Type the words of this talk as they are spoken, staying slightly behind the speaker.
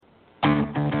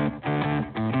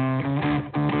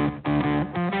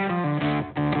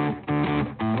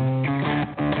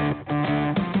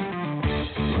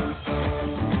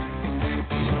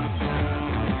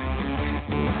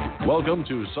welcome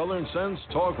to Southern Sense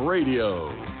Talk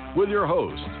Radio with your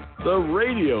host, the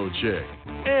radio chick,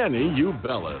 Annie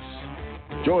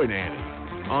Ubellis. Join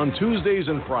Annie on Tuesdays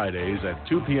and Fridays at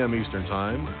 2 p.m. Eastern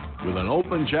Time with an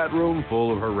open chat room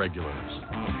full of her regulars.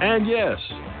 And yes,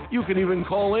 you can even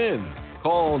call in.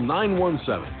 Call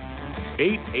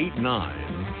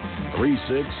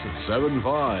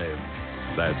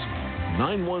 917-889-3675. That's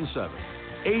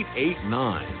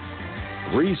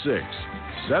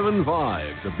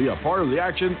 917-889-3675 to be a part of the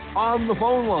action on the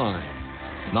phone line.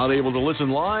 Not able to listen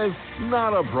live?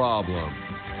 Not a problem.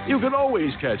 You can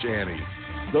always catch Annie,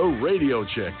 the radio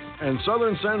chick, and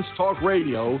Southern Sense Talk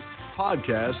Radio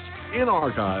podcasts in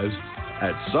archives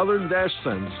at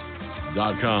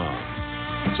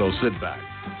southern-sense.com. So sit back,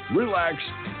 relax,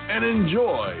 and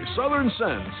enjoy Southern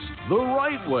Sense the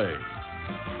right way.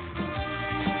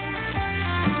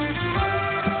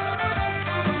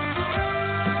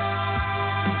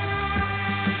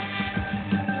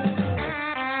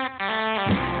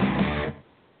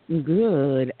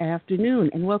 Good afternoon,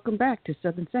 and welcome back to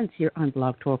Southern Sense here on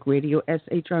Blog Talk Radio,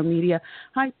 SHR Media,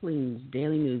 High Plains,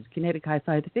 Daily News, Kinetic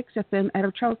Hi-Fi, The Fix FM out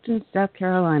of Charleston, South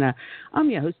Carolina. I'm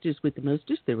your hostess with the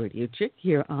mostest, the radio chick,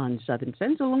 here on Southern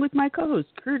Sense, along with my co-host,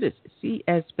 Curtis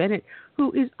C.S. Bennett,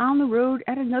 who is on the road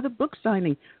at another book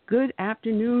signing. Good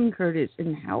afternoon, Curtis,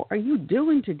 and how are you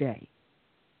doing today?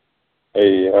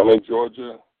 Hey, I'm in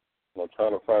Georgia, and I'm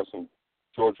trying to find some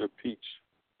Georgia peaches,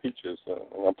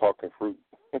 and I'm talking fruit.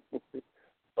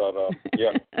 But,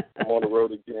 yeah, I'm on the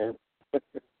road again.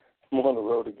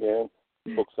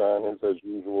 Book signings as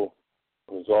usual.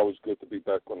 It's always good to be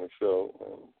back on the show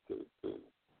and to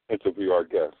interview our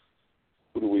guests.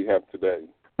 Who do we have today?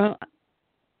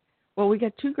 Well, we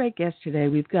got two great guests today.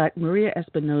 We've got Maria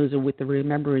Espinoza with the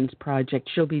Remembrance Project.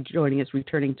 She'll be joining us,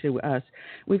 returning to us.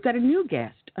 We've got a new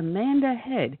guest, Amanda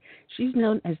Head. She's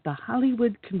known as the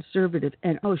Hollywood Conservative,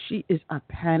 and, she is a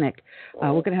panic.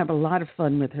 We're going to have a lot of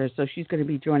fun with her, so she's going to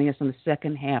be joining us on the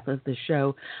second half of the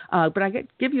show. But I got to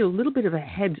give you a little bit of a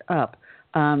heads up.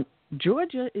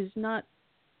 Georgia is not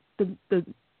the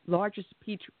largest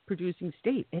peach-producing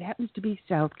state. It happens to be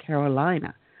South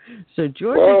Carolina. So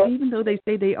Georgia, even though they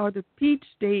say they are the peach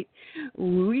state,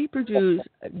 we produce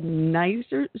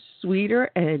nicer,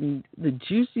 sweeter, and the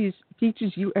juiciest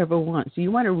peaches you ever want. So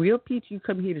you want a real peach, you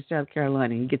come here to South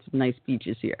Carolina and get some nice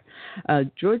peaches here.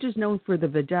 Georgia's known for the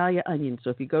Vidalia onions. So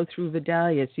if you go through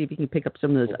Vidalia, see if you can pick up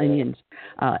some of those onions.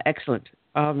 Excellent.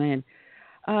 Oh, man.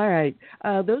 All right.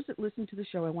 Those that listen to the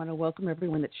show, I want to welcome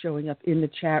everyone that's showing up in the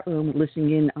chat room,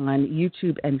 listening in on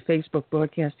YouTube and Facebook,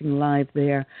 broadcasting live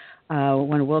there. I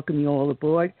want to welcome you all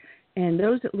aboard. And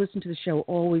those that listen to the show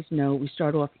always know we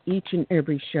start off each and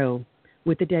every show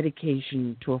with a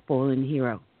dedication to a fallen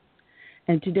hero.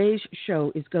 And today's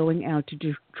show is going out to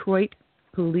Detroit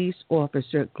police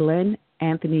officer Glenn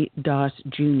Anthony Doss,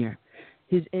 Jr.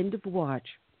 His end of watch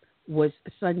was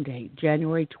Sunday,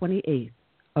 January 28th.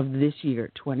 Of this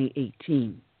year,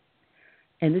 2018.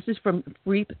 And this is from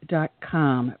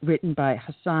Freep.com, written by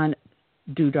Hassan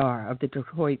Dudar of the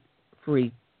Detroit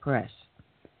Free Press.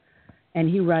 And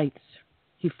he writes,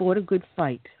 he fought a good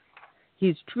fight. He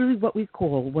is truly what we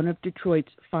call one of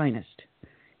Detroit's finest.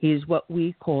 He is what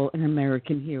we call an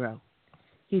American hero.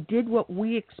 He did what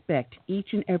we expect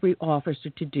each and every officer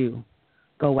to do,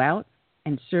 go out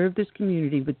and serve this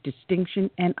community with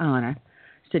distinction and honor,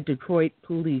 said Detroit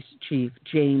Police Chief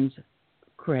James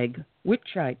Craig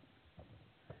Whitshire.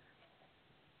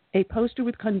 A poster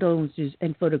with condolences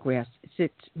and photographs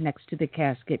sits next to the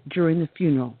casket during the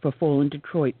funeral for fallen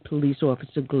Detroit police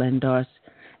officer Glenn Doss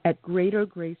at Greater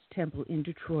Grace Temple in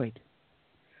Detroit.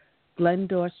 Glenn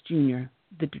Doss, Jr.,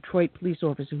 the Detroit police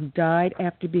officer who died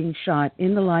after being shot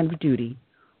in the line of duty,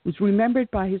 was remembered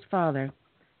by his father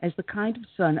as the kind of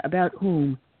son about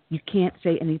whom you can't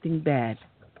say anything bad.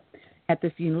 At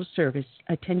the funeral service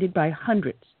attended by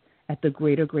hundreds at the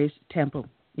Greater Grace Temple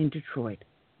in Detroit.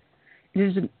 It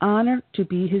is an honor to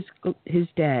be his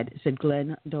dad, said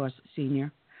Glenn Doss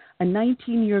Sr., a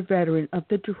 19-year veteran of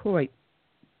the Detroit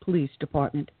Police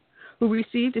Department, who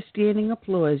received a standing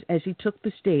applause as he took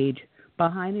the stage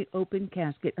behind the open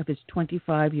casket of his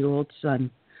 25-year-old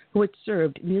son, who had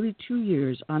served nearly 2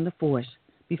 years on the force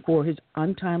before his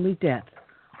untimely death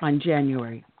on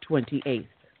January 28th.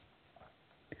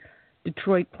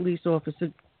 Detroit police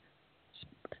officer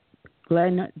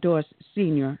Glenn Doss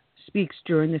Sr. speaks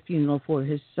during the funeral for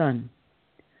his son.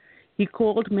 He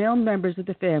called male members of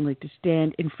the family to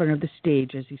stand in front of the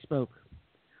stage as he spoke.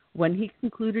 When he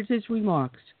concluded his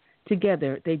remarks,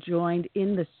 together they joined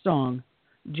in the song,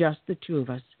 Just the Two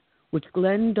of Us, which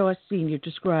Glenn Doss Sr.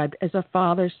 described as a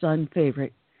father-son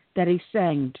favorite that he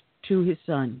sang to his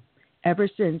son ever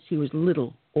since he was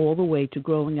little all the way to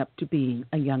growing up to being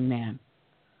a young man.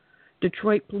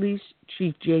 Detroit Police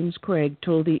Chief James Craig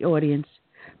told the audience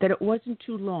that it wasn't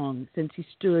too long since he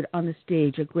stood on the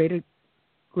stage at Greater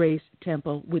Grace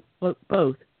Temple with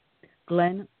both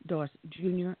Glenn Doss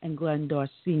Jr. and Glenn Doss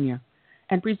Sr.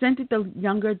 and presented the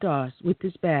younger Doss with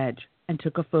his badge and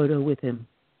took a photo with him.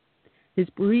 His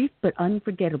brief but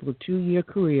unforgettable 2-year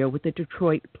career with the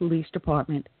Detroit Police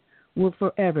Department will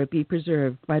forever be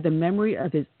preserved by the memory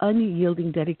of his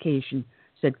unyielding dedication,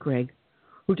 said Craig,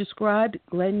 who described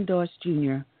Glenn Doss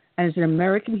Jr. as an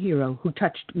American hero who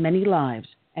touched many lives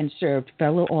and served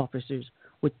fellow officers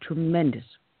with tremendous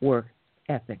work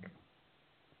ethic.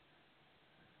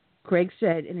 Craig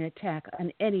said an attack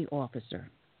on any officer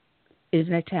is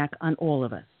an attack on all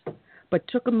of us, but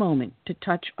took a moment to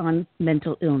touch on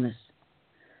mental illness.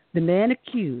 The man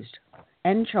accused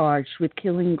and charged with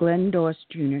killing Glenn Doss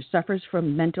Jr. suffers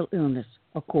from mental illness,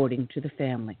 according to the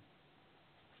family.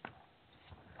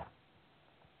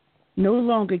 No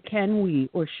longer can we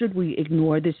or should we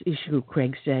ignore this issue,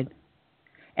 Craig said,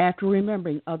 after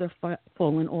remembering other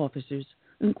fallen officers,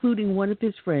 including one of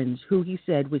his friends who he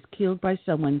said was killed by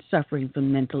someone suffering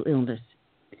from mental illness.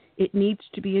 It needs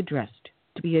to be addressed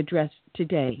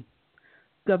today.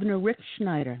 Governor Rick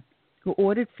Schneider, who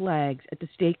ordered flags at the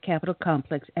state capitol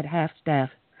complex at half-staff,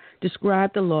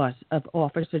 described the loss of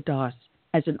Officer Doss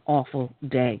as an awful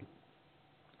day.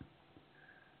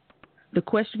 The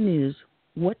question is,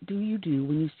 what do you do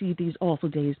when you see these awful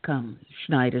days come?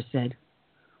 Schneider said.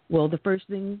 Well, the first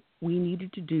thing we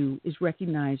needed to do is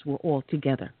recognize we're all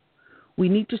together. We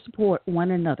need to support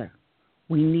one another.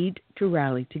 We need to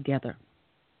rally together.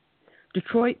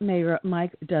 Detroit Mayor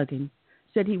Mike Duggan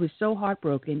said he was so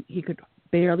heartbroken he could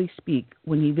barely speak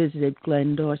when he visited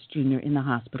Glenn Doss Jr. in the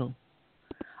hospital.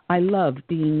 I loved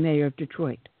being mayor of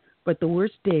Detroit, but the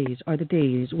worst days are the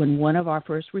days when one of our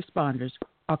first responders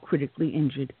are critically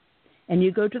injured, and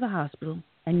you go to the hospital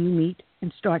and you meet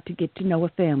and start to get to know a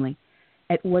family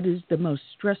at what is the most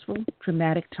stressful,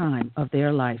 traumatic time of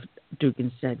their life,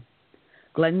 Dugan said.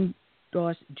 Glenn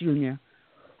Doss Jr.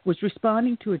 was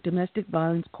responding to a domestic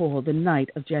violence call the night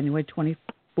of January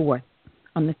 24th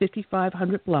on the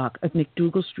 5500 block of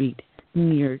McDougal Street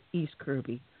near East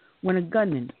Kirby when a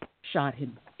gunman shot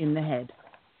him in the head.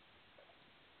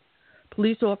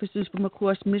 Police officers from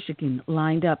across Michigan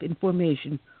lined up in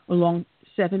formation along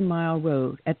 7 Mile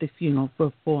Road at the funeral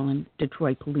for fallen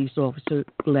Detroit police officer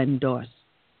Glenn Doss.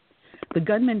 The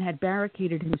gunman had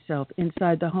barricaded himself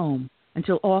inside the home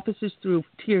until officers threw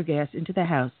tear gas into the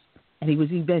house, and he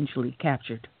was eventually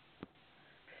captured.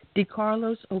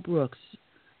 DeCarlos O'Brooks,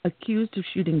 accused of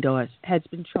shooting Doss, has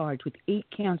been charged with 8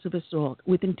 counts of assault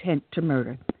with intent to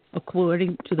murder,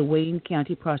 according to the Wayne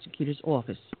County Prosecutor's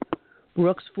Office.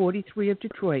 Brooks, 43 of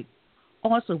Detroit,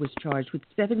 also was charged with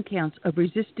 7 counts of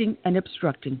resisting and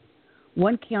obstructing,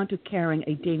 1 count of carrying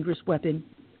a dangerous weapon,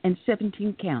 and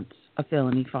 17 counts of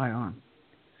felony firearm.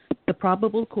 The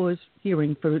probable cause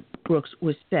hearing for Brooks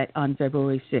was set on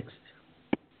February 6th.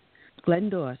 Glenn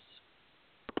Doss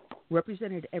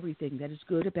represented everything that is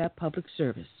good about public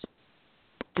service.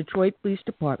 Detroit Police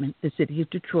Department, the city of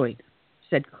Detroit,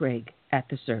 said Craig at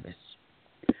the service.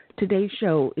 Today's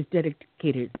show is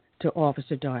dedicated to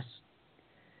Officer Doss.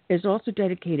 It is also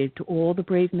dedicated to all the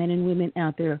brave men and women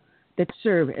out there that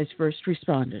serve as first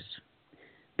responders,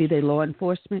 be they law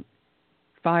enforcement,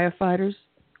 firefighters,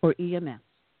 or EMS.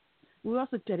 We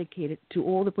also dedicate it to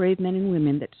all the brave men and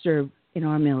women that serve in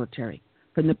our military,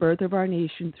 from the birth of our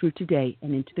nation through today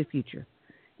and into the future.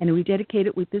 And we dedicate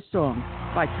it with this song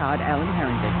by Todd Allen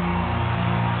Herrington.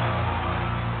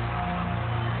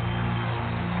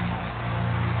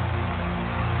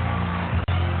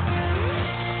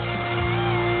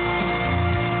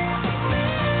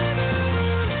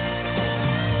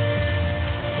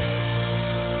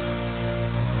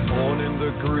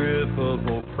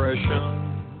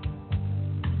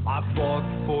 I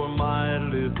fought for my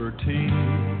liberty.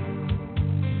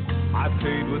 I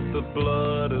paid with the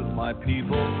blood of my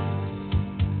people.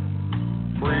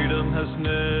 Freedom has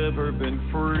never been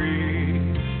free.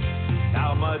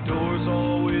 Now my door's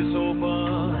always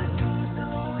open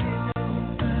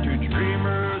to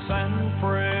dreamers and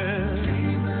friends.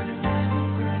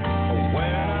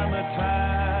 When I'm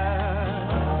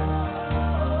attacked,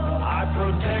 I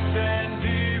protect and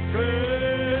defend.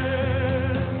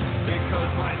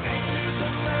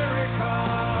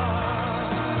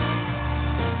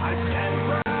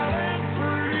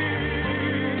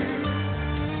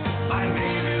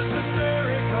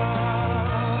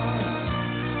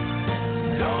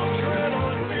 Don't tread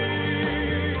on me.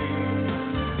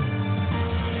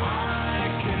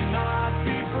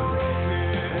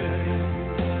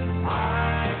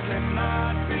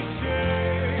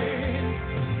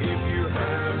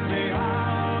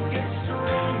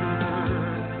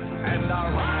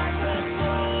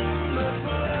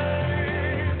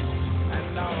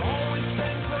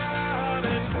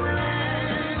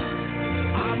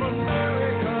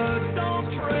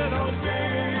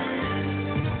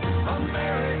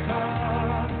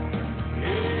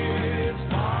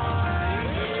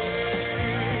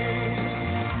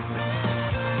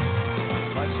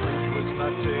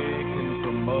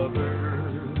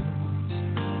 others.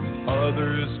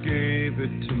 Others gave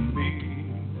it to me.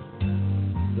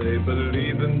 They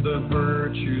believe in the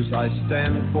virtues I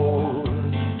stand for,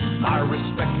 my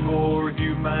respect for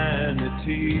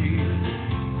humanity.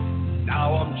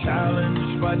 Now I'm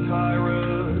challenged by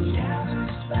tyrants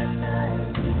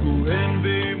who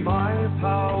envy my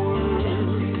power,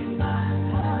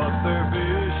 but their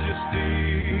vicious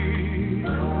deeds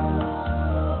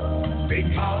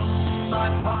become my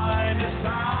finest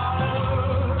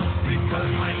hour,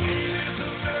 because my name is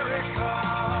America.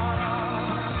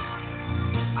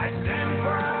 I stand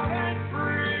proud and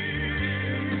free.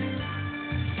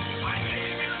 My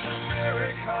name is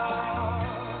America.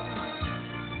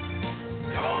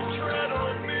 Don't tread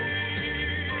on me.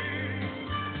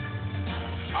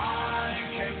 I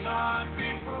cannot be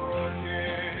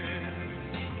broken.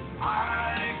 I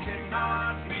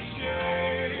cannot be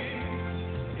shamed.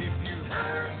 If you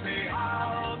hurt me,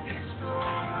 I'll get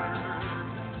stronger,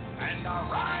 and I'll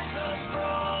rise up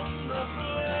from the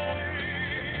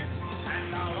flame,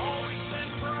 and I'll always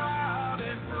stand proud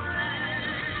and free.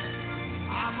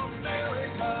 I'm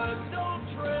America, don't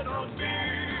tread on me.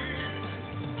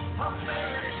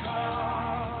 America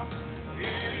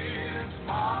is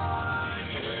my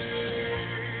name.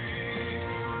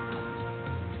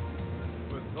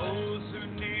 For those who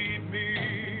need me,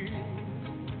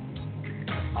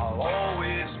 I'll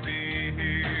always be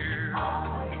here.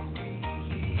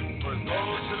 For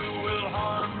those who will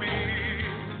harm me,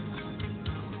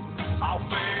 I'll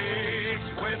face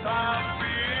without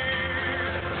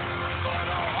fear. But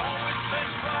I'll always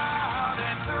stand proud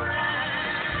and free.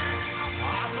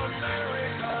 I'm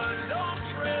America, don't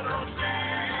tread on me.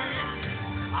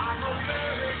 I'm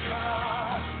America,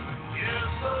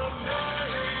 yes, America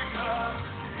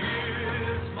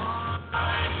is my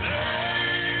name.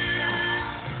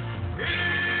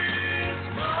 Is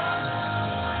my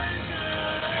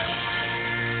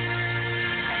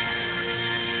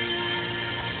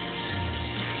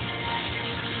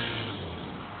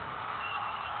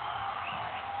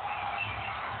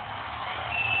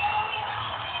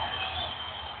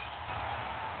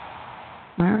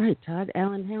All right, Todd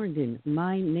Allen Herrington,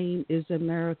 My Name is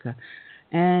America.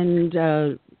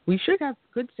 And we should have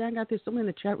good sound out there. Someone in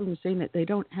the chat room is saying that they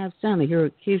don't have sound. They hear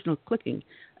occasional clicking.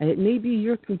 It may be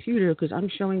your computer, because I'm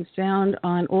showing sound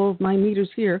on all of my meters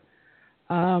here.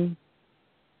 I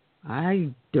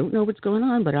don't know what's going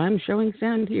on, but I'm showing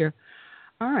sound here.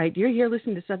 All right, you're here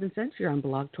listening to Southern Sense here on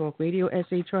Blog Talk Radio,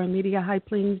 SHR Media, High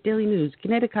Plains Daily News,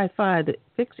 Kinetic Hi-Fi, the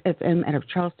Fix FM out of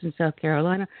Charleston, South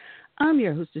Carolina. I'm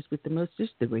your hostess with the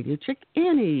mostest, the radio chick,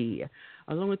 Annie,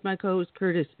 along with my co-host,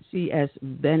 Curtis C.S.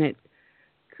 Bennett.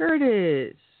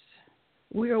 Curtis,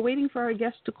 we are waiting for our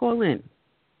guest to call in.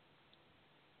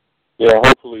 Yeah,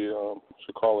 hopefully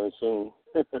she'll call in soon.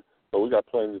 But we got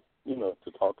plenty,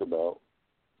 to talk about,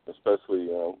 especially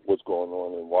what's going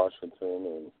on in Washington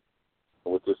and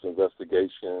with this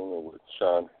investigation and with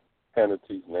Sean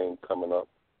Hannity's name coming up.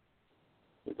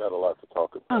 We got a lot to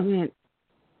talk about. Oh, man.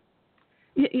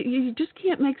 You just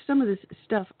can't make some of this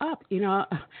stuff up,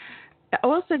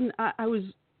 All of a sudden, I was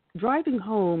driving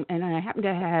home, and I happened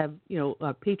to have,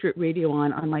 a Patriot radio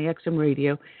on my XM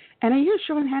radio, and I hear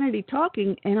Sean Hannity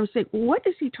talking, and I'm saying, what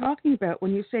is he talking about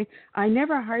when you say, I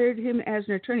never hired him as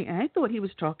an attorney? And I thought he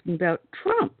was talking about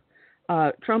Trump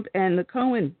and the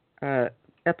Cohen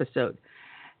episode.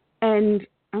 And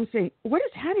I'm saying, what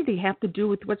does Hannity have to do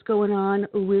with what's going on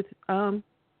with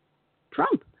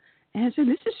Trump? And I said,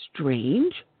 this is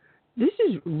strange. This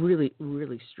is really,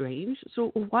 really strange.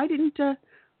 So why didn't,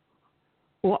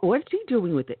 what's he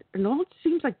doing with it? And all it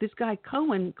seems like this guy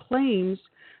Cohen claims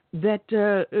that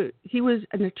he was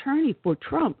an attorney for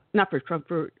Trump, not for Trump,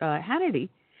 for Hannity.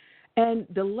 And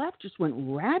the left just went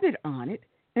rabid on it.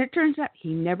 And it turns out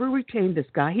he never retained this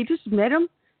guy. He just met him,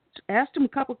 asked him a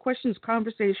couple of questions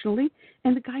conversationally,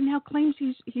 and the guy now claims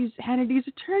he's Hannity's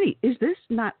attorney. Is this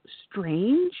not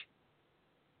strange?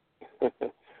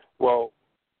 Well,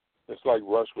 it's like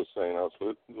Rush was saying. I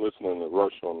was listening to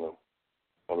Rush on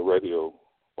the radio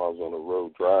while I was on the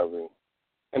road driving,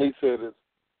 and he said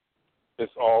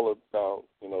it's all about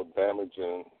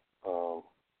damaging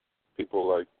people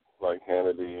like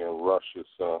Hannity and Rush's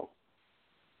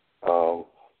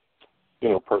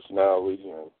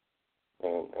personality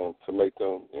and to make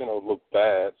them look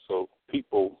bad, so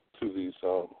people to these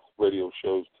radio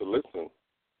shows to listen.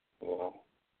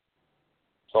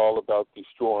 It's all about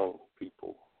destroying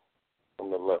people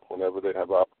from the left whenever they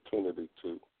have opportunity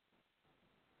to.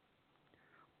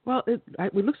 Well, it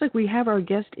looks like we have our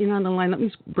guest in on the line. Let me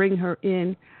bring her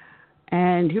in.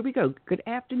 And here we go. Good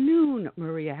afternoon,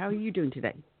 Maria. How are you doing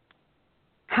today?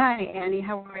 Hi, Annie.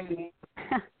 How are you?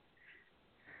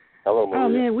 Hello, Maria. Oh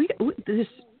man, we there's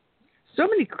so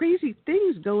many crazy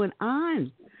things going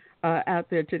on out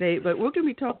there today. But we're going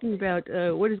to be talking about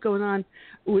what is going on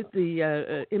with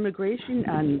the immigration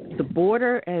on the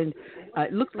border, and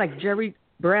it looks like Jerry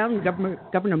Brown,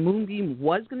 Governor Moonbeam,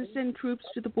 was going to send troops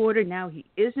to the border. Now he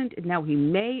isn't, and now he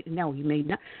may, and now he may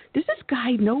not. Does this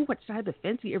guy know what side of the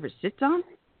fence he ever sits on?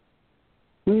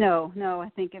 No. I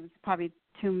think it was probably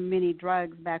too many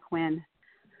drugs back when.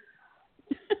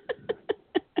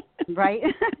 Right?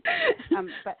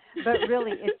 but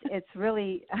really, it's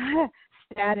really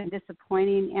sad and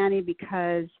disappointing, Annie,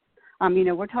 because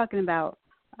we're talking about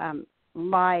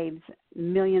lives,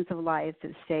 millions of lives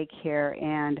at stake here,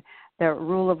 and the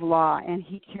rule of law, and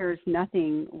he cares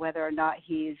nothing whether or not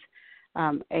he's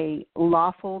a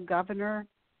lawful governor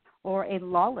or a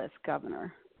lawless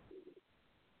governor.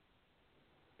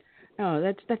 Oh,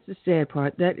 that's the sad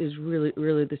part. That is really,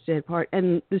 really the sad part.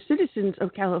 And the citizens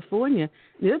of California,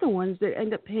 they're the ones that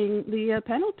end up paying the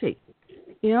penalty.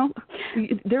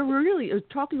 They're really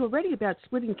talking already about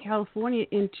splitting California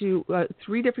into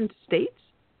 3 different states.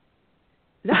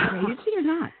 Is that crazy or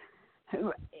not?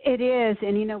 It is,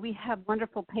 and we have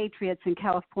wonderful patriots in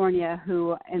California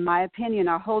who, in my opinion,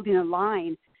 are holding a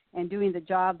line and doing the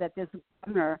job that this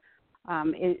governor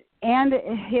and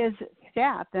his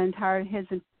staff, his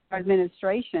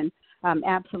administration,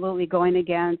 absolutely going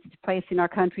against, placing our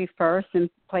country first and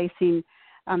placing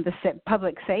the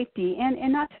public safety,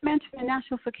 and not to mention the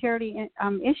national security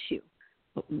issue.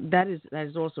 That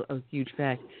is also a huge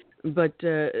fact. But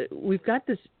we've got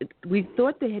this. We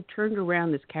thought they had turned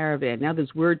around this caravan. Now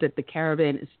there's word that the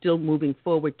caravan is still moving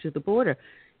forward to the border.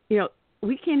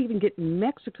 We can't even get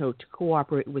Mexico to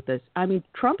cooperate with us. I mean,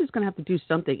 Trump is going to have to do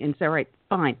something and say, all right,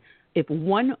 fine. If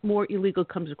one more illegal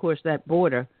comes across that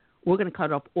border, we're going to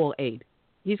cut off all aid.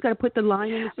 He's got to put the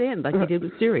line in the sand like he did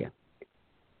with Syria.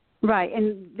 Right,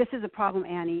 and this is a problem,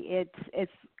 Annie.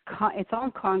 It's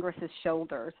on Congress's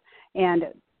shoulders, and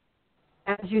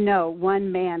as you know,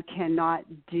 one man cannot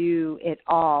do it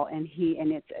all, and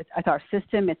it's our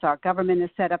system, it's our government is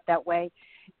set up that way,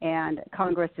 and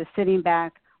Congress is sitting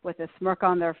back with a smirk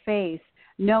on their face,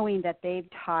 knowing that they've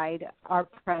tied our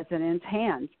president's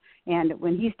hands. And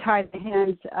when he's tied the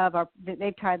hands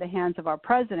of our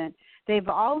president, they've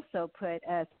also put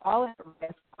us all at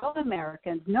risk, all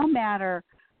Americans, no matter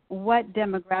what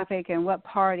demographic and what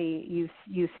party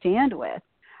you stand with,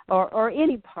 or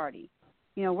any party.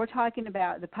 We're talking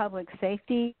about the public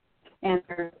safety, and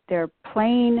they're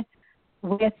playing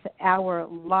with our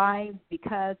lives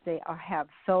because they have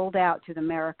sold out to the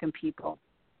American people.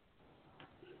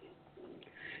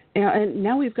 And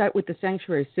now we've got with the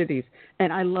sanctuary cities,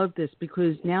 and I love this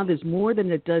because now there's more than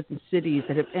a dozen cities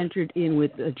that have entered in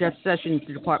with Jeff Sessions,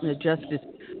 the Department of Justice,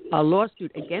 a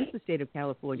lawsuit against the state of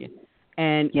California.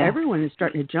 And everyone is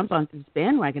starting to jump onto this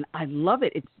bandwagon. I love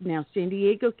it. It's now San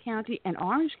Diego County and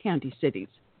Orange County cities.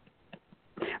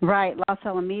 Right, Los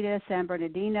Alamitos, San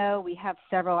Bernardino. We have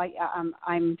several.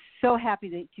 I'm so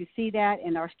happy to see that,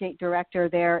 and our state director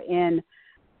there in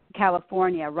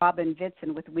California, Robin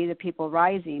Vitson with We the People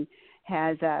Rising,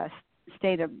 has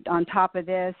stayed on top of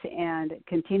this and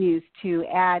continues to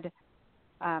add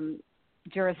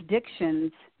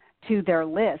jurisdictions to their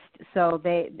list. So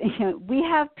we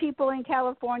have people in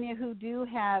California who do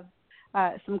have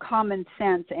some common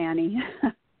sense, Annie.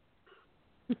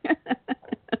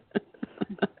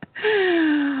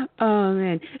 Oh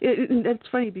man, that's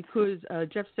funny because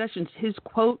Jeff Sessions, his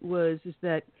quote is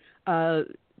that the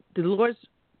laws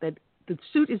that the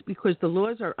suit is because the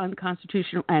laws are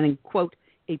unconstitutional and, in quote,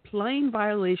 a plain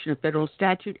violation of federal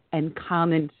statute and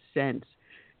common sense.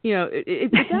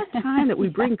 It's about time that we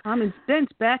bring common sense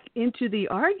back into the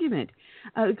argument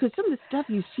because some of the stuff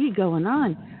you see going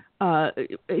on, and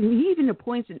he even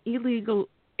appoints an illegal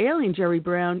alien, Jerry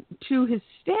Brown, to his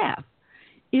staff.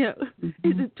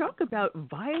 To talk about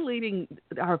violating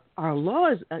our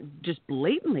laws just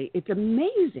blatantly, it's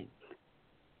amazing.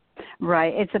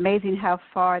 Right. It's amazing how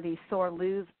far these sore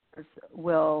losers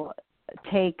will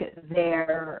take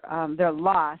their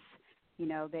loss.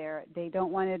 They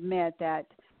don't want to admit that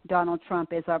Donald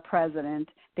Trump is our president.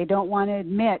 They don't want to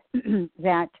admit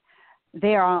that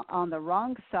they are on the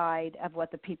wrong side of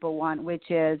what the people want,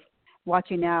 which is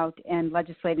watching out and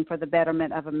legislating for the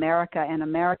betterment of America and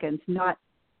Americans, not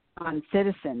on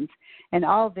citizens. And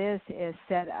all this is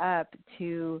set up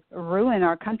to ruin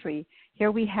our country.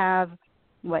 Here we have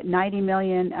 90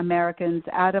 million Americans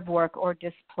out of work or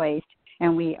displaced,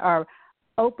 and we are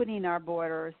opening our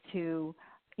borders to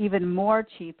even more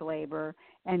cheap labor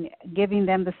and giving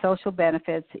them the social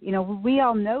benefits. We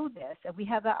all know this. We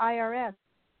have the IRS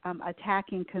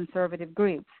attacking conservative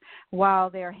groups while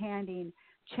they're handing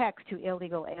checks to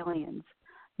illegal aliens.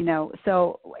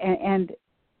 So and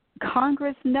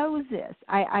Congress knows this.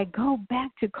 I go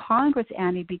back to Congress,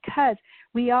 Annie, because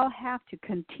we all have to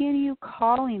continue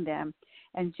calling them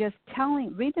and just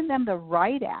reading them the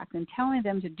RIGHT Act and telling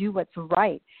them to do what's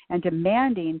right and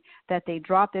demanding that they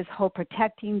drop this whole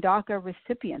protecting DACA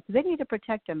recipients. They need to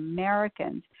protect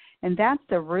Americans, and that's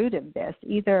the root of this.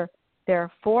 Either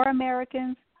they're for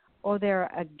Americans or they're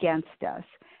against us,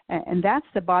 and that's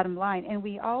the bottom line. And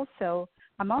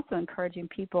I'm also encouraging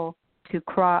people to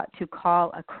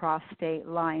call across state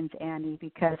lines, Annie,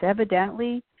 because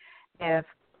evidently if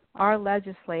our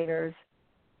legislators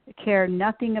care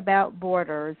nothing about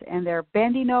borders and they're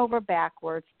bending over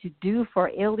backwards to do for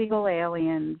illegal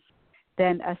aliens,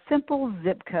 then a simple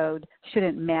zip code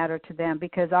shouldn't matter to them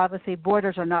because obviously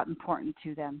borders are not important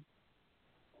to them.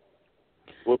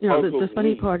 The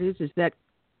funny part is that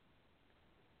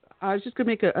I was just going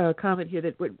to make a comment here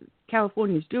that what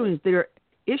California is doing is they're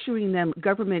issuing them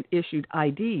government-issued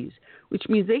IDs, which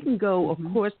means they can go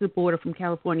across the border from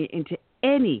California into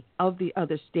any of the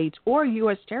other states or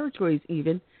U.S. territories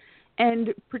even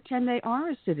and pretend they are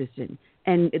a citizen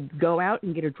and go out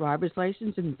and get a driver's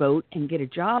license and vote and get a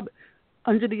job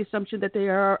under the assumption that they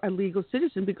are a legal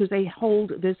citizen because they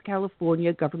hold this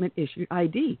California government-issued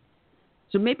ID.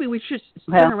 So maybe we should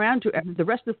turn around to the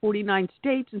rest of the 49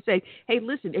 states and say, hey,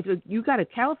 listen, if you got a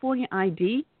California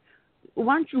ID,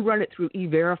 why don't you run it through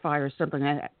E-Verify or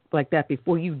something like that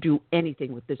before you do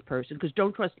anything with this person? Because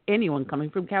don't trust anyone coming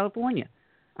from California.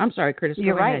 I'm sorry, Curtis.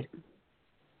 You're right.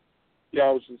 Yeah,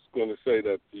 I was just going to say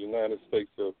that the United States,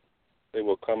 they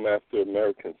will come after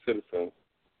American citizens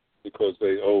because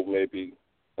they owe maybe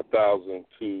 $1,000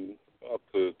 to up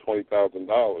to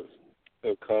 $20,000.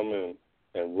 They'll come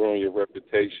and ruin your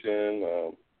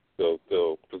reputation.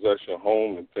 They'll possess your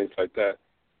home and things like that.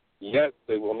 Yet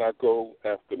they will not go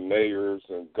after mayors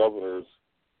and governors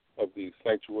of these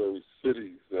sanctuary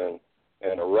cities and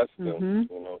arrest them.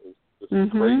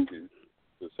 It's crazy.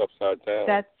 It's upside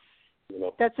down.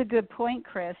 That's a good point,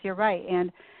 Chris. You're right.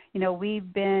 And,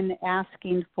 we've been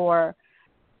asking for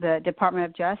the Department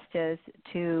of Justice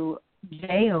to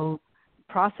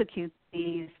prosecute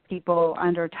these people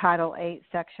under Title 8,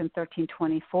 Section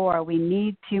 1324. We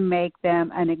need to make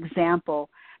them an example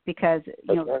because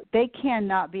they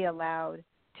cannot be allowed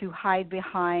to hide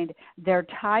behind their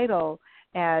title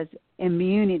as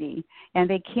immunity, and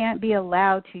they can't be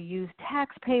allowed to use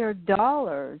taxpayer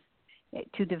dollars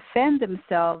to defend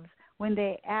themselves when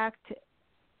they act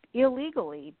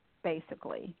illegally,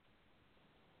 basically.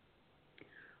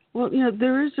 Well,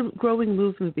 there is a growing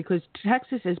movement because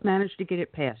Texas has managed to get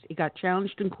it passed. It got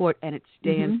challenged in court, and it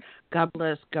stands. God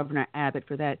bless Governor Abbott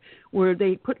for that, where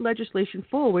they put legislation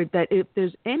forward that if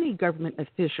there's any government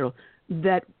official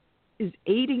that is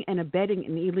aiding and abetting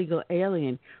an illegal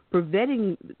alien,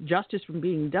 preventing justice from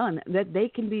being done, that they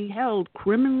can be held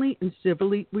criminally and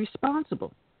civilly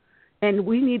responsible. And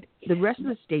we need the rest of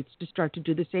the states to start to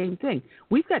do the same thing.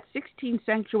 We've got 16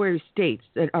 sanctuary states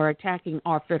that are attacking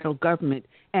our federal government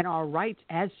and our rights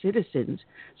as citizens.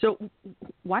 So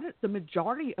why don't the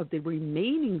majority of the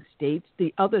remaining states,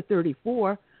 the other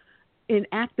 34,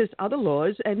 enact this other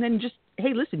laws and then just,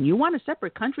 hey, listen, you want a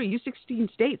separate country, you 16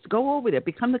 states, go over there,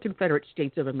 become the Confederate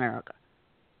States of America.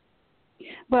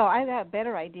 Well, I have a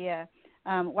better idea.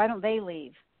 Why don't they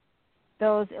leave?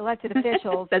 Those elected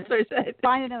officials That's what I said.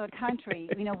 Find another country.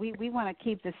 We want to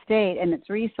keep the state and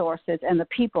its resources and the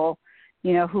people,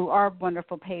 who are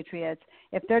wonderful patriots.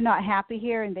 If they're not happy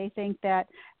here and they think that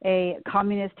a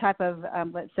communist type of,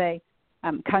 let's say,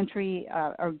 country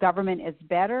or government is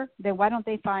better, then why don't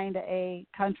they find a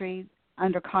country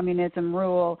under communism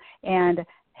rule and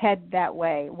head that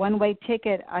way? One-way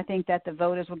ticket, I think that the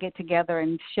voters will get together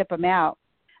and ship them out.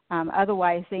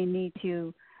 Otherwise, they need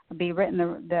to be read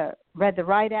the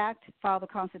RIGHT Act, file the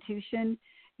Constitution,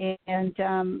 and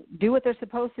do what they're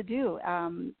supposed to do.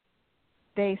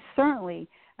 They certainly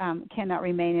cannot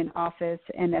remain in office,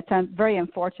 and that's very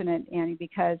unfortunate, Annie,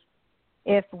 because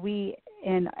if we,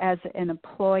 as an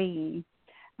employee,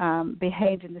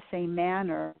 behaved in the same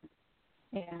manner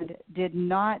and did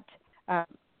not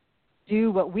do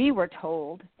what we were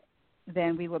told,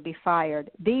 then we would be fired.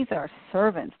 These are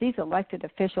servants. These elected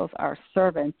officials are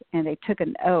servants, and they took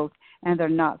an oath, and they're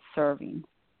not serving.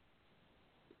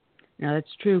 Now,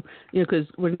 that's true. Because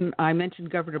when I mentioned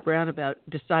Governor Brown about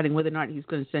deciding whether or not he's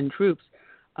going to send troops,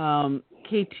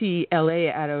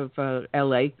 KTLA out of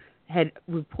L.A. had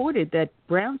reported that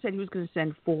Brown said he was going to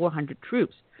send 400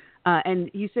 troops. And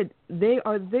he said they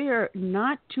are there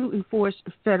not to enforce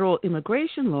federal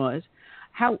immigration laws.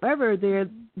 However, their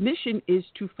mission is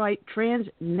to fight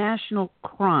transnational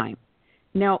crime.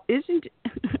 Now, isn't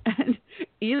And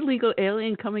illegal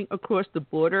alien coming across the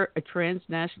border a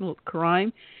transnational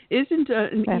crime? Isn't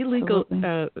an illegal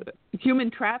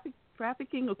human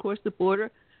trafficking across the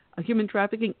border human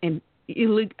trafficking and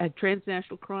a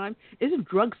transnational crime? Isn't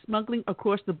drug smuggling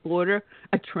across the border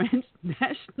a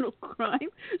transnational crime?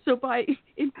 So by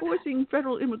enforcing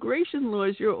federal immigration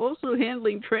laws, you're also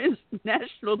handling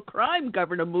transnational crime,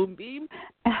 Governor Moonbeam.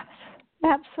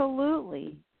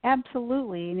 Absolutely, and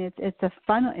it's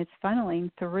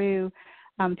funneling through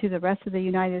to the rest of the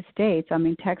United States. I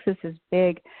mean, Texas is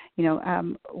big,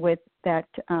 with that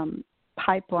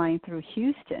pipeline through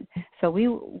Houston. So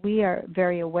we are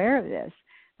very aware of this.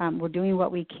 We're doing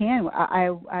what we can.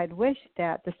 I'd wish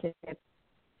that the state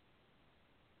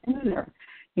sooner,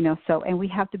 So, and we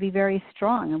have to be very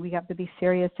strong, and we have to be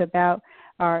serious about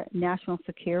our national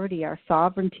security, our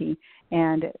sovereignty,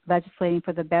 and legislating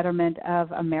for the betterment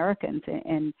of Americans.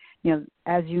 And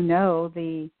as you know,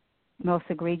 the most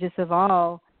egregious of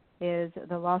all is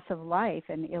the loss of life,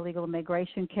 and illegal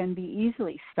immigration can be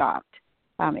easily stopped.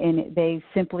 And they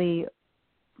simply,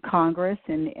 Congress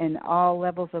and all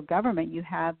levels of government, you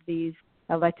have these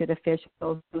elected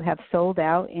officials who have sold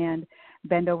out and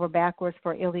bend over backwards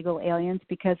for illegal aliens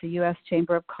because the U.S.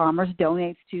 Chamber of Commerce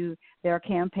donates to their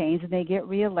campaigns, and they get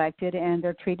reelected, and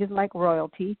they're treated like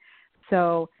royalty.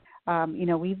 So,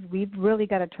 we've really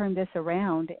got to turn this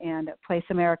around and place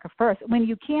America first. When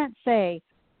you can't say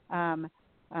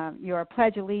your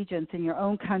pledge allegiance in your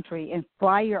own country and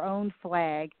fly your own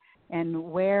flag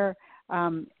and wear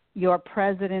your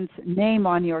president's name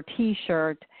on your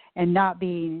T-shirt and not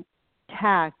being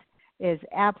attacked is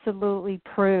absolutely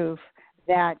proof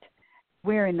that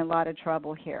we're in a lot of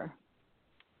trouble here.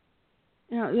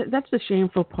 That's the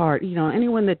shameful part.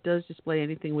 Anyone that does display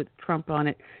anything with Trump on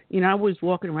it, I was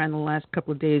walking around the last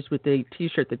couple of days with a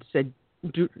T-shirt that said,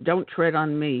 "Don't tread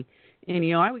on me."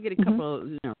 And, I would get a couple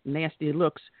of, nasty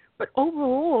looks. But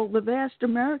overall, the vast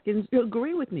Americans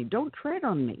agree with me. Don't tread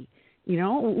on me.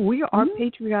 We are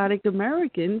patriotic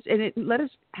Americans, and let us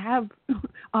have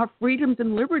our freedoms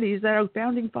and liberties that our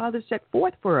founding fathers set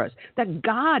forth for us, that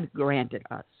God granted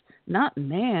us, not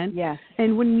man. Yes.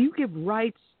 And when you give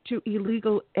rights to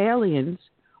illegal aliens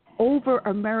over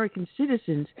American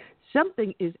citizens,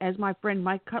 something is, as my friend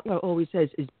Mike Cutler always says,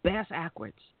 is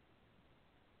bass-ackwards.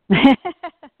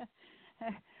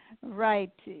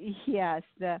 Right. Yes.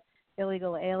 The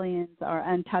illegal aliens are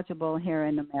untouchable here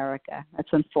in America. That's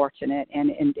unfortunate,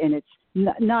 and it's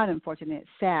not unfortunate. It's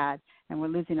sad, and we're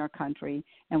losing our country,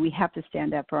 and we have to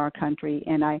stand up for our country.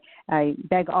 And I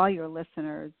beg all your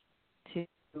listeners to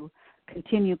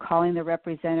continue calling the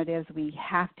representatives. We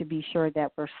have to be sure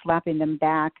that we're slapping them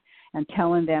back and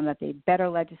telling them that they better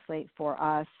legislate for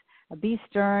us. Be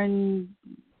stern.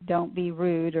 Don't be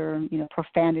rude or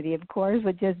profanity, of course,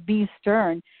 but just be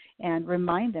stern and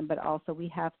remind them. But also we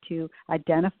have to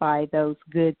identify those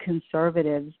good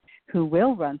conservatives who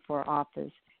will run for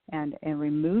office and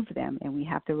remove them. And we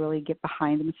have to really get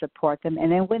behind them and support them.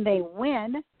 And then when they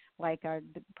win, like our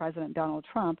President Donald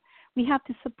Trump, we have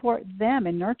to support them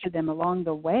and nurture them along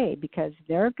the way, because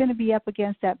they're going to be up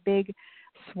against that big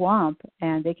swamp,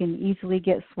 and they can easily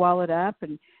get swallowed up.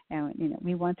 And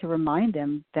we want to remind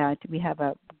them that we have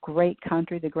a great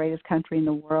country, the greatest country in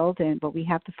the world, but we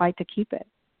have to fight to keep it.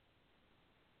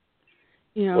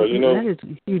 That is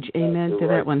a huge amen to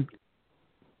that one.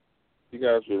 You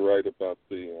guys were right about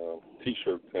the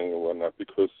T-shirt thing and whatnot,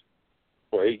 because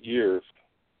for 8 years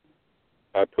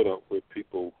I put up with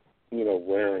people,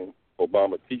 wearing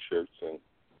Obama T-shirts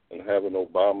and having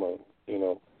Obama,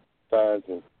 signs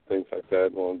and things like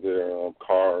that on their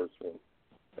cars, and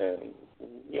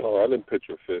I didn't pitch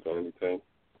a fit or anything.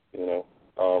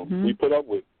 We put up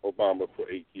with Obama for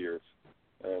 8 years,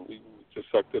 and we just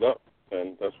sucked it up.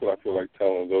 And that's what I feel like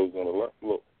telling those on the left.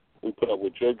 Look, we put up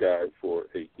with your guy for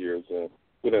 8 years, and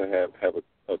we didn't have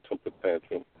a temper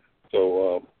tantrum.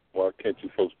 So why can't you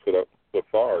folks put up with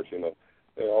ours?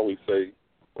 They always say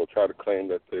or try to claim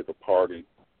that they're the party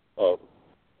of,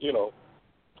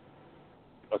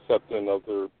 accepting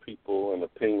other people and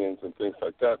opinions and things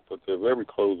like that, but they're very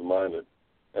closed-minded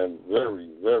and very,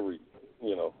 very,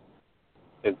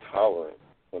 intolerant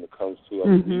when it comes to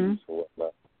other views and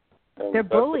whatnot. And they're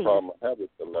bullies. That's the problem I have with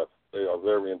the left. They are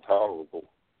very intolerable.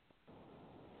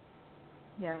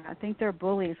 Yeah, I think they're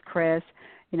bullies, Chris.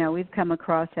 We've come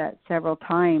across that several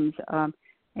times,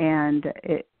 and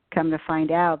come to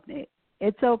find out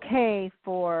it's okay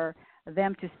for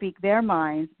them to speak their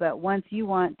minds, but once you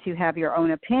want to have your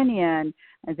own opinion,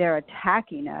 they're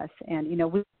attacking us. And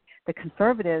the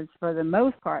conservatives, for the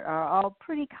most part, are all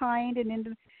pretty kind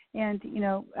and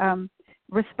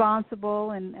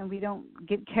responsible, and we don't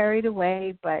get carried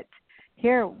away. But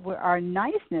here our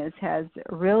niceness has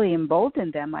really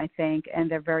emboldened them, I think, and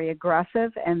they're very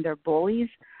aggressive and they're bullies.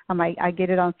 I get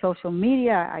it on social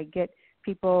media. I get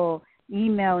people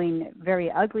emailing very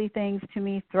ugly things to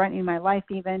me, threatening my life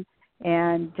even,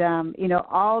 and,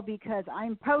 all because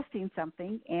I'm posting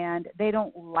something and they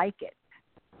don't like it.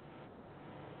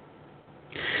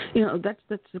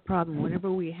 That's the problem.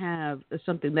 Whenever we have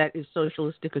something that is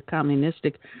socialistic or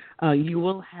communistic, you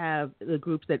will have the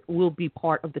groups that will be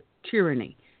part of the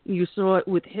tyranny. You saw it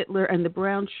with Hitler and the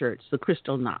brown shirts, the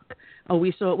Kristallnacht.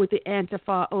 We saw it with the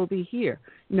Antifa over here.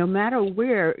 No matter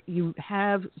where you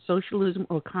have socialism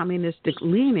or communistic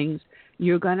leanings,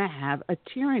 you're going to have a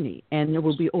tyranny. And there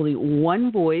will be only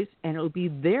one voice, and it will be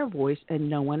their voice and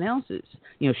no one else's.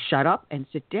 Shut up and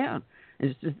sit down.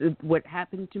 This is what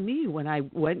happened to me when I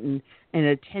went and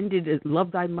attended a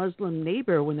Love Thy Muslim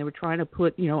Neighbor when they were trying to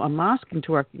put, a mosque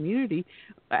into our community,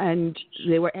 and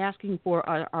they were asking for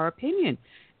our opinion.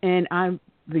 And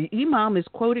the imam is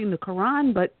quoting the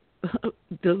Quran, but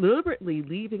deliberately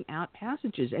leaving out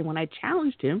passages. And when I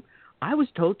challenged him, I was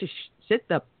told to sit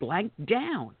the blank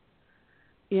down.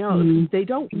 They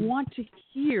don't want to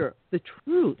hear the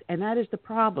truth, and that is the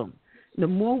problem. The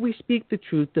more we speak the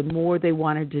truth, the more they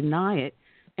want to deny it.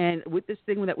 And with this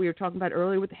thing that we were talking about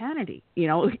earlier with Hannity,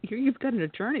 here you've got an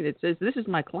attorney that says, this is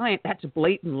my client. That's a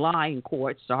blatant lie in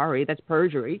court. Sorry, that's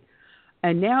perjury.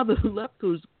 And now the left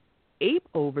goes ape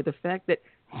over the fact that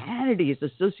Hannity is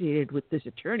associated with this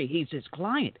attorney. He's his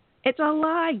client. It's a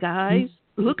lie, guys.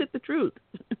 Look at the truth.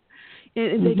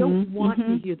 and they don't want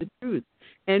to hear the truth.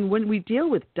 And when we deal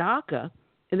with DACA,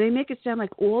 and they make it sound like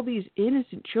all these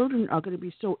innocent children are going to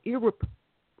be so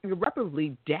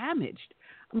irreparably damaged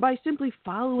by simply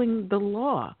following the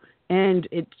law. And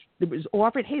it was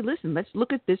offered, hey, listen, let's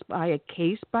look at this by a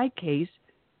case-by-case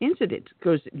incident.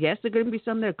 Because, yes, there are going to be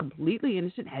some that are completely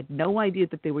innocent, had no idea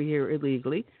that they were here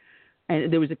illegally.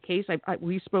 And there was a case,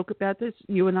 we spoke about this,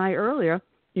 you and I, earlier,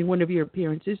 in one of your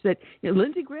appearances, that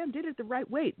Lindsey Graham did it the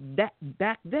right way back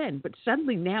then, but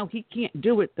suddenly now he can't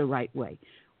do it the right way.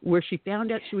 Where she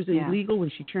found out she was illegal when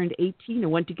she turned 18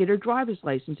 and went to get her driver's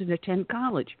license and attend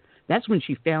college. That's when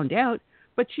she found out.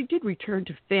 But she did return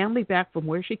to family back from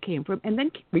where she came from and then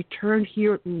returned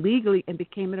here legally and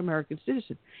became an American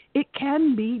citizen. It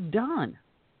can be done.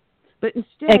 But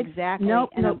instead, exactly. No,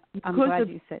 I'm glad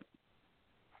you said.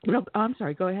 No, I'm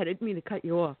sorry. Go ahead. I didn't mean to cut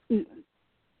you off.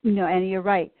 No, and you're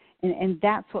right. And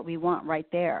that's what we want right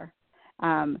there.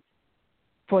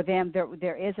 For them,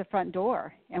 there is a front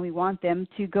door, and we want them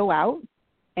to go out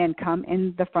and come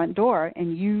in the front door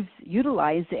and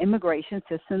utilize the immigration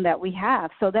system that we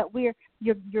have, so that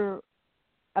you're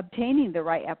obtaining the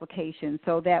right application,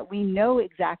 so that we know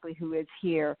exactly who is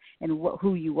here and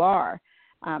who you are.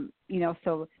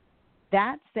 So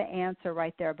that's the answer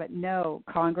right there. But no,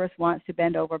 Congress wants to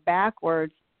bend over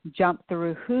backwards, jump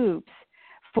through hoops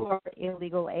for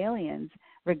illegal aliens,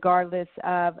 regardless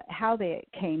of how they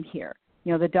came here.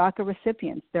 The DACA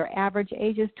recipients, their average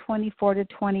age is 24 to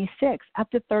 26, up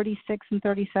to 36 and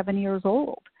 37 years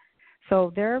old.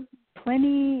 So they're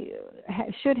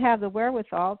should have the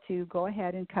wherewithal to go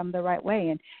ahead and come the right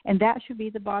way. And that should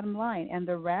be the bottom line. And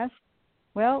the rest,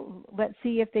 well, let's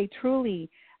see if they truly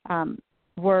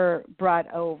were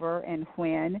brought over and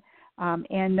when,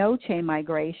 and no chain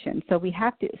migration. So we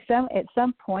have to, at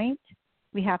some point,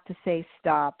 we have to say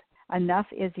stop. Enough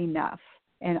is enough.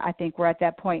 And I think we're at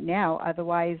that point now.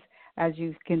 Otherwise, as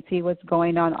you can see what's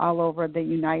going on all over the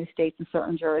United States in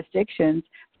certain jurisdictions,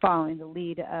 following the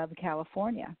lead of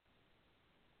California.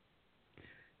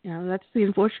 That's the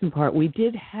unfortunate part. We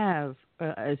did have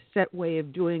a set way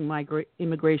of doing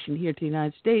immigration here to the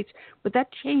United States, but that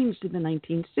changed in the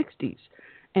 1960s.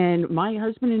 And my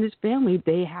husband and his family,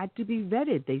 they had to be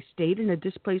vetted. They stayed in a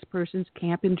displaced persons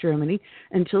camp in Germany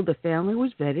until the family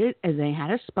was vetted, and they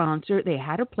had a sponsor. They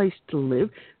had a place to live.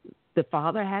 The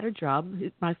father had a job.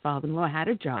 My father-in-law had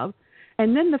a job.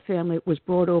 And then the family was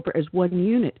brought over as one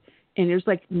unit. And there's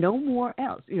like no more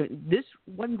else. This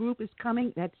one group is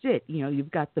coming, that's it.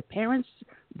 You've got the parents,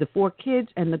 the 4 kids,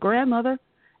 and the grandmother,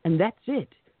 and that's it.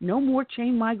 No more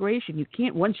chain migration. You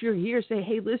can't, once you're here, say,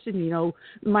 hey, listen,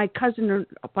 my cousin or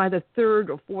by the 3rd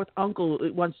or 4th uncle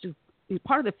wants to be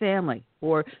part of the family,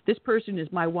 or this person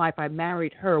is my wife. I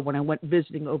married her when I went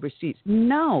visiting overseas.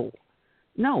 No.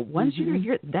 Once you're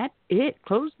here, that's it.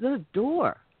 Close the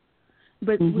door.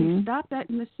 But we stopped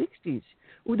that in the 60s.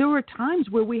 Well, there were times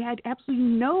where we had absolutely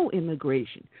no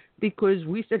immigration because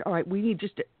we said, all right, we need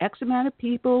just X amount of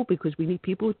people because we need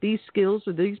people with these skills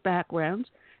or these backgrounds.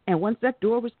 And once that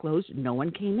door was closed, no one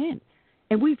came in.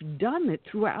 And we've done it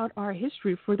throughout our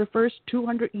history for the first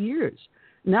 200 years.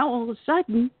 Now, all of a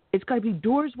sudden, It's got to be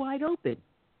doors wide open.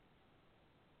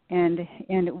 And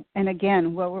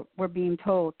again, we're being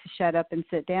told to shut up and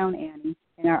sit down, Annie,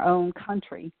 in our own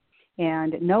country.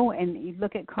 And you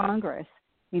look at Congress,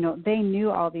 they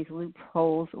knew all these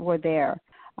loopholes were there.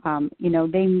 They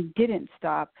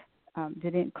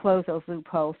didn't close those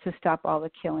loopholes to stop all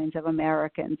the killings of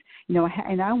Americans.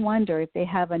 And I wonder if they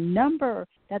have a number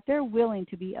that they're willing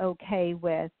to be okay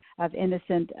with of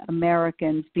innocent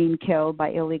Americans being killed by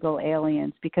illegal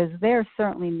aliens, because they're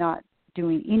certainly not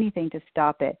doing anything to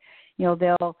stop it.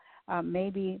 They'll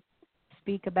maybe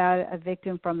speak about a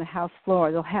victim from the House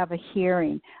floor. They'll have a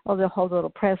hearing. They'll hold a little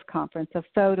press conference, a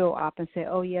photo op, and say,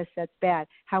 oh, yes, that's bad.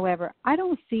 However, I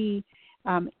don't see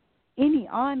any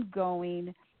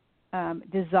ongoing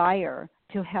desire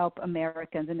to help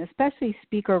Americans, and especially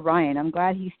Speaker Ryan. I'm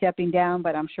glad he's stepping down,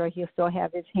 but I'm sure he'll still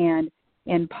have his hand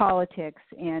in politics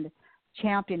and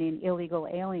championing illegal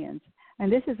aliens.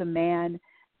 And this is a man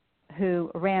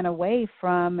who ran away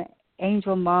from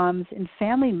angel moms and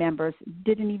family members,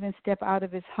 didn't even step out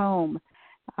of his home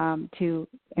to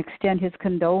extend his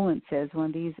condolences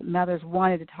when these mothers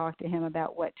wanted to talk to him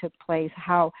about what took place,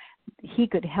 how he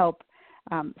could help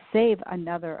save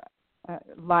another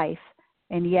life,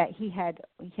 and yet he had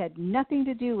nothing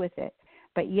to do with it.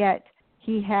 But yet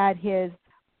he had his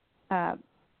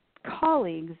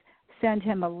colleagues send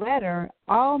him a letter,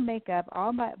 all makeup,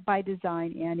 all by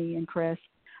design, Annie and Chris.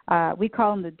 We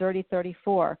call them the Dirty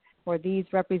 34, where these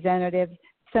representatives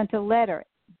sent a letter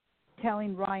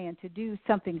telling Ryan to do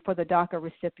something for the DACA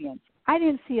recipients. I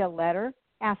didn't see a letter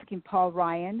asking Paul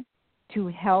Ryan to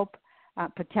help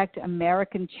protect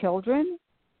American children.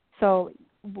 So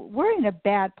we're in a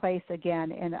bad place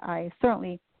again, and I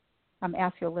certainly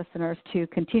ask your listeners to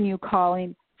continue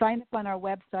calling. Sign up on our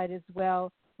website as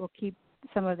well. We'll keep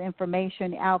some of the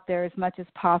information out there as much as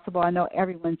possible. I know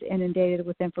everyone's inundated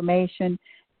with information,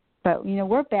 but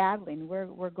we're battling.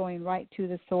 We're going right to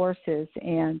the sources,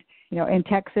 and in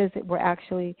Texas, we're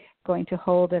actually going to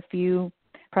hold a few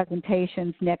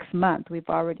presentations next month. We've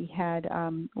already had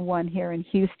one here in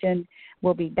Houston.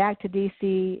 We'll be back to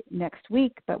D.C. next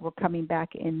week, but we're coming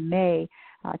back in May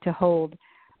to hold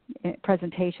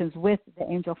presentations with the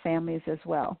angel families as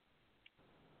well.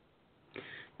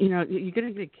 You're going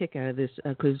to get a kick out of this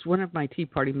because one of my Tea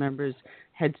Party members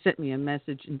had sent me a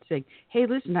message and saying, hey,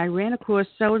 listen, I ran across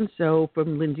so-and-so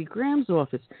from Lindsey Graham's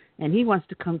office, and he wants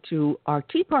to come to our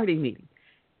Tea Party meeting.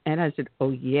 And I said,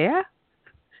 oh, yeah?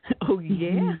 Oh,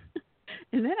 yeah? Mm-hmm.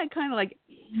 And then I kind of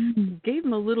gave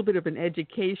him a little bit of an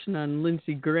education on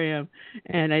Lindsey Graham.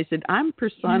 And I said, I'm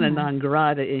persona non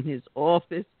grata in his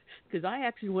office, because I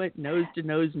actually went nose to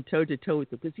nose and toe to toe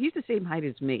with him, because he's the same height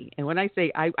as me. And when I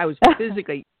say I was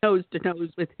physically nose to nose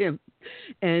with him,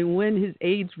 and when his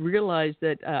aides realized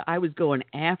that I was going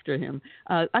after him,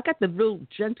 I got the real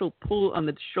gentle pull on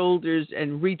the shoulders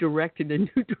and redirected in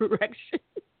a new direction.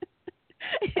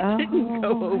 It didn't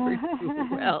go over too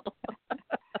well.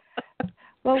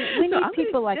 Well, we need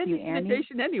people like you, Annie.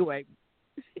 Anyway.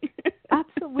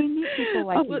 Absolutely, we need people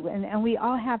like you, and we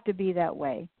all have to be that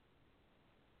way.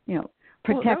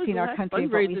 Protecting our country,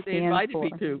 what we stand for.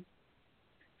 Me to.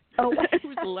 Oh, it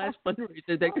was the last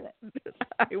fundraiser that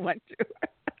I went to.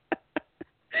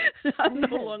 I'm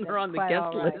no longer on the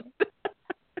guest list.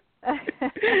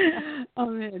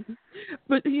 Oh man!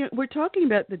 But we're talking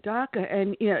about the DACA,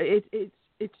 and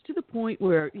it's to the point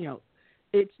where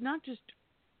it's not just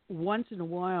once in a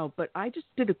while. But I just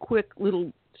did a quick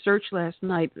little search last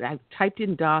night. I typed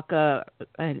in DACA,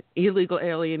 an illegal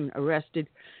alien arrested,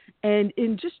 and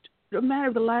in just a matter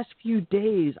of the last few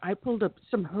days, I pulled up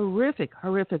some horrific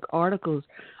articles.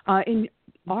 In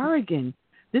Oregon,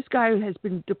 this guy has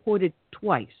been deported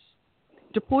twice.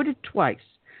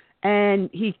 And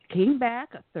he came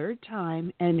back a third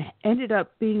time and ended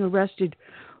up being arrested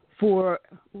for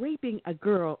raping a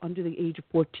girl under the age of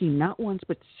 14, not once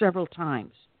but several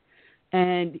times.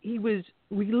 And he was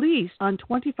released on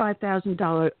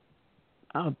 $25,000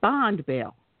 bond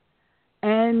bail.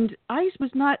 And ICE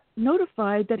was not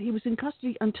notified that he was in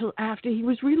custody until after he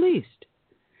was released.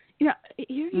 Here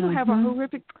you have a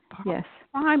horrific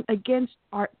crime against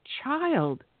our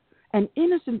child, an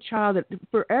innocent child that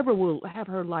forever will have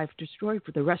her life destroyed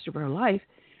for the rest of her life,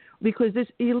 because this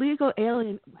illegal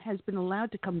alien has been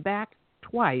allowed to come back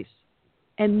twice,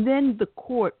 and then the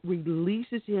court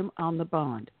releases him on the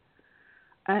bond.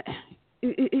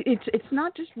 It's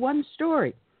not just one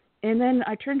story. And then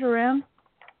I turned around.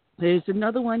 There's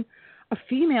another one, a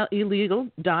female illegal,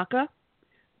 DACA,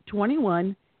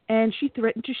 21, and she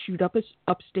threatened to shoot up a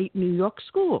upstate New York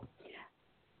school.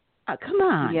 Come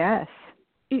on. Yes.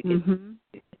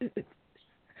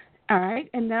 All right,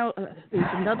 and now there's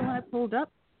another one I pulled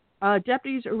up.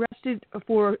 Deputies arrested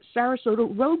for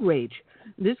Sarasota road rage.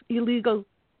 This illegal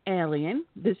alien,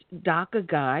 this DACA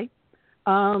guy,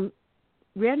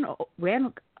 ran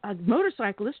a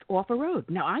motorcyclist off a road.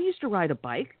 Now, I used to ride a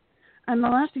bike, and the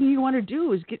last thing you want to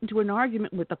do is get into an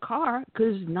argument with the car,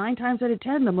 because 9 times out of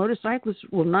 10, the motorcyclist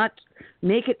will not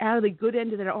make it out of the good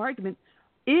end of that argument.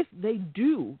 If they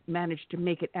do manage to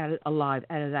make it alive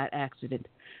out of that accident,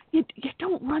 you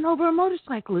don't run over a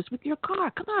motorcyclist with your car.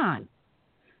 Come on.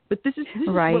 But this is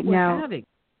right what we're now, having.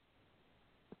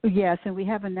 Yes, and we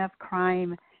have enough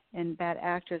crime and bad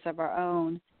actors of our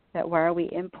own that why are we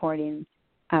importing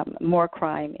more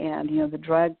crime? And, the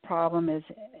drug problem is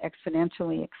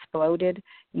exponentially exploded.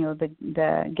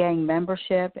 The gang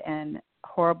membership and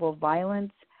horrible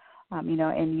violence,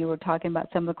 and you were talking about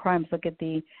some of the crimes. Look at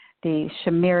the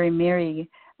Shamiri Miri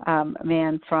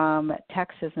man from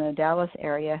Texas in the Dallas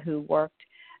area who worked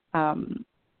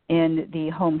in the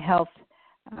home health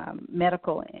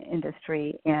medical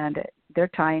industry, and they're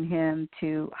tying him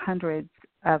to hundreds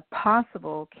of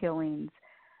possible killings.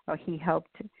 He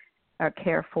helped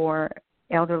care for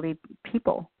elderly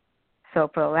people. So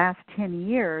for the last 10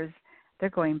 years, they're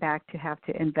going back to have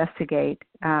to investigate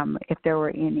if there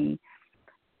were any,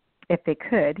 if they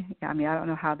could. I mean, I don't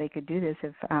know how they could do this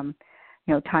if,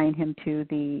 tying him to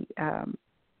the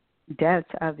deaths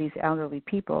of these elderly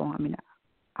people. I mean,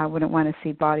 I wouldn't want to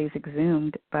see bodies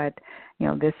exhumed, but,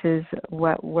 this is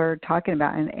what we're talking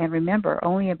about. And remember,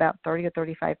 only about 30 or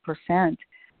 35%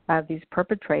 of these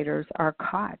perpetrators are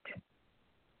caught.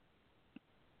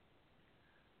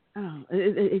 Oh,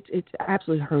 it's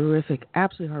absolutely horrific,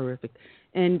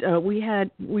 And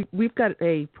we've got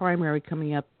a primary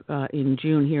coming up in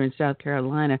June here in South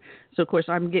Carolina. So of course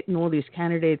I'm getting all these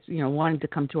candidates, wanting to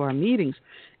come to our meetings,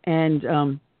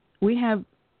 and we have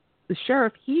the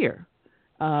sheriff here.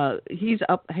 He's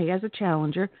up. He has a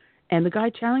challenger, and the guy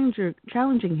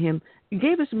challenging him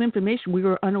gave us some information we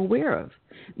were unaware of.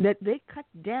 That they cut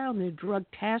down their drug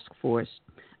task force,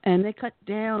 and they cut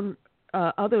down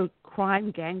other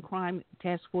gang crime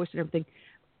task force and everything.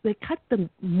 They cut them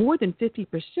more than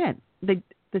 50%. The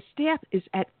staff is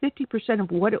at 50% of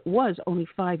what it was only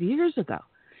 5 years ago.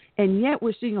 And yet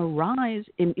we're seeing a rise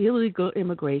in illegal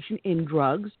immigration, in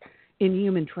drugs, in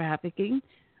human trafficking,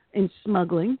 in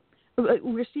smuggling.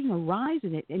 We're seeing a rise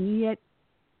in it, and yet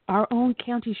our own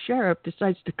county sheriff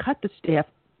decides to cut the staff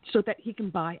so that he can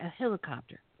buy a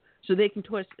helicopter, so they can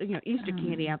toss Easter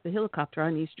candy out the helicopter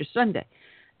on Easter Sunday,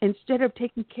 instead of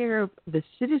taking care of the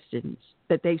citizens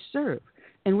that they serve.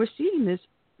 And we're seeing this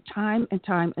time and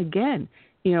time again.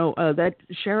 That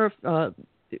sheriff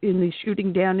in the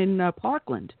shooting down in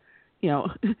Parkland, he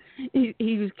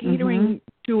was catering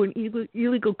to an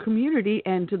illegal community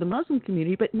and to the Muslim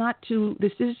community, but not to the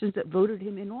citizens that voted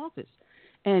him in office.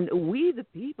 And we, the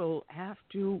people, have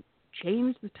to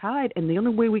change the tide. And the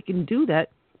only way we can do that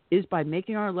is by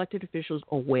making our elected officials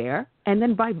aware, and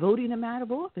then by voting them out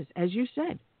of office, as you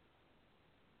said.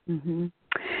 Mm-hmm.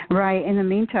 Right. In the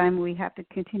meantime, we have to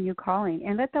continue calling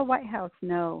and let the White House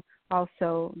know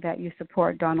also that you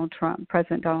support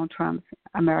President Donald Trump's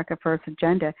America First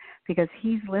agenda, because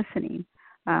he's listening,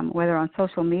 whether on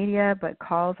social media, but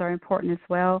calls are important as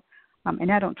well.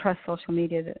 And I don't trust social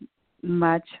media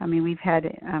much. I mean, we've had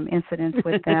incidents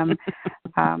with them,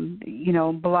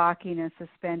 blocking and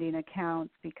suspending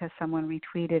accounts because someone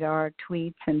retweeted our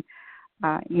tweets. And,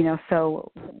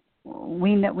 so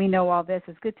we know all this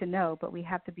is good to know, but we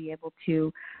have to be able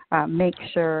to make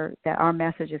sure that our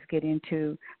message is getting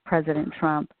to President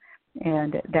Trump,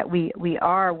 and that we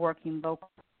are working locally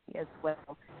as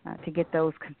well to get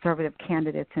those conservative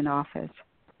candidates in office.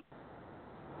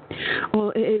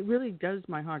 Well, it really does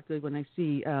my heart good when I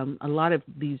see a lot of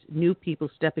these new people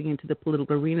stepping into the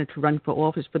political arena to run for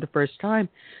office for the first time.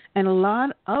 And a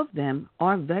lot of them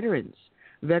are veterans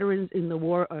in the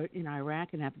war in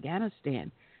Iraq and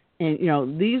Afghanistan.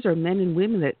 And, these are men and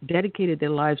women that dedicated their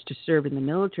lives to serve in the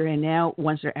military, and now,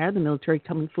 once they're out of the military,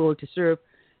 coming forward to serve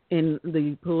in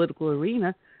the political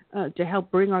arena to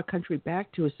help bring our country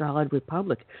back to a solid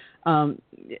republic.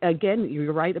 Again,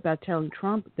 you're right about telling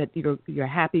Trump that you're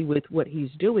happy with what he's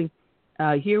doing.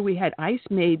 Here we had ICE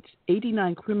made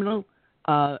 89 criminal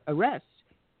arrests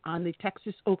on the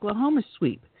Texas-Oklahoma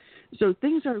sweep. So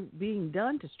things are being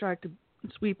done to start to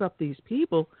sweep up these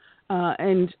people,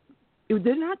 and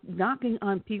they're not knocking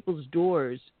on people's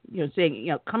doors,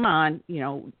 saying, come on,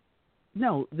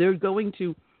 no, they're going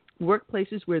to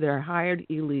workplaces where they're hired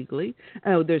illegally.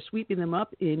 They're sweeping them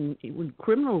up in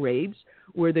criminal raids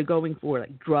where they're going for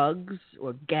drugs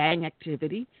or gang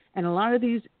activity. And a lot of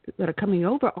these that are coming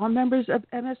over are members of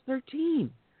MS-13.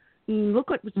 Look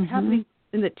what was happening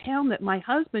in the town that my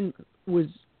husband was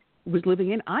was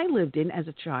living in, I lived in as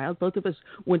a child. Both of us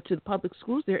went to the public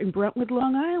schools there in Brentwood,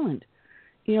 Long Island.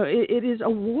 You know, it is a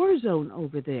war zone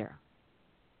over there.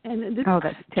 And this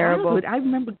that's terrible. childhood, I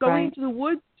remember going Right. into the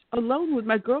woods alone with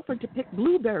my girlfriend to pick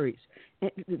blueberries.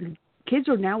 And the kids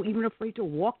are now even afraid to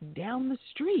walk down the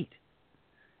street.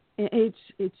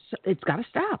 It's got to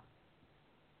stop.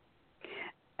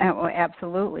 Well,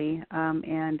 absolutely.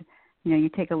 And you know, you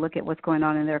take a look at what's going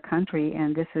on in their country,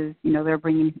 and this is, you know, they're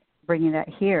bringing that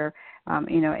here.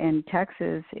 You know, and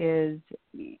Texas is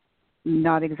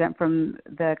not exempt from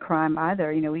the crime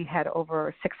either. You know, we had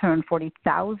over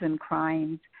 640,000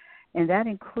 crimes, and that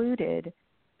included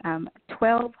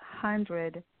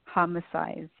 1,200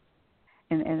 homicides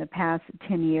in the past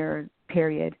 10-year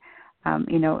period.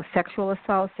 You know, sexual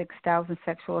assault, 6,000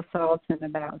 sexual assaults and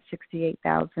about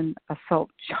 68,000 assault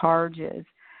charges.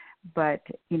 But,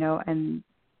 you know, and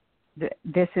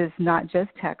this is not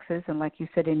just Texas, and like you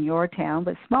said, in your town,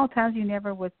 but small towns you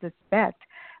never would suspect.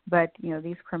 But, you know,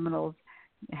 these criminals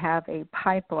have a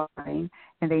pipeline,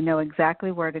 and they know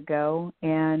exactly where to go,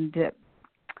 and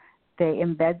they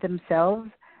embed themselves.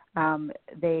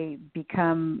 They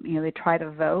become, you know, they try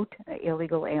to vote,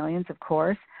 illegal aliens, of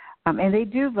course. And they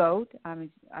do vote.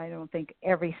 I don't think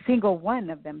every single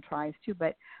one of them tries to,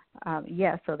 but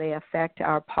yes, so they affect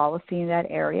our policy in that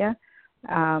area.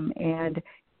 And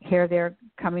here they're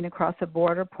coming across the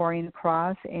border, pouring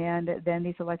across, and then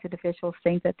these elected officials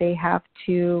think that they have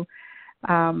to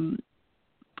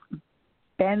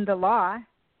bend the law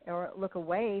or look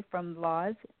away from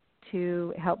laws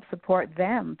to help support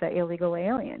them, the illegal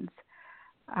aliens.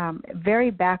 Very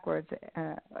backwards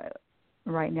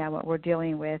right now what we're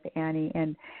dealing with, Annie,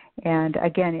 and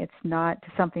again, it's not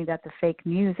something that the fake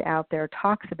news out there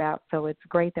talks about, so it's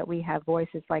great that we have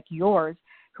voices like yours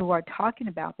who are talking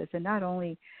about this, and not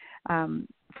only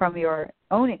from your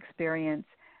own experience,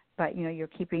 but, you know, you're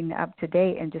keeping up to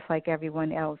date, and just like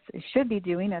everyone else should be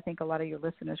doing. I think a lot of your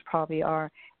listeners probably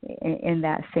are in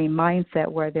that same mindset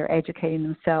where they're educating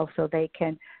themselves so they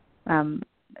can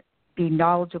be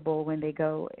knowledgeable when they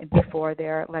go before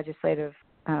their legislative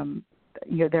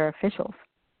their officials.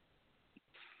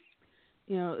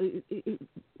 You know,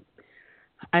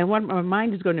 my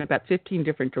mind is going in about 15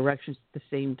 different directions at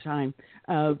the same time.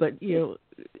 But, you know,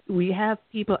 we have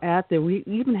people out there. We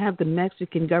even have the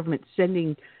Mexican government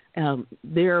sending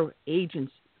their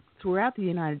agents throughout the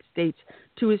United States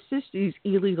to assist these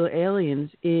illegal aliens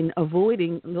in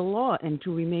avoiding the law and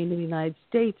to remain in the United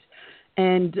States.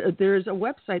 And there's a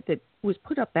website that was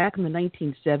put up back in the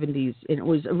 1970s, and it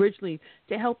was originally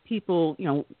to help people, you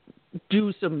know,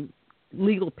 do some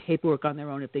legal paperwork on their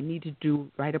own if they need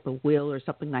to write up a will or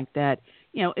something like that.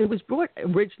 You know, it was brought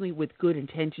originally with good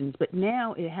intentions, but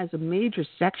now it has a major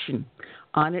section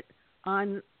on it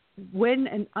on when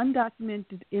an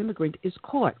undocumented immigrant is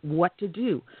caught, what to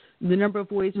do, the number of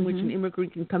ways in which an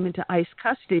immigrant can come into ICE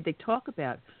custody. They talk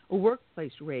about a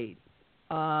workplace raid.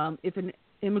 If an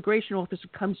immigration officer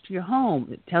comes to your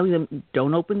home, telling them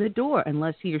don't open the door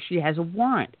unless he or she has a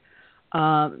warrant.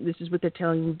 This is what they're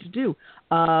telling you to do.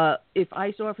 If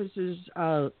ICE officers,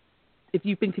 if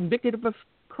you've been convicted of a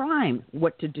crime,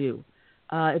 what to do.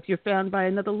 If you're found by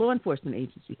another law enforcement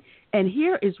agency. And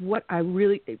here is what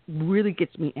it really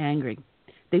gets me angry.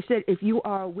 They said if you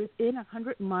are within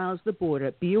 100 miles of the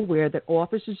border, be aware that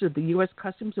officers of the U.S.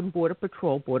 Customs and Border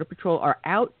Patrol are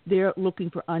out there looking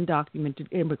for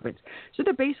undocumented immigrants. So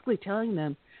they're basically telling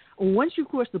them, once you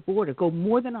cross the border, go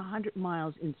more than 100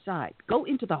 miles inside. Go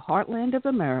into the heartland of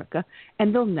America,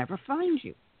 and they'll never find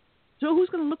you. So who's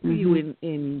going to look for you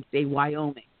in, say,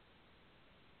 Wyoming?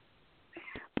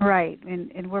 Right,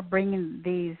 and we're bringing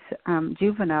these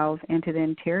juveniles into the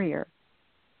interior.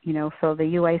 You know, so the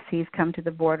UICs come to the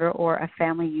border or a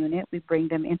family unit, we bring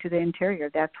them into the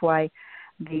interior. That's why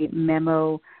the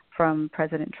memo from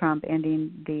President Trump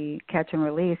ending the catch and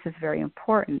release is very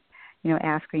important. You know,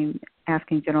 asking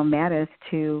General Mattis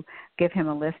to give him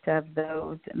a list of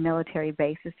those military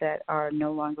bases that are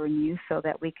no longer in use so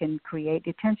that we can create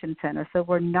detention centers. So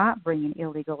we're not bringing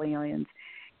illegal aliens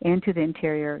into the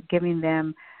interior, giving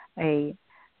them a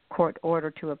court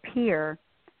order to appear,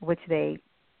 which they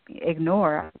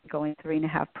ignore. Going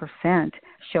 3.5%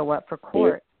 show up for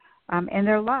court, and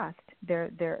they're lost.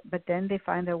 But then they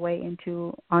find their way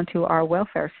onto our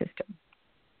welfare system.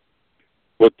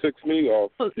 What ticks me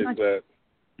off is that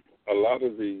a lot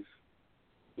of these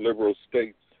liberal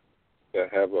states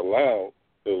that have allowed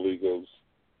illegals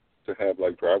to have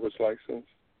like driver's license,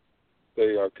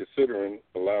 they are considering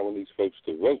allowing these folks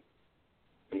to vote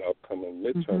in the upcoming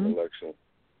midterm election,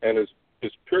 and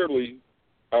it's purely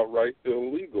outright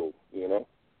illegal, you know.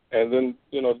 And then,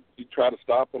 you try to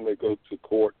stop them, they go to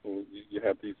court, and you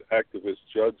have these activist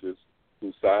judges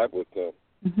who side with them.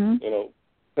 Mm-hmm.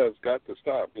 That's got to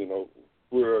stop.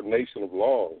 We're a nation of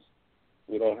laws.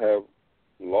 We don't have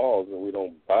laws, and we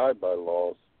don't abide by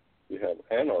laws. We have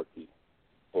anarchy,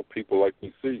 or people like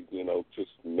we see,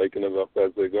 just making it up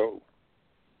as they go.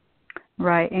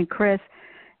 Right. And, Chris,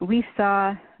 we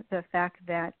saw the fact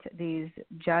that these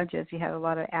judges, you have a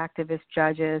lot of activist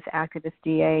judges, activist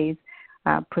DAs,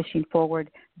 pushing forward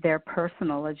their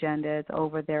personal agendas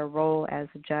over their role as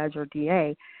a judge or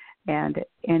DA. And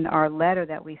in our letter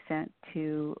that we sent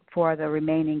for the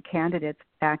remaining candidates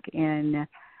back in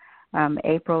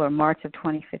April or March of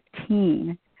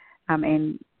 2015,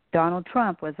 and Donald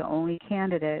Trump was the only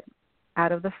candidate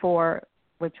out of the four,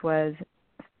 which was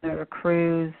Senator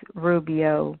Cruz,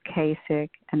 Rubio, Kasich,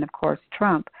 and, of course,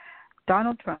 Trump.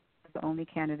 Donald Trump was the only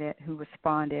candidate who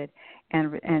responded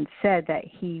and said that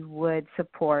he would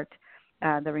support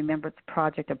the Remembrance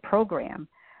Project, a program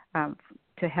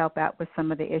to help out with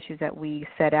some of the issues that we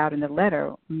set out in the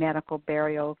letter, medical,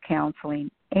 burial, counseling,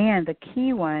 and the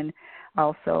key one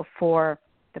also for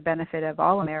the benefit of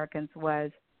all Americans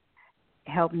was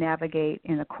help navigate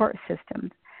in the court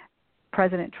systems.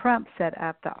 President Trump set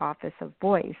up the Office of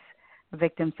Voice,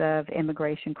 Victims of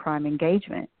Immigration Crime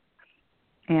Engagement.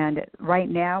 And right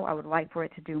now, I would like for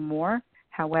it to do more.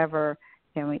 However,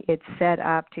 it's set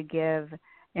up to give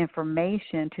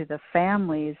information to the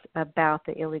families about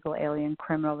the illegal alien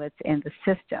criminal that's in the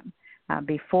system.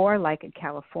 Before, like in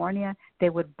California, they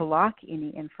would block any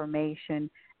information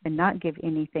and not give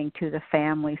anything to the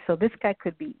family. So this guy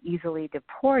could be easily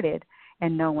deported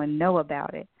and no one know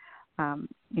about it.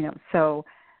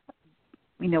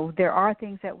 There are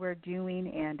things that we're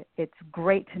doing, and it's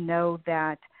great to know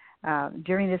that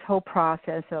during this whole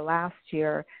process last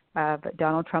year of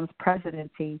Donald Trump's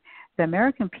presidency, the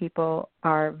American people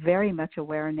are very much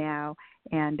aware now,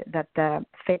 and that the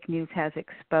fake news has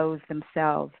exposed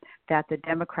themselves, that the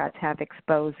Democrats have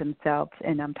exposed themselves,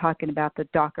 and I'm talking about the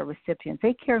DACA recipients.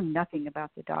 They care nothing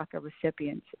about the DACA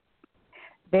recipients.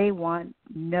 They want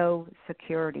no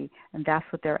security, and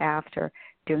that's what they're after.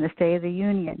 During the State of the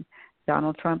Union,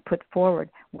 Donald Trump put forward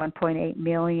 1.8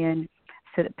 million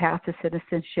path to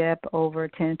citizenship over a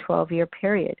 10 to 12-year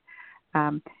period.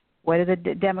 What did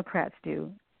the Democrats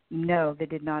do? No, they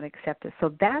did not accept it.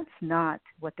 So that's not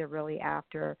what they're really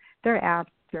after. They're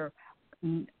after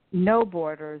no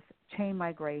borders, chain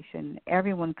migration,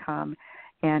 everyone come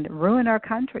and ruin our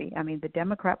country. I mean, the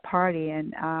Democrat Party,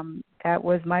 and that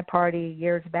was my party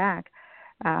years back.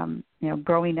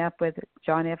 Growing up with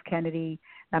John F. Kennedy,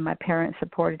 my parents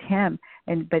supported him,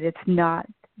 but it's not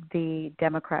the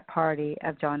Democrat Party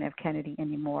of John F. Kennedy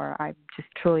anymore. I just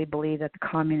truly believe that the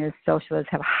communist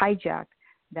socialists have hijacked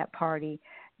that party,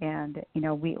 and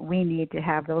we need to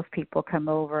have those people come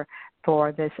over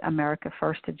for this America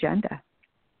First agenda.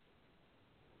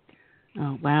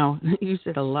 Oh, wow. You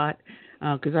said a lot,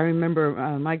 because I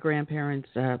remember my grandparents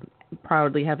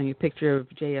proudly having a picture of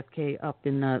JFK up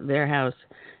in their house.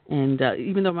 And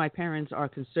even though my parents are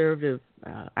conservative,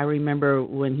 I remember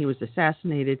when he was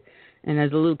assassinated, and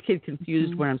as a little kid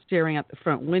confused when I'm staring out the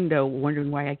front window, wondering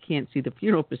why I can't see the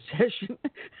funeral procession.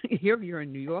 Here you're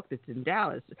in New York, that's in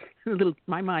Dallas.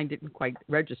 My mind didn't quite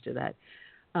register that.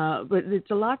 But it's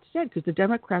a lot said, because the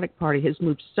Democratic Party has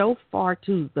moved so far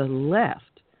to the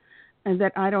left, and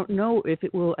that I don't know if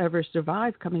it will ever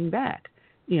survive coming back.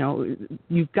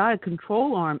 You've got a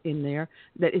control arm in there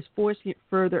that is forcing it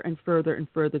further and further and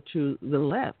further to the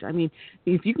left. I mean,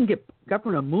 if you can get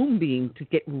Governor Moonbeam to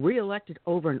get reelected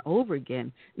over and over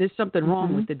again, there's something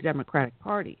wrong with the Democratic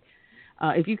Party.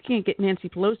 If you can't get Nancy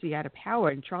Pelosi out of power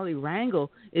and Charlie Rangel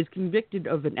is convicted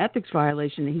of an ethics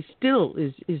violation and he still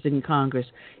is in Congress,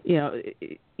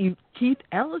 Keith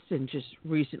Ellison just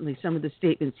recently, some of the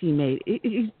statements he made,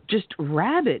 he's just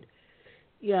rabid.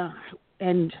 Yeah.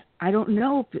 And I don't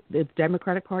know if the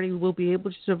Democratic Party will be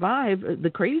able to survive the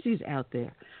crazies out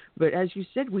there. But as you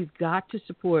said, we've got to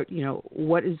support,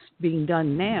 what is being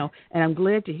done now. And I'm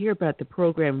glad to hear about the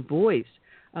program Voice,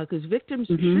 because victims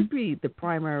should be the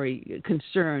primary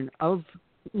concern of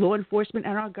law enforcement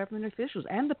and our government officials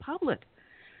and the public.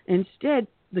 Instead,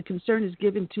 the concern is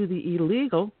given to the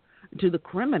illegal, to the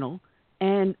criminal,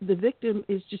 and the victim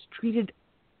is just treated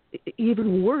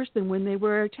even worse than when they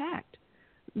were attacked.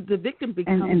 The victim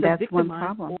becomes and that's the victim one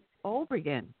problem all over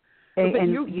again.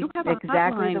 And you have a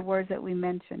exactly hotline. the words that we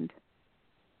mentioned.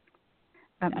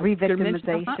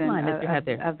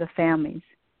 Re-victimization of the families.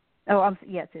 Oh,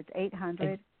 yes, it's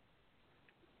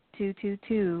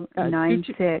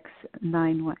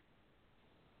 800-222-9691.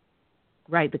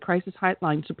 Right, the crisis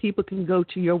hotline, so people can go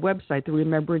to your website, the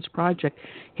Remembrance Project,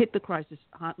 hit the crisis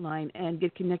hotline, and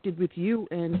get connected with you.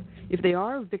 And if they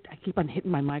are a victim, I keep on hitting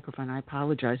my microphone. I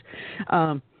apologize.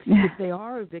 If they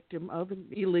are a victim of an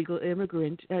illegal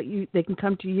immigrant, they can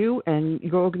come to you and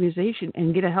your organization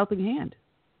and get a helping hand.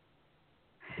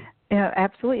 Yeah,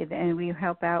 absolutely, and we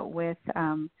help out with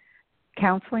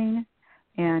counseling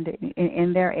and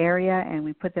in their area, and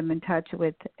we put them in touch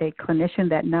with a clinician.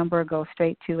 That number goes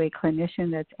straight to a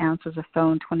clinician that answers the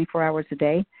phone 24 hours a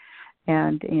day.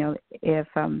 And, if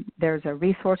there's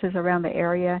resources around the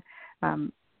area,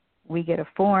 we get a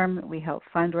form, we help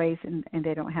fundraise, and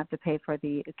they don't have to pay for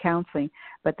the counseling.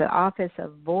 But the Office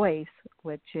of Voice,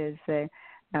 which is the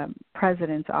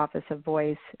President's Office of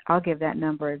Voice, I'll give that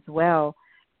number as well.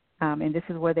 And this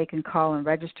is where they can call and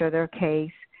register their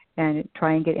case and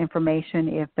try and get information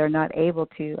if they're not able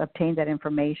to obtain that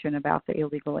information about the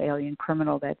illegal alien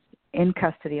criminal that's in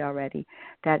custody already.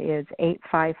 That is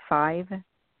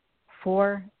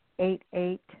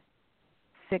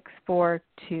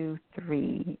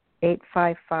 855-488-6423.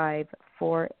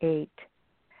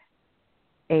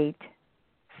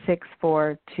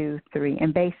 855-488-6423.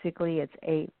 And basically it's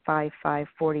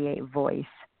 855-48-VOICE.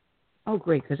 Oh,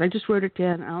 great, because I just wrote it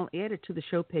down. I'll add it to the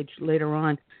show page later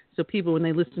on so people, when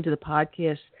they listen to the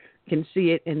podcast, can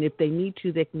see it. And if they need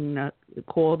to, they can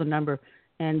call the number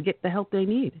and get the help they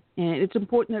need. And it's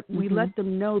important that we let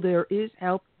them know there is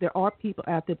help. There are people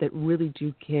out there that really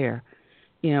do care.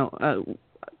 The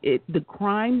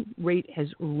crime rate has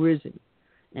risen.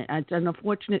 And it's an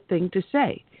unfortunate thing to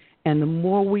say. And the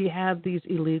more we have these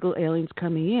illegal aliens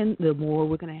coming in, the more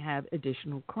we're going to have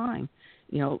additional crime.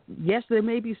 Yes, there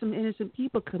may be some innocent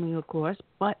people coming across,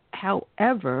 but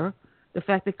however, the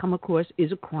fact they come across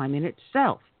is a crime in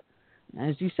itself.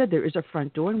 As you said, there is a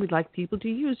front door, and we'd like people to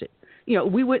use it.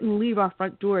 We wouldn't leave our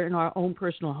front door in our own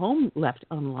personal home left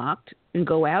unlocked and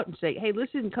go out and say, hey,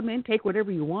 listen, come in, take whatever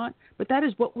you want. But that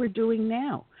is what we're doing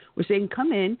now. We're saying,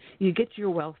 come in, you get your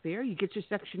welfare, you get your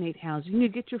Section 8 housing, you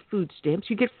get your food stamps,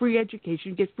 you get free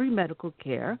education, you get free medical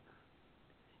care.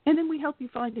 And then we help you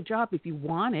find a job if you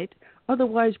want it.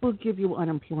 Otherwise, we'll give you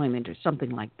unemployment or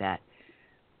something like that.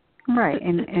 Right,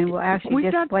 and we'll actually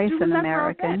displace an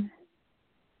American.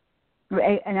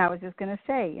 And I was just going to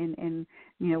say, and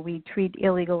we treat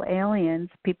illegal aliens,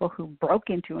 people who broke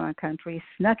into our country,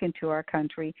 snuck into our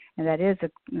country, and that is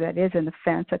an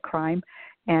offense, a crime,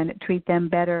 and treat them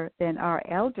better than our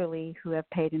elderly who have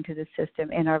paid into the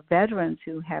system, and our veterans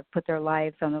who have put their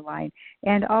lives on the line,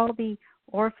 and all the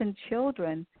orphan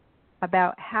children,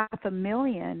 about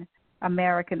 500,000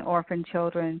 American orphan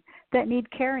children that need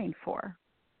caring for.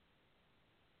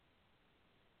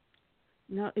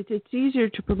 No, it's easier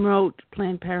to promote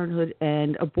Planned Parenthood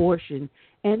and abortion,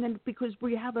 and then because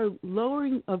we have a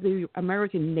lowering of the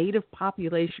American native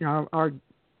population, our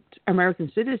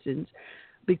American citizens,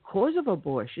 because of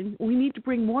abortion, we need to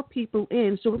bring more people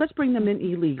in. So let's bring them in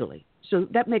illegally. So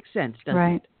that makes sense, doesn't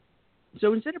it?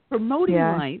 So instead of promoting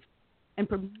life and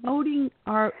promoting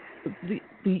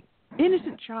the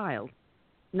innocent child,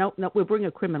 no, we'll bring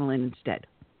a criminal in instead.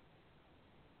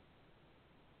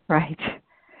 Right.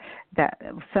 That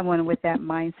someone with that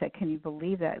mindset, can you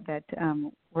believe that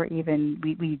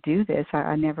we do this?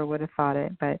 I never would have thought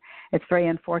it, but it's very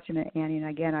unfortunate, Annie. And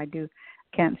again,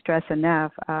 can't stress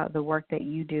enough the work that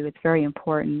you do. It's very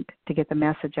important to get the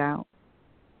message out.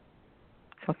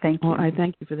 So thank you. Well, I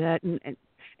thank you for that,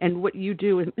 and what you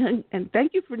do, and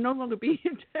thank you for no longer being a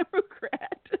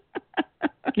Democrat.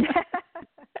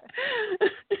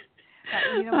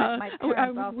 My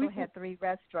parents also had 3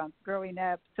 restaurants growing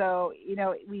up, so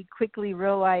we quickly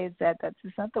realized that that's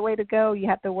just not the way to go. You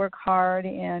have to work hard,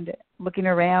 and looking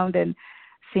around and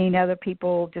seeing other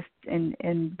people just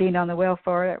and being on the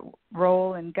welfare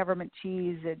roll and government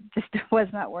cheese, it just was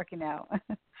not working out.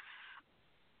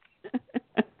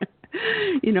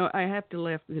 I have to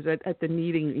laugh because at the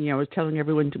meeting, I was telling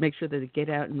everyone to make sure that they get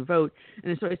out and vote.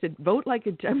 And so I said, vote like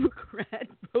a Democrat,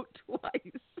 vote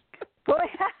twice. Boy.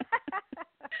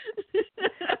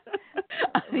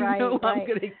 I know I'm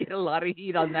going to get a lot of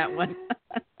heat on that one.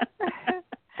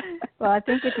 Well, I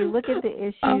think if you look at the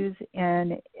issues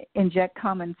and inject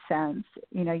common sense,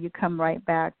 you come right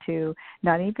back to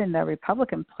not even the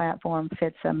Republican platform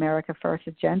fits America First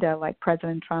agenda like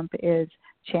President Trump is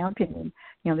championing.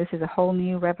 This is a whole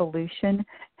new revolution,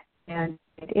 and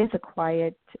it is a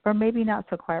quiet, or maybe not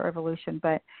so quiet revolution,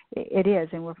 but it is,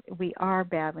 and we are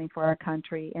battling for our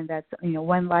country, and that's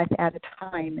one life at a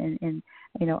time, and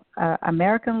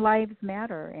American lives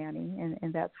matter, Annie,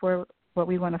 and that's what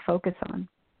we want to focus on.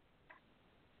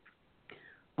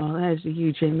 Well, that is a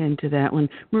huge amen to that one.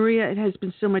 Maria, it has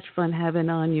been so much fun having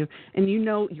on you. And you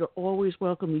know you're always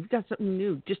welcome. You've got something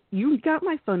new. Just you got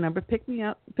my phone number. Pick me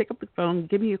up, pick up the phone,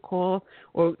 give me a call,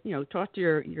 or talk to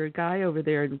your guy over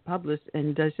there in Publis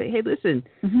and say, hey, listen,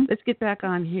 let's get back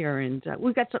on here, and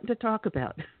we've got something to talk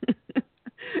about.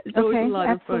 It's always a lot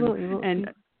absolutely. of fun.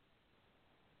 And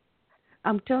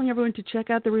I'm telling everyone to check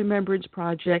out the Remembrance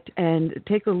Project and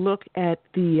take a look at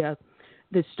the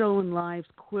Stolen Lives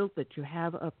quilt that you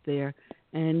have up there.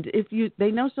 And if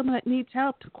they know someone that needs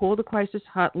help, to call the crisis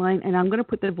hotline. And I'm going to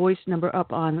put the voice number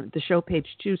up on the show page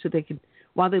too, so they can,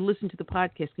 while they listen to the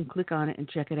podcast, can click on it and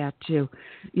check it out too.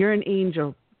 You're an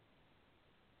angel.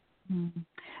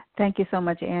 Thank you so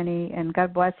much, Annie, and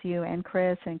God bless you and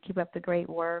Chris, and keep up the great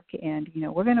work. And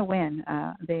we're going to win.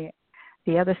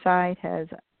 The other side has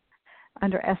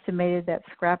underestimated that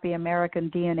scrappy American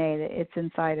DNA that it's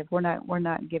inside of. We're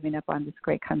not giving up on this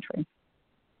great country.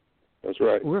 That's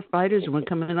right. We're fighters, and we're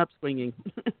coming up swinging.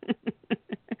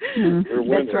 We're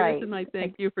winners. That's right. And I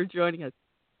thank you for joining us.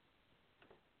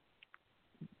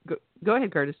 Go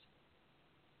ahead, Curtis.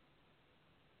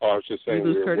 Oh, I was just saying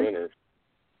we're Curtis? winners.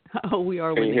 Oh, we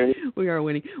are Can you winning. hear me? We are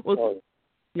winning. Well,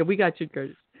 yeah, we got you,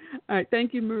 Curtis. All right,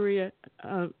 thank you, Maria,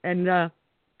 and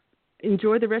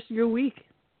enjoy the rest of your week.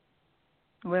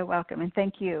 We're welcome, and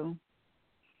thank you.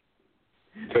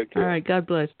 Take care. All right, God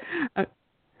bless. All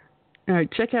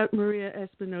right, check out Maria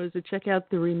Espinoza. Check out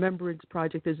the Remembrance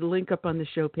Project. There's a link up on the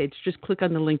show page. Just click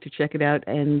on the link to check it out,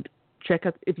 and check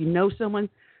out, if you know someone,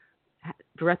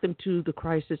 direct them to the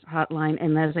crisis hotline.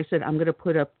 And as I said, I'm going to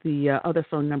put up the other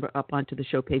phone number up onto the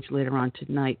show page later on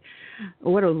tonight.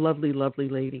 What a lovely, lovely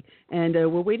lady. And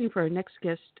we're waiting for our next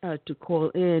guest to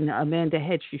call in, Amanda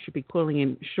Head. She should be calling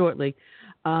in shortly.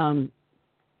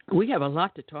 We have a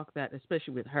lot to talk about,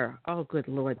 especially with her. Oh, good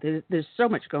Lord. There's so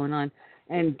much going on.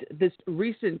 And this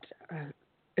recent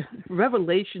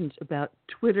revelations about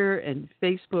Twitter and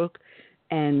Facebook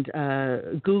and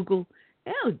Google.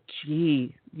 Oh,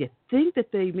 gee. You think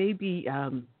that they may be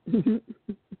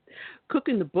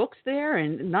cooking the books there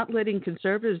and not letting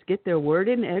conservatives get their word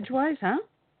in edgewise, huh?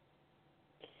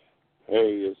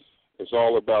 Hey, it's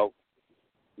all about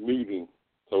meeting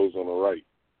those on the right.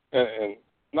 And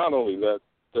not only that,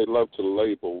 they love to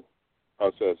label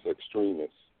us as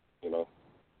extremists,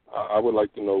 I would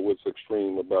like to know what's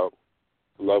extreme about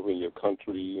loving your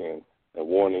country and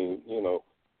wanting,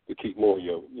 to keep more of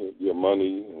your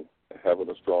money and having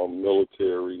a strong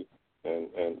military and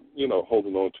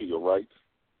holding on to your rights.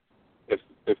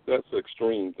 If that's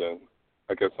extreme, then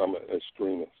I guess I'm an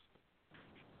extremist.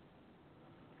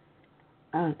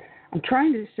 I'm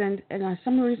trying to send, and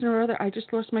some reason or other, I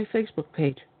just lost my Facebook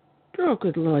page. Oh,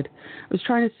 good Lord. I was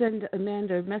trying to send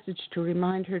Amanda a message to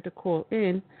remind her to call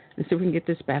in and see if we can get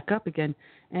this back up again.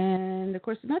 And, of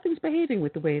course, nothing's behaving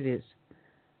with the way it is.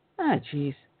 Ah,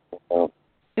 jeez.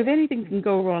 If anything can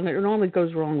go wrong, it normally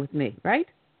goes wrong with me, right?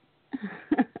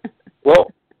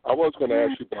 Well, I was going to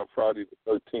ask you about Friday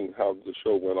the 13th, how the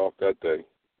show went off that day.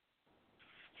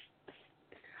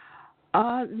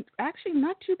 Actually,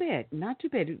 not too bad. Not too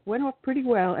bad. It went off pretty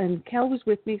well, and Kel was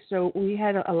with me, so we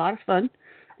had a lot of fun,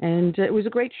 and it was a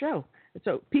great show.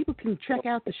 So people can check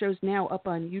out the shows now up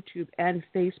on YouTube and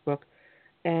Facebook.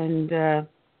 And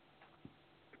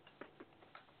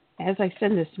as I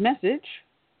send this message,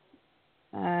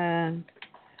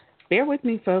 bear with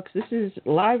me, folks. This is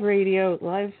live radio,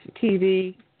 live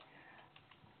TV,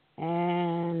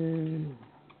 and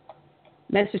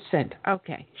message sent.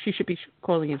 Okay. She should be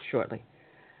calling in shortly.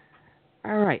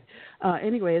 All right.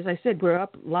 Anyway, as I said, we're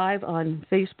up live on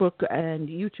Facebook and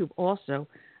YouTube also.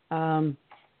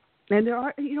 And there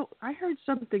are, I heard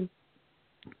something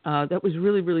that was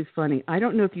really, really funny. I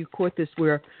don't know if you caught this,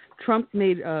 where Trump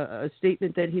made a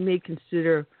statement that he may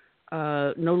consider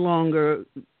no longer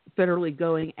federally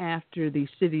going after the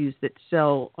cities that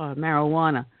sell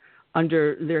marijuana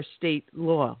under their state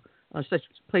law, such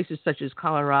places such as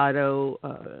Colorado,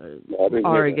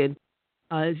 Oregon.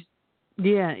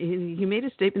 Yeah, he made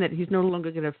a statement that he's no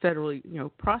longer going to federally,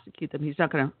 prosecute them. He's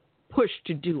not going to push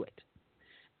to do it.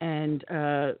 And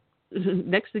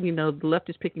next thing you know, the left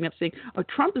is picking up saying, "Oh,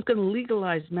 Trump is going to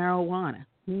legalize marijuana."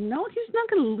 No, he's not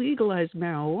going to legalize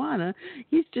marijuana.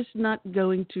 He's just not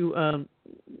going to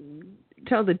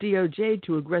tell the DOJ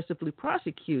to aggressively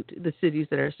prosecute the cities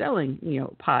that are selling,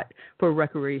 pot for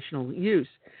recreational use.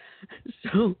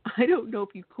 So I don't know if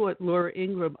you caught Laura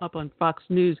Ingraham up on Fox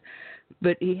News,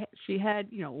 but she had,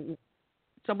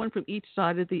 someone from each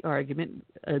side of the argument.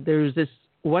 There's this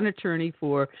one attorney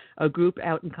for a group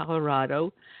out in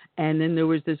Colorado, and then there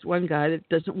was this one guy that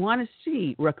doesn't want to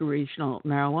see recreational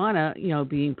marijuana,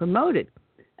 being promoted.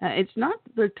 It's not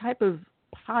the type of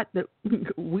pot that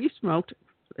we smoked,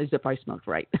 as if I smoked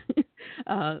right.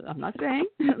 I'm not going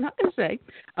to say,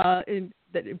 and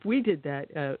that if we did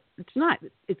that,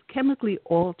 it's chemically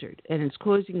altered and it's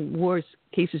causing more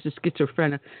cases of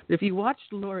schizophrenia. But if you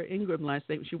watched Laura Ingraham last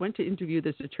night, she went to interview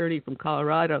this attorney from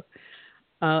Colorado.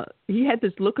 He had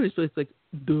this look on his face like,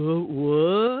 duh,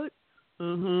 what?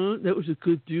 That was a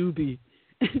good doobie.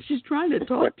 And she's trying to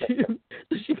talk to him.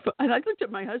 And I looked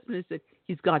at my husband and said,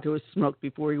 he's got to have smoked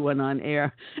before he went on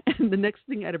air. And the next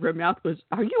thing out of her mouth was,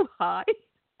 are you high?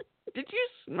 Did you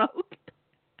smoke?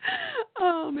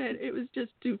 Oh, man, it was just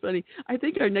too funny. I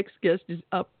think our next guest is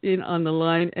up on the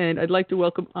line, and I'd like to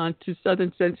welcome on to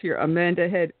Southern Sense here, Amanda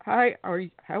Head. Hi,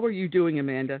 how are you doing,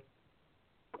 Amanda?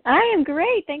 I am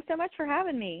great. Thanks so much for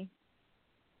having me.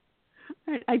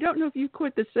 I don't know if you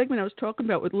caught the segment I was talking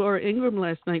about with Laura Ingraham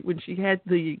last night when she had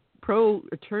the pro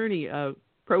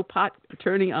pot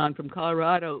attorney on from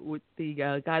Colorado with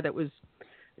the guy that was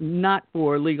not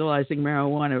for legalizing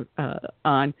marijuana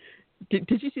on. Did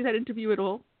you see that interview at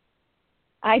all?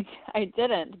 I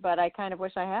didn't, but I kind of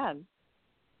wish I had.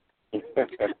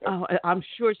 Oh, I'm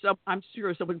sure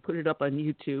someone put it up on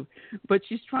YouTube. But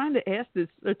she's trying to ask this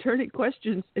attorney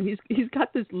questions, and he's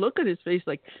got this look on his face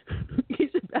like he's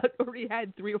already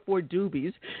had 3 or 4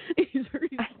 doobies. He's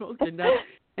already smoked enough,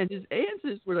 and his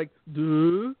answers were like,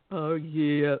 "Duh, oh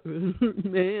yeah,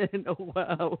 man, oh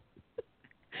wow."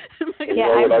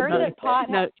 Yeah,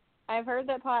 I've heard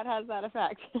that pot has that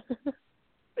effect.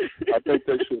 I think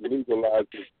they should legalize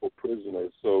it for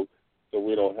prisoners, so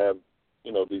we don't have,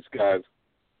 these guys,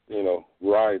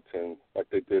 rioting like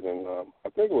they did in, I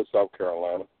think it was South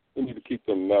Carolina. We need to keep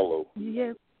them mellow.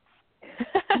 Yeah.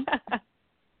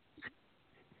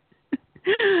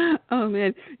 Oh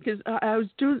man, because I was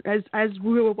doing as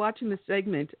we were watching the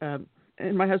segment, and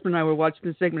my husband and I were watching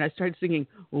the segment. I started singing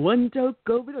 "One Toke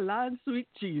Over the Line, Sweet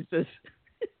Jesus."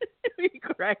 We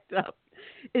cracked up.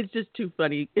 It's just too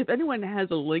funny. If anyone has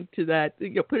a link to that,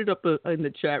 put it up in the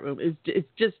chat room. It's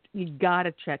just you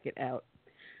gotta check it out.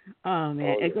 Oh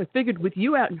man, I figured with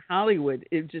you out in Hollywood,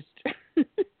 it just. Oh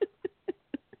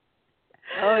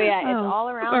yeah, it's all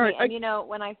around me. And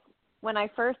when I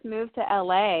first moved to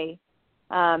LA,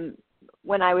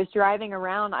 when I was driving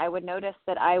around, I would notice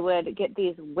that I would get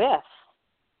these whiffs,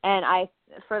 and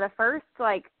for the first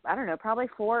probably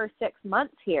 4 or 6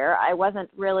 months here, I wasn't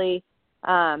really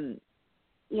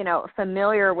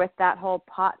familiar with that whole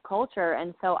pot culture,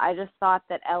 and so I just thought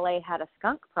that LA had a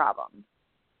skunk problem.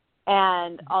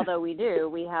 And although we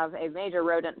have a major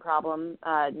rodent problem,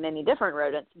 many different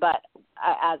rodents, but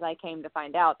as I came to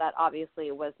find out, that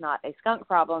obviously was not a skunk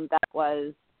problem, that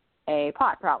was a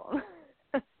pot problem.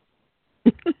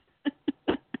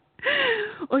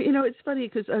 Well, it's funny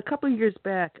because a couple of years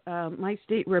back, my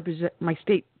state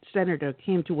senator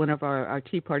came to one of our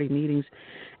Tea Party meetings,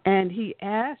 and he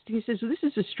says, well, this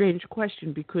is a strange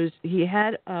question because he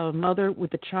had a mother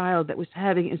with a child that was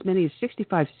having as many as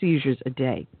 65 seizures a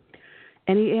day.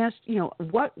 And he asked,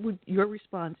 what would your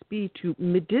response be to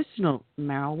medicinal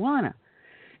marijuana?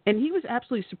 And he was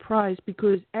absolutely surprised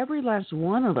because every last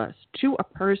one of us, to a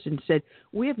person, said,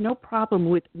 we have no problem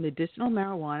with medicinal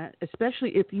marijuana, especially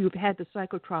if you've had the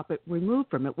psychotropic removed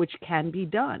from it, which can be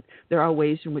done. There are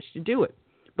ways in which to do it.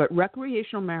 But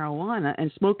recreational marijuana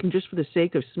and smoking just for the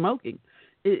sake of smoking,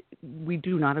 we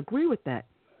do not agree with that.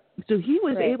 So he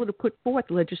was able to put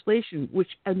forth legislation,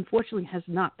 which unfortunately has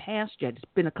not passed yet. It's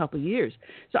been a couple of years.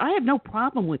 So I have no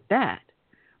problem with that.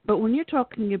 But when you're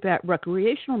talking about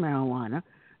recreational marijuana,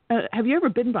 have you ever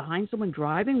been behind someone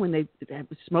driving when they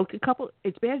smoked a couple?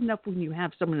 It's bad enough when you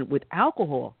have someone with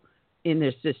alcohol in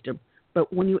their system,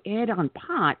 but when you add on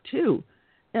pot too,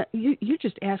 you're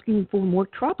just asking for more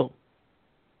trouble.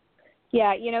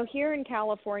 Yeah, here in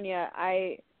California,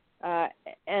 I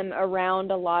am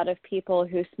around a lot of people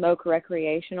who smoke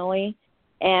recreationally,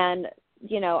 and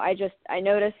I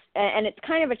notice, and it's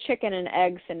kind of a chicken and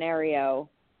egg scenario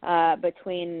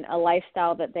between a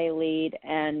lifestyle that they lead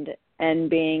and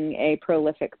being a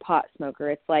prolific pot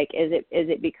smoker. It's like, is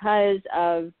it because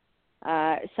of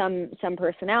some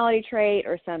personality trait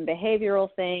or some behavioral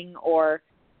thing, or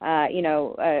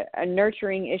a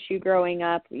nurturing issue growing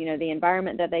up, the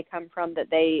environment that they come from,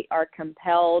 that they are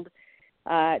compelled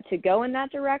to go in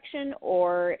that direction,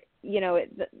 or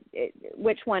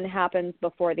which one happens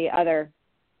before the other.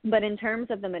 But in terms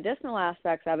of the medicinal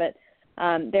aspects of it,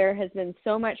 there has been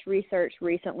so much research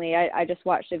recently. I just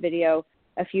watched a video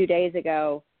a few days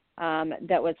ago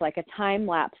that was like a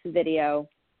time-lapse video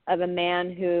of a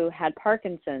man who had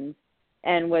Parkinson's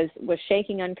and was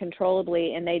shaking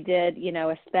uncontrollably, and they did,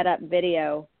 a sped-up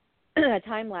video, a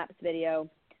time-lapse video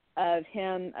of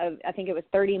him, I think it was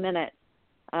 30 minutes,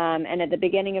 And at the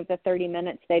beginning of the 30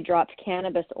 minutes, they dropped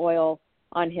cannabis oil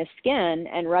on his skin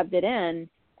and rubbed it in.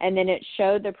 And then it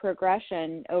showed the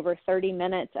progression over 30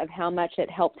 minutes of how much it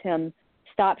helped him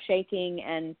stop shaking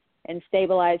and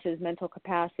stabilize his mental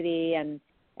capacity.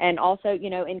 And also, you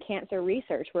know, in cancer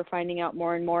research, we're finding out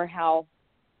more and more how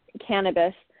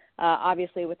cannabis,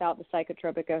 obviously without the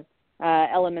psychotropic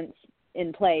elements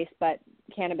in place, but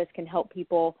cannabis can help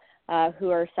people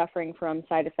who are suffering from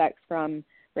side effects from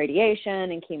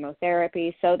radiation and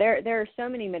chemotherapy. So there are so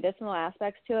many medicinal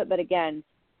aspects to it. But again,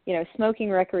 you know, smoking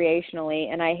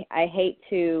recreationally, and I hate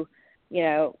to, you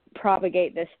know,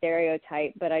 propagate this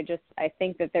stereotype, but I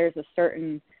think that there's a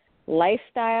certain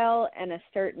lifestyle and a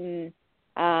certain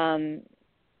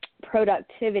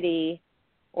productivity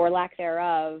or lack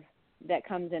thereof that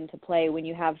comes into play when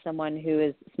you have someone who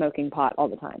is smoking pot all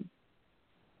the time.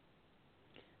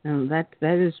 No, that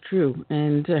is true,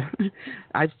 and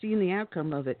I've seen the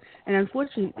outcome of it. And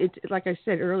unfortunately, it's like I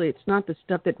said earlier, it's not the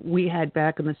stuff that we had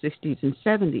back in the 60s and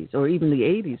 70s or even the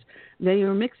 80s. They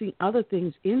are mixing other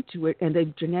things into it, and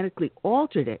they've genetically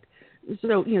altered it.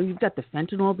 So, you know, you've got the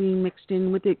fentanyl being mixed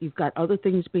in with it. You've got other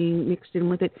things being mixed in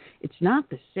with it. It's not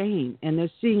the same, and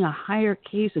they're seeing a higher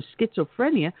case of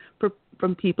schizophrenia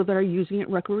from people that are using it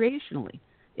recreationally.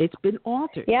 It's been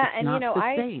altered. Yeah, it's and not you know,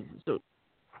 the same. So,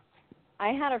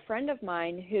 I had a friend of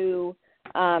mine who,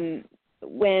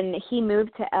 when he moved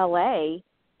to LA,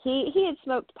 he had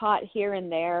smoked pot here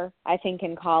and there, I think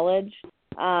in college.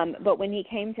 But when he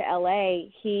came to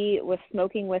LA, he was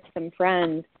smoking with some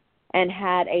friends and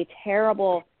had a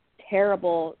terrible,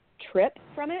 terrible trip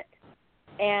from it.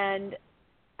 And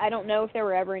I don't know if there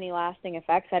were ever any lasting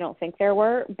effects. I don't think there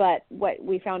were. But what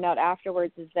we found out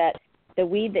afterwards is that the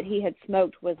weed that he had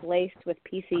smoked was laced with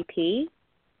PCP.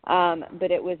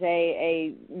 But it was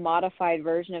a modified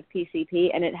version of PCP,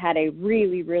 and it had a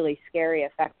really, really scary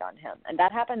effect on him. And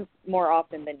that happens more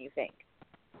often than you think.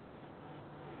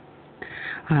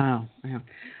 Oh, yeah.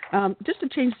 Just to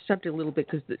change the subject a little bit,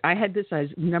 because I had this as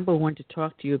number one to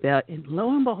talk to you about, and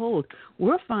lo and behold,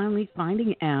 we're finally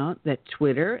finding out that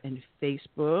Twitter and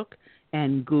Facebook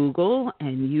and Google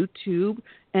and YouTube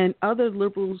and other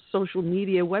liberal social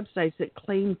media websites that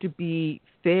claim to be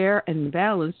fair and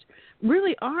balanced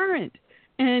really aren't.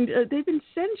 And they've been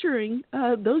censoring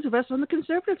those of us on the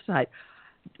conservative side.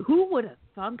 Who would have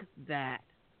thunk that?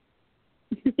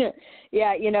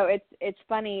 Yeah, you know, it's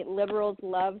funny. Liberals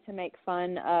love to make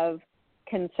fun of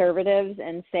conservatives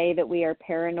and say that we are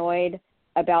paranoid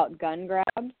about gun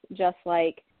grabs, just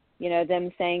like, you know, them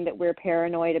saying that we're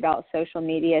paranoid about social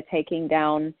media taking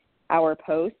down our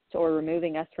posts or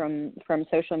removing us from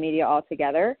social media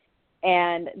altogether.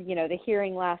 And, you know, the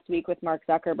hearing last week with Mark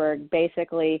Zuckerberg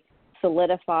basically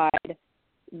solidified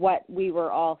what we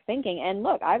were all thinking. And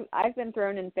look, I've been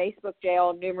thrown in Facebook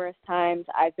jail numerous times.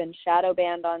 I've been shadow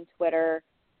banned on Twitter.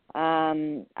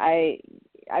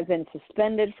 I've been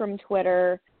suspended from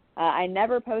Twitter. I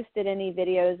never posted any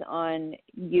videos on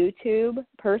YouTube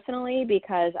personally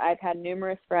because I've had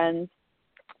numerous friends.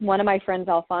 One of my friends,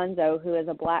 Alfonso, who is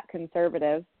a black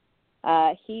conservative,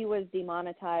 he was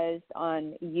demonetized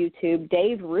on YouTube.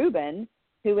 Dave Rubin,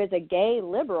 who is a gay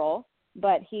liberal,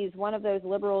 but he's one of those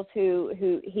liberals who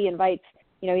he invites,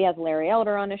 you know, he has Larry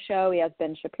Elder on his show, he has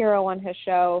Ben Shapiro on his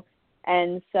show,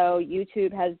 and so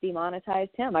YouTube has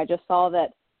demonetized him. I just saw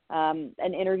that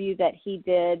an interview that he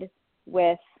did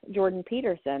with Jordan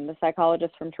Peterson, the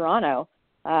psychologist from Toronto,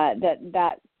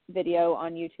 that video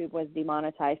on YouTube was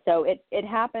demonetized. So it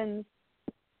happens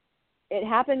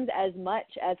as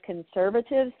much as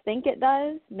conservatives think it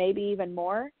does, maybe even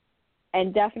more,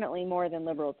 and definitely more than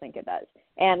liberals think it does.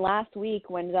 And last week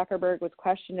when Zuckerberg was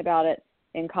questioned about it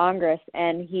in Congress,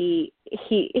 and he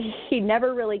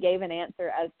never really gave an answer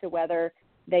as to whether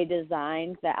they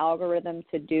designed the algorithm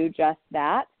to do just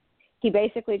that. He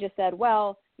basically just said,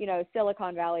 well, you know,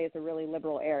 Silicon Valley is a really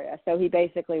liberal area. So he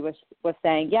basically was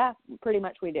saying, yeah, pretty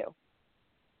much we do.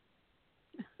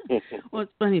 Well,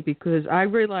 it's funny because I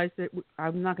realized that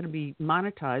I'm not going to be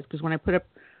monetized because when I put up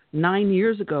 9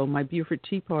 years ago my Beaufort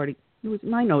Tea Party, 8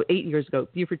 years ago,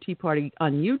 Beaufort Tea Party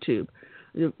on YouTube,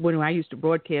 when I used to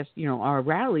broadcast, you know, our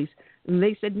rallies, and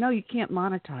they said, no, you can't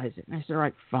monetize it. And I said, all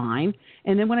right, fine.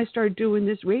 And then when I started doing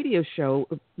this radio show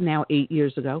now 8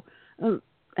 years ago,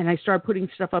 and I started putting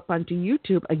stuff up onto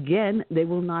YouTube, again, they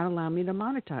will not allow me to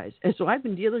monetize. And so I've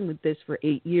been dealing with this for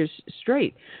 8 years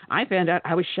straight. I found out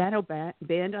I was shadow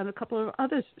banned on a couple of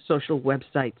other social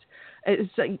websites.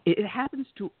 It happens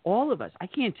to all of us. I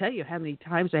can't tell you how many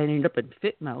times I ended up in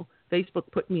Fitmo.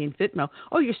 Facebook put me in Fitmo.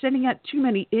 Oh, you're sending out too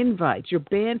many invites. You're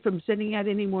banned from sending out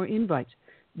any more invites.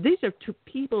 These are two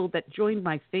people that joined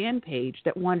my fan page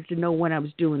that wanted to know when I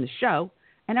was doing the show,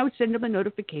 and I would send them a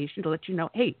notification to let you know,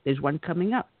 hey, there's one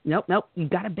coming up. Nope, you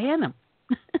got to ban them.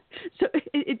 So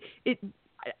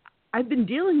I've been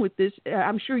dealing with this.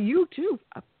 I'm sure you too.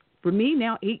 For me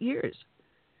now, 8 years.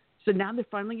 So now they're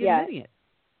finally admitting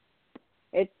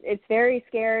it. It's very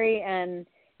scary, and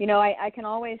I can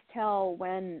always tell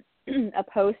when a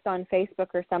post on Facebook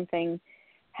or something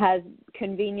has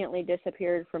conveniently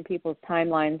disappeared from people's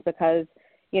timelines because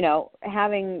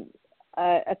having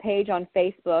a page on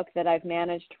Facebook that I've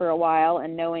managed for a while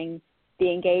and knowing the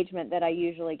engagement that I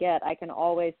usually get, I can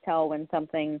always tell when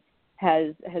something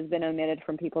has been omitted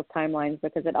from people's timelines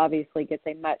because it obviously gets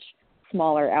a much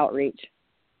smaller outreach.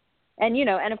 And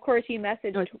and of course you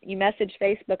message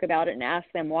Facebook about it and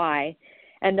ask them why,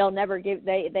 and they'll never give.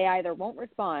 They either won't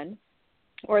respond,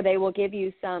 or they will give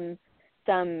you some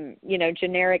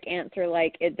generic answer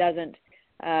like it doesn't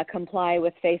comply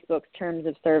with Facebook's terms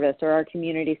of service or our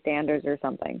community standards or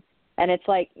something. And it's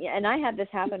like, and I had this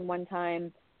happen one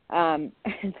time, and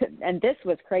this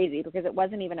was crazy because it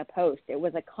wasn't even a post. It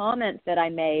was a comment that I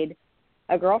made.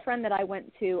 A girlfriend that I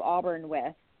went to Auburn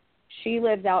with, she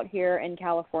lives out here in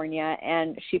California,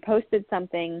 and she posted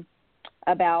something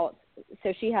about,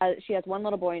 so she has one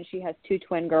little boy and she has 2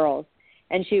 twin girls,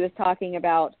 and she was talking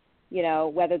about,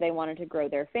 whether they wanted to grow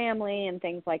their family and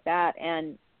things like that.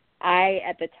 And I,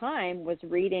 at the time, was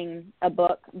reading a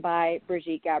book by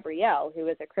Brigitte Gabriel, who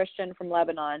is a Christian from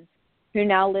Lebanon, who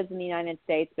now lives in the United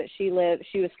States, but she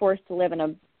was forced to live in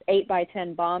a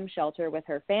 8x10 bomb shelter with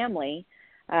her family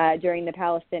during the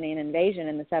Palestinian invasion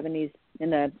in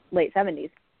the late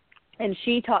 70s. And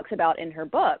she talks about in her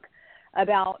book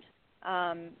about,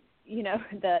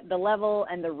 the level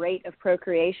and the rate of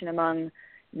procreation among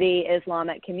the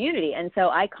Islamic community. And so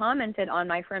I commented on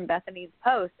my friend Bethany's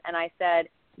post, and I said,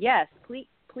 yes,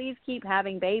 please keep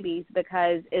having babies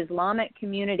because Islamic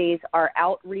communities are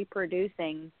out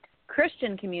reproducing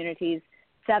Christian communities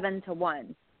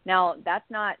 7-1. Now, that's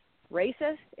not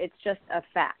racist. It's just a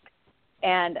fact.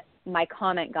 And my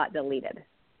comment got deleted.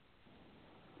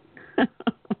 Oh,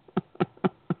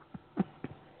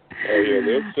 yeah,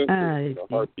 they're sensitive to the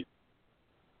heartbeat.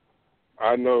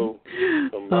 I know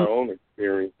from my own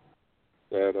experience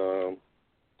that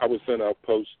I would send out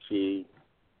posts to,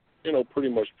 pretty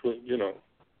much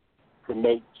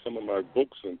promote some of my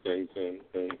books and things, and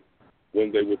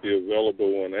when they would be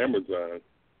available on Amazon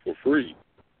for free,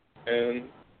 and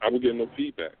I would get no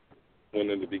feedback. When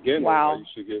in the beginning, I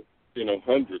used to get,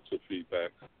 hundreds of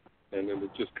feedbacks, and then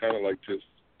it just kind of just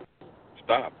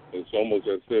stopped. It's almost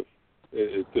as if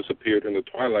it disappeared in the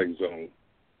twilight zone.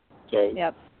 So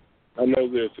yep. I know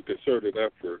there's a concerted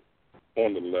effort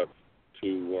on the left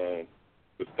to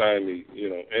stymie,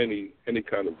 any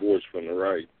kind of voice from the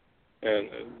right, and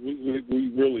we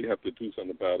really have to do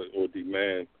something about it, or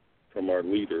demand from our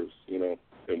leaders, in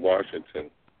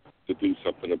Washington, to do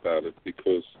something about it,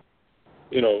 because,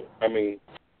 the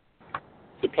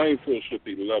playing field should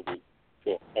be level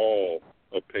for all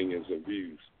opinions and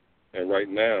views, and right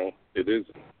now it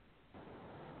isn't.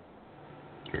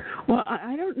 Well,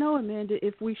 I don't know, Amanda,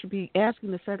 if we should be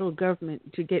asking the federal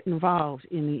government to get involved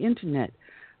in the Internet,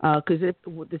 because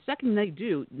the second they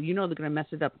do, they're going to mess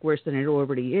it up worse than it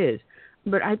already is.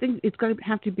 But I think it's going to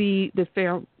have to be the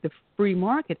free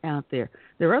market out there.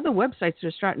 There are other websites that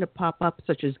are starting to pop up,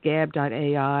 such as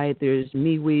Gab.ai. There's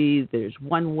MeWe. There's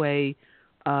OneWay.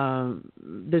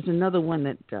 There's another one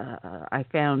that I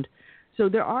found. So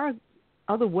there are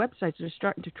other websites that are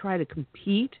starting to try to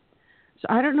compete. So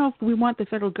I don't know if we want the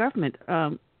federal government.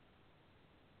 I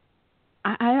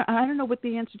don't know what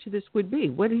the answer to this would be.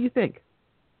 What do you think?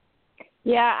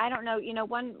 Yeah, I don't know.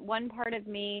 One part of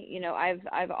me,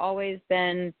 I've always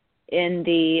been in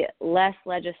the less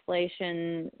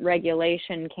legislation,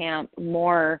 regulation camp,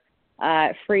 more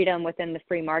freedom within the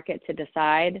free market to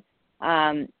decide.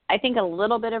 I think a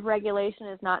little bit of regulation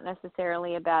is not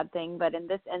necessarily a bad thing, but in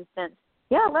this instance,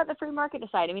 yeah, let the free market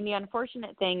decide. I mean, the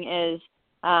unfortunate thing is,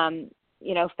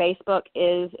 Facebook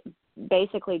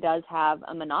basically does have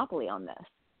a monopoly on this.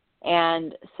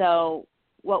 And so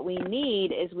what we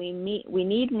need is we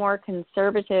need more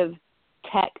conservative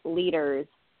tech leaders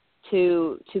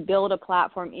to build a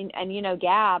platform. And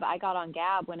Gab, I got on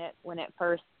Gab when it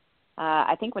first,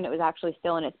 I think when it was actually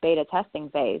still in its beta testing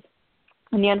phase.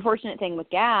 And the unfortunate thing with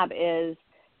Gab is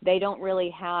they don't really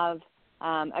have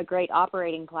a great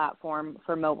operating platform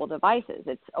for mobile devices.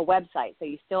 It's a website, so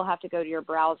you still have to go to your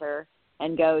browser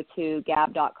and go to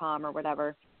gab.com or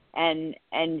whatever and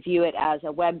view it as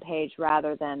a web page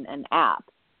rather than an app.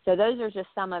 So those are just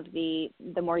some of the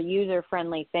more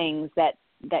user-friendly things that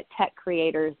tech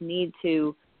creators need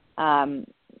to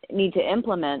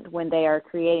implement when they are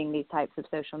creating these types of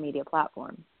social media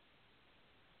platforms.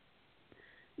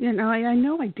 Yeah, now I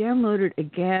know I downloaded a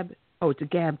Gab. Oh, it's a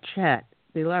Gab chat.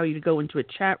 They allow you to go into a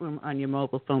chat room on your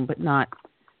mobile phone, but not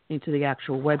into the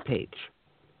actual web page.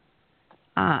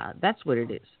 Ah, that's what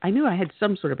it is. I knew I had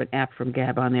some sort of an app from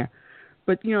Gab on there,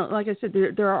 but like I said,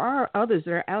 there are others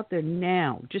that are out there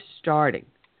now, just starting.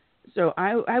 So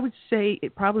I would say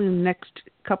probably in the next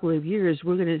couple of years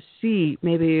we're going to see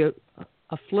maybe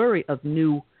a flurry of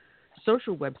new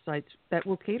social websites that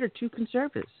will cater to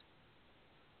conservatives.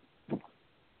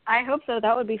 I hope so.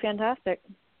 That would be fantastic.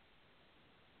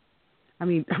 I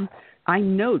mean, I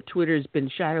know Twitter's been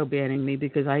shadow banning me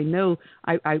because I know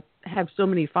I have so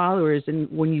many followers,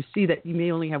 and when you see that you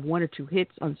may only have one or two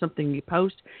hits on something you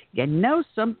post, you know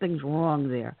something's wrong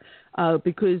there.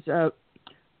 Because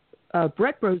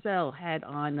Brett Brozell had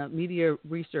on Media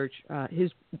Research,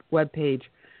 his webpage,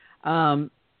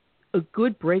 a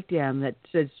good breakdown that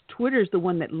says Twitter's the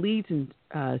one that leads in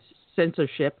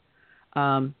censorship.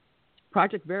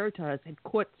 Project Veritas had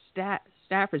caught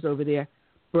staffers over there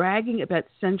bragging about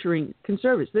censoring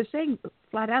conservatives. They're saying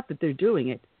flat out that they're doing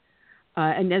it.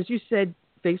 And as you said,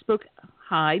 Facebook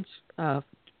hides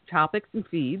topics and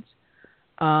feeds.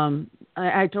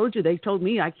 I told you, they told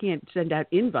me I can't send out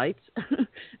invites.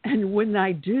 And when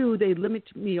I do, they limit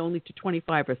me only to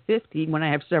 25 or 50 when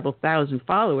I have several thousand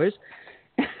followers.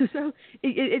 So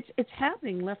it's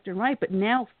happening left and right. But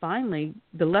now, finally,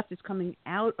 the left is coming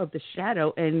out of the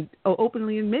shadow and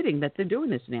openly admitting that they're doing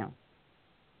this now.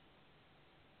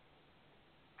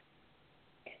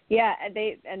 Yeah, and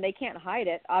they can't hide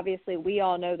it. Obviously, we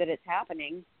all know that it's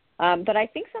happening. But I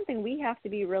think something we have to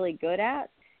be really good at,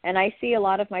 and I see a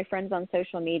lot of my friends on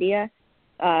social media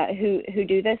who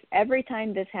do this. Every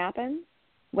time this happens,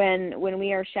 when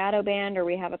we are shadow banned or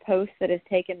we have a post that is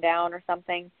taken down or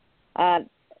something,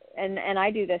 and I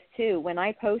do this too. When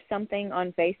I post something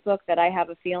on Facebook that I have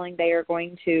a feeling they are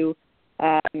going to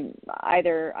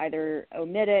either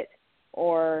omit it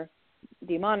or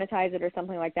demonetize it or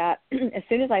something like that, as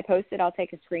soon as I post it, I'll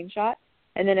take a screenshot,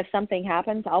 and then if something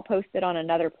happens, I'll post it on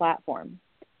another platform,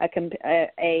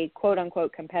 a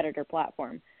quote-unquote competitor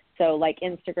platform, so like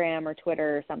Instagram or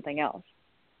Twitter or something else.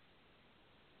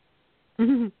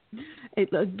 A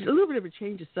little bit of a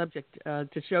change of subject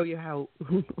to show you how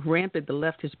rampant the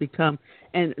left has become.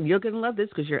 And you're going to love this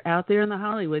because you're out there in the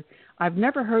Hollywood. I've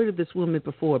never heard of this woman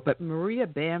before, but Maria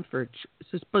Bamford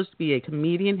is supposed to be a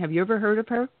comedian. Have you ever heard of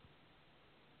her?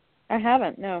 I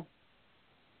haven't, no.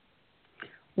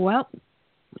 Well,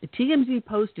 TMZ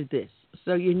posted this,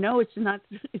 so you know it's not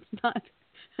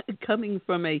coming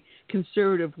from a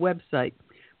conservative website.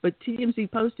 But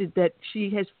TMZ posted that she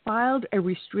has filed a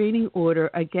restraining order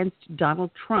against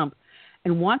Donald Trump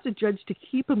and wants a judge to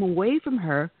keep him away from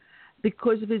her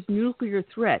because of his nuclear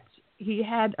threats. He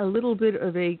had a little bit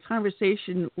of a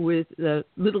conversation with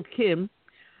little Kim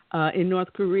in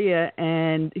North Korea,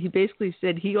 and he basically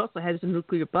said he also has a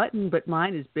nuclear button, but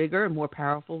mine is bigger and more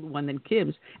powerful one than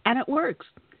Kim's, and it works.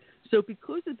 So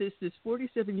because of this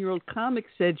 47-year-old comic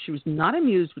said she was not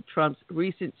amused with Trump's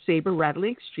recent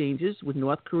saber-rattling exchanges with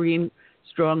North Korean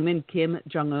strongman Kim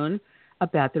Jong-un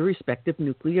about their respective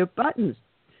nuclear buttons.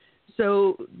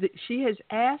 So she has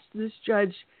asked this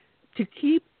judge to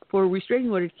for a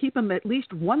restraining order, to keep him at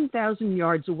least 1,000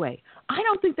 yards away. I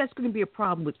don't think that's going to be a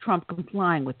problem with Trump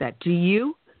complying with that. Do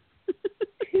you?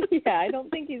 Yeah, I don't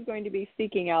think he's going to be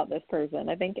seeking out this person.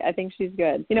 I think she's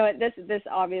good. You know, this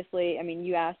obviously, I mean,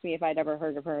 you asked me if I'd ever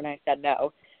heard of her, and I said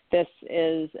no. This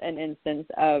is an instance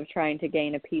of trying to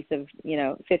gain a piece of,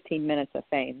 15 minutes of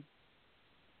fame.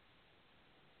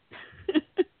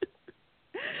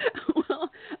 Well,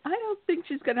 I don't think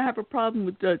she's going to have a problem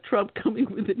with Trump coming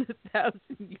within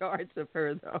 1,000 yards of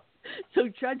her, though. So,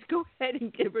 Judge, go ahead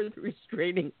and give her the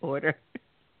restraining order.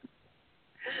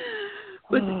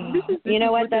 But this is you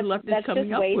know what? That's just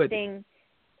wasting.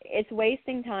 It's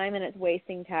wasting time and it's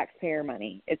wasting taxpayer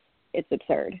money. It's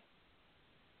absurd.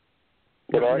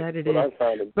 What I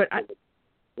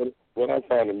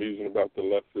find amusing about the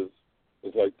left is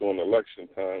like during election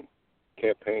time,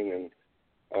 campaigning.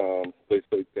 They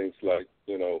say things like,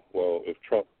 well, if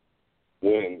Trump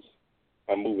wins,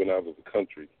 I'm moving out of the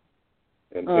country,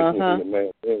 and when the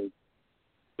man wins,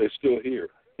 they're still here.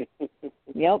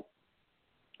 Yep.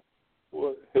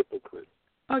 What hypocrites!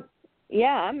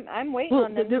 Yeah, I'm waiting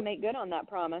on them to make good on that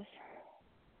promise.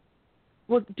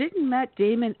 Well, didn't Matt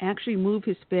Damon actually move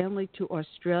his family to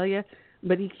Australia?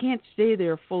 But he can't stay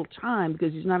there full time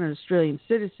because he's not an Australian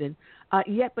citizen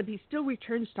yet. But he still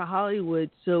returns to Hollywood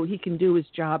so he can do his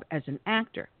job as an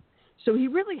actor. So he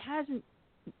really hasn't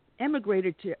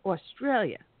emigrated to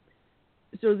Australia.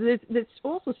 So there's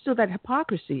also still that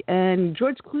hypocrisy. And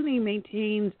George Clooney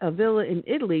maintains a villa in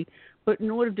Italy, But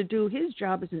in order to do his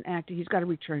job as an actor, he's got to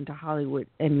return to Hollywood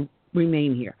and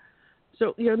remain here.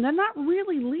 So, they're not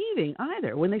really leaving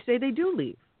either when they say they do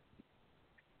leave.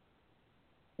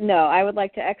 No, I would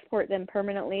like to export them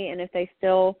permanently, and if they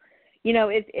still,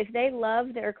 if they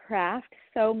love their craft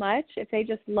so much, if they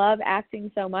just love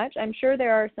acting so much, I'm sure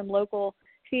there are some local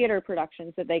theater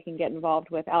productions that they can get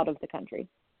involved with out of the country.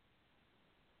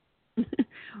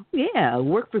 Yeah,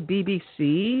 work for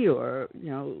BBC or,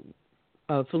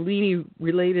 a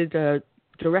Fellini-related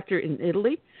director in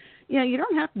Italy. You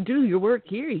don't have to do your work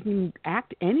here. You can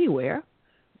act anywhere.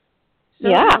 So,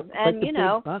 yeah, and, big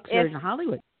bucks are in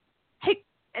Hollywood. Hey,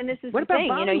 and this is what the about thing,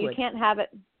 Bollywood? you can't have it.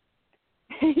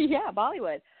 Yeah,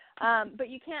 Bollywood. But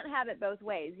you can't have it both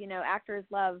ways. Actors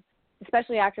love,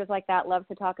 especially actors like that, love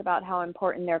to talk about how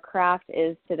important their craft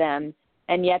is to them,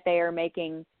 and yet they are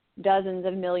making dozens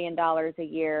of $1 million a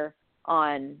year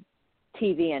on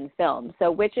TV and film. So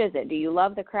which is it? Do you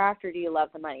love the craft or do you love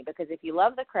the money? Because if you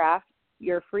love the craft,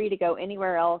 you're free to go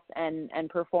anywhere else and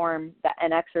perform that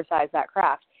and exercise that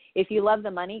craft. If you love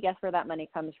the money, guess where that money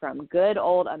comes from? Good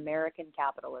old American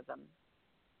capitalism.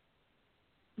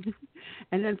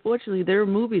 And unfortunately, their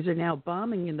movies are now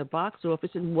bombing in the box office,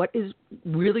 and what is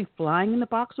really flying in the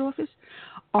box office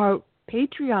are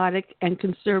patriotic and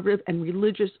conservative and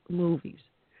religious movies.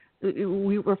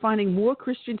 We're finding more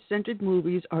Christian-centered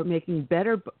movies are making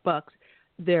better bucks.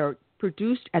 They're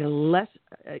produced at a less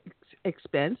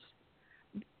expense,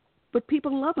 but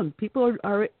people love them. People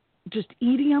are just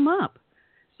eating them up.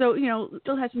 So,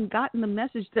 still hasn't gotten the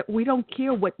message that we don't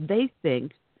care what they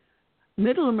think.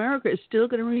 Middle America is still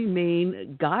going to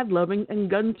remain God-loving and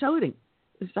gun-toting.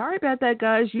 Sorry about that,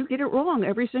 guys. You get it wrong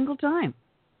every single time.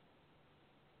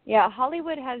 Yeah,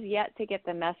 Hollywood has yet to get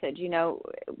the message.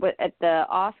 At the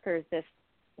Oscars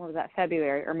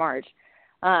February or March,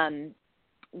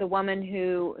 the woman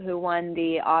who won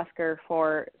the Oscar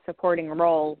for supporting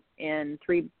role in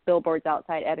 3 Billboards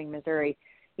Outside Ebbing, Missouri,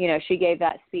 she gave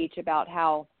that speech about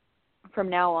how from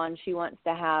now on she wants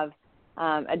to have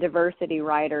a diversity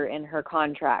rider in her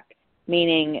contract,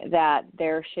 meaning that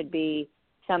there should be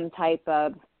some type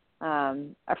of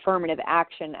affirmative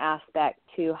action aspect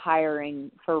to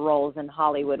hiring for roles in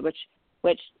Hollywood,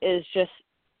 which is just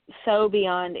so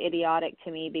beyond idiotic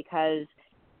to me, because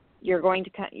you're going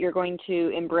to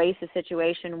embrace a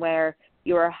situation where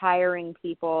you are hiring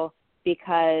people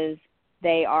because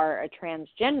they are a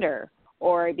transgender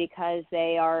or because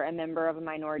they are a member of a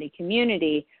minority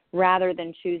community, rather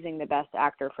than choosing the best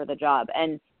actor for the job.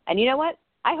 And you know what?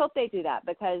 I hope they do that,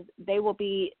 because they will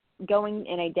be going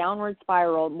in a downward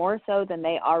spiral more so than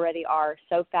they already are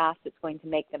so fast it's going to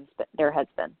make them their head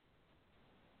spin.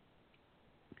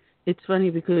 It's funny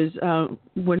because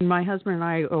when my husband and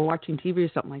I are watching TV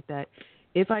or something like that,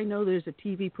 if I know there's a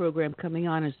TV program coming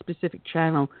on a specific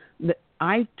channel,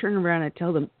 I turn around and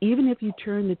tell them, even if you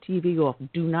turn the TV off,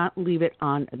 do not leave it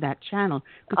on that channel.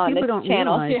 Because people don't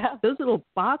realize those little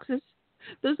boxes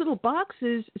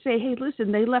say, hey,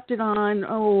 listen, they left it on,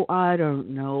 I don't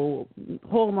know,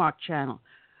 Hallmark channel.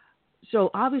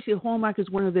 So obviously Hallmark is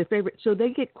one of their favorites. So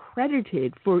they get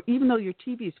credited for, even though your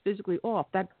TV is physically off,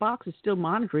 that box is still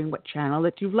monitoring what channel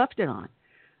that you've left it on.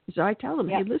 So I tell them,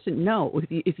 hey, listen, no,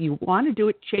 if you want to do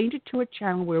it, change it to a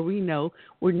channel where we know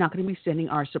we're not going to be sending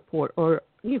our support. Or,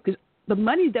 because the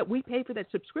money that we pay for that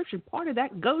subscription, part of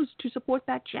that goes to support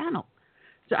that channel.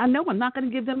 So I know I'm not going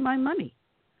to give them my money.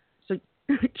 So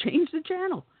change the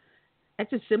channel.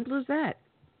 That's as simple as that.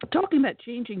 Talking about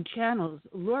changing channels,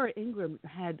 Laura Ingraham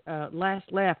had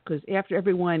last laugh because after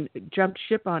everyone jumped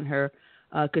ship on her,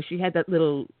 because she had that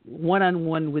little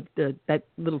one-on-one with that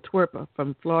little twerp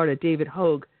from Florida, David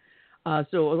Hogue.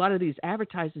 So a lot of these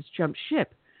advertisers jumped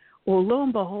ship. Well, lo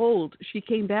and behold, she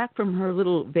came back from her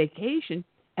little vacation,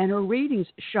 and her ratings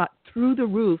shot through the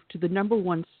roof to the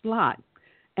 #1 slot.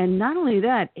 And not only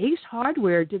that, Ace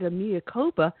Hardware did a mea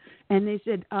culpa, and they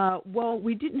said, well,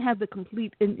 we didn't have the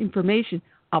complete information.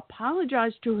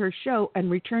 Apologize to her show and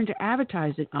return to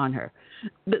advertising on her.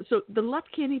 So the left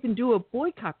can't even do a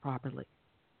boycott properly.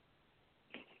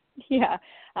 Yeah,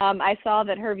 I saw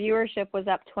that her viewership was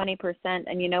up 20%,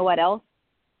 and you know what else?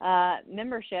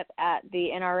 Membership at the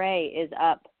NRA is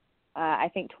up, I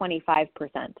think, 25%.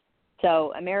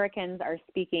 So Americans are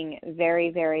speaking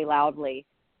very, very loudly,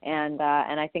 and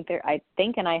I think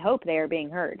and I hope they are being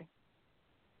heard.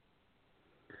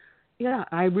 Yeah,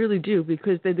 I really do,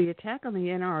 because the attack on the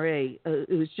NRA,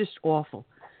 it was just awful.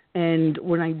 And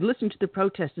when I listened to the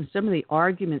protests and some of the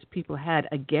arguments people had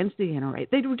against the NRA,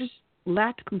 they were just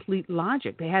lacked complete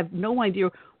logic. They have no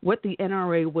idea what the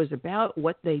NRA was about,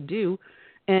 what they do.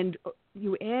 And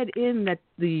you add in that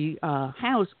the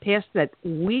House passed that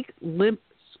weak, limp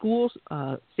school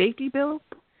safety bill.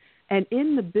 And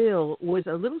in the bill was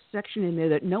a little section in there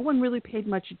that no one really paid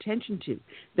much attention to,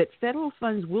 that federal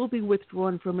funds will be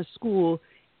withdrawn from a school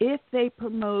if they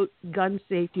promote gun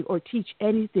safety or teach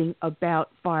anything about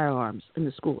firearms in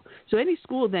the school. So any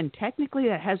school then technically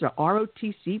that has a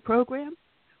ROTC program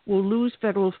will lose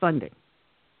federal funding.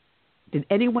 Did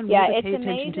anyone really pay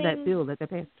attention to that bill that they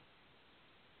passed?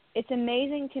 It's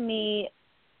amazing to me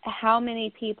how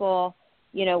many people,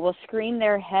 will scream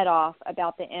their head off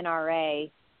about the NRA,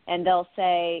 and they'll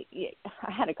say,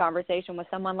 I had a conversation with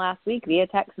someone last week via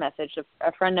text message,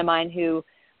 a friend of mine who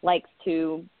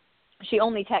she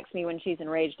only texts me when she's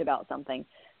enraged about something,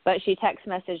 but she text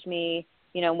messaged me,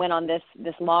 went on this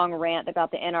long rant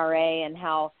about the NRA and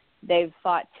how they've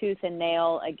fought tooth and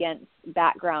nail against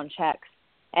background checks.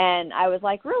 And I was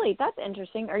like, really, that's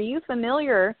interesting. Are you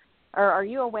familiar or are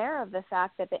you aware of the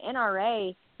fact that the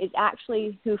NRA is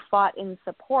actually who fought in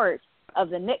support of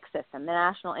the NIC system, the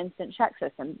National Instant Check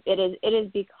System? It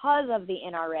is because of the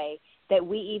NRA that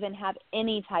we even have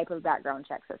any type of background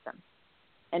check system.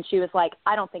 And she was like,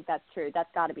 I don't think that's true. That's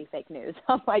got to be fake news.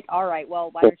 I'm like, all right, well,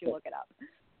 why don't you look it up?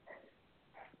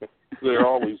 They're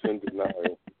always in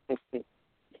denial.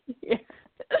 Yeah.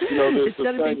 It's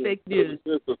got to be fake news.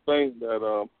 There's the thing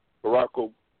that Barack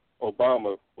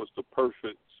Obama was the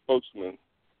perfect spokesman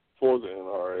for the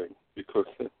NRA because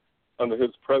under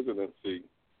his presidency,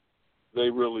 they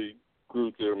really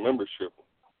grew their membership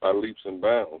by leaps and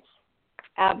bounds.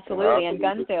 Absolutely, and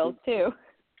gun sales, too.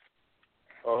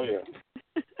 Oh, yeah.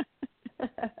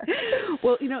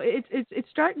 Well, it's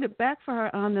starting to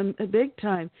backfire on them big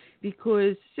time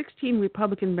because 16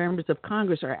 Republican members of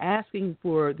Congress are asking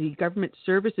for the Government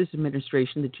Services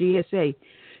Administration, the GSA,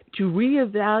 to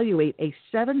reevaluate a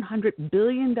 $700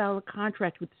 billion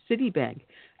contract with Citibank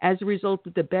as a result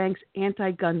of the bank's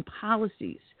anti-gun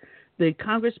policies. The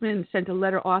congressman sent a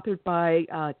letter authored by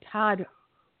Todd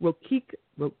Rokita.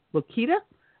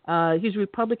 He's a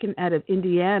Republican out of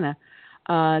Indiana.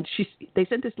 They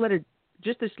sent this letter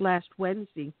just this last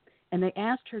Wednesday, and they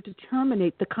asked her to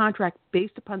terminate the contract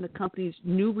based upon the company's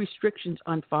new restrictions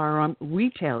on firearm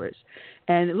retailers.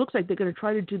 And it looks like they're going to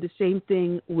try to do the same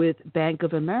thing with Bank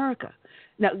of America.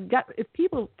 Now, if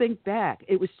people think back,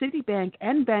 it was Citibank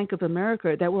and Bank of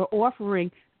America that were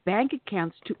offering bank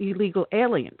accounts to illegal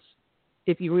aliens.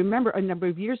 If you remember a number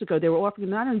of years ago, they were offering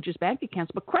not only just bank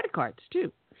accounts, but credit cards,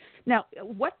 too. Now,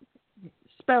 what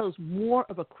spells more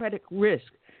of a credit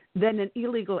risk than an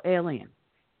illegal alien?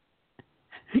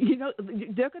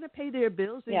 They're going to pay their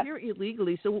bills. They're here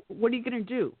illegally, so what are you going to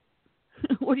do?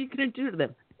 What are you going to do to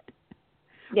them?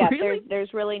 Yeah, really?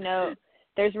 there's really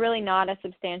not a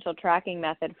substantial tracking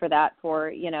method for that,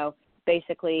 for,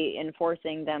 basically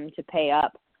enforcing them to pay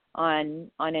up on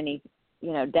any,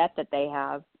 debt that they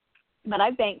have. But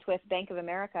I've banked with Bank of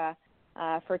America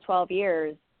for 12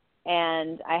 years,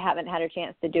 and I haven't had a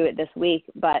chance to do it this week,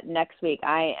 but next week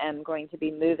I am going to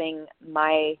be moving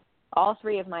all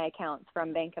three of my accounts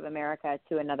from Bank of America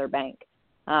to another bank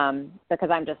because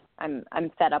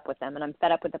I'm fed up with them, and I'm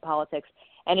fed up with the politics.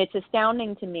 And it's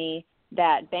astounding to me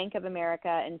that Bank of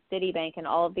America and Citibank and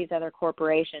all of these other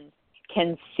corporations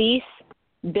can cease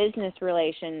business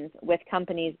relations with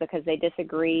companies because they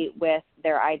disagree with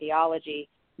their ideology,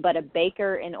 but a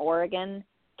baker in Oregon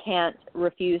can't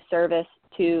refuse service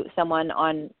to someone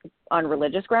on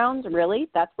religious grounds? Really?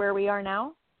 That's where we are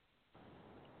now?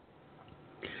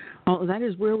 Oh, that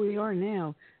is where we are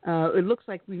now. It looks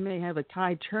like we may have a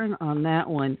tide turn on that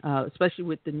one, especially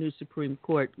with the new Supreme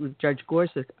Court, with Judge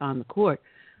Gorsuch on the court.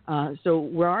 So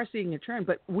we are seeing a turn.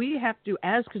 But we have to,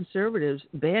 as conservatives,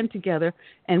 band together.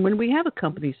 And when we have a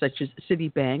company such as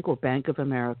Citibank or Bank of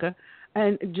America,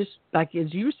 and just like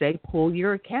as you say, pull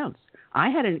your accounts. I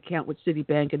had an account with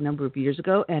Citibank a number of years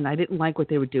ago, and I didn't like what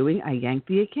they were doing. I yanked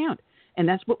the account. And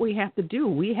that's what we have to do.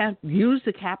 We have use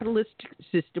the capitalist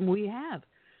system we have.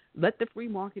 Let the free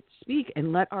market speak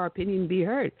and let our opinion be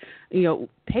heard.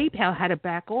 PayPal had to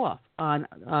back off on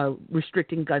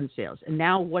restricting gun sales. And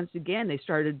now, once again, they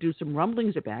started to do some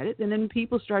rumblings about it. And then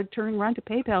people started turning around to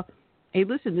PayPal. Hey,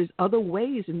 listen, there's other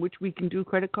ways in which we can do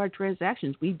credit card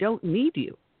transactions. We don't need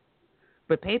you.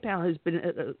 But PayPal has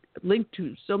been linked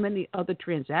to so many other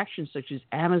transactions, such as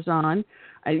Amazon.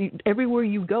 Everywhere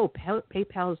you go,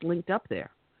 PayPal is linked up there.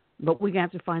 But we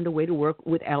have to find a way to work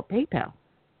without PayPal.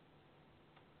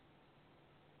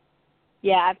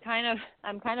 Yeah,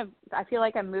 I feel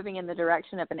like I'm moving in the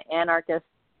direction of an anarchist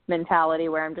mentality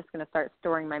where I'm just going to start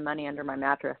storing my money under my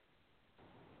mattress.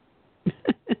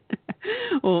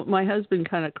 Well, my husband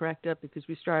kind of cracked up because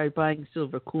we started buying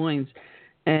silver coins,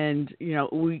 and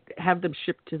we have them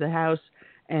shipped to the house,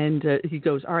 And he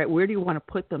goes, all right, where do you want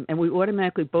to put them? And we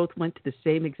automatically both went to the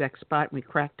same exact spot, and we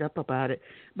cracked up about it.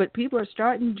 But people are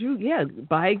starting to,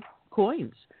 buy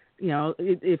coins.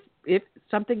 If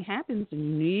something happens and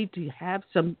you need to have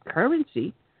some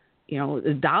currency,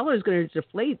 the dollar is going to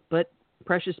deflate, but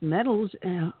precious metals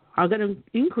are going to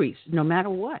increase no matter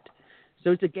what.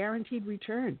 So it's a guaranteed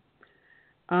return.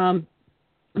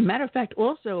 Matter of fact,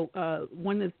 also,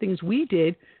 one of the things we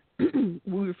did, we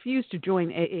refused to join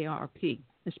AARP,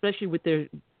 especially with their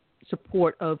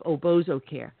support of Obozo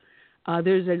Care.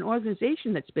 There's an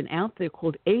organization that's been out there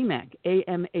called AMAC,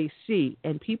 AMAC,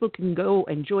 and people can go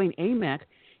and join AMAC.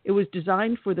 It was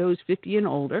designed for those 50 and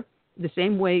older, the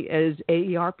same way as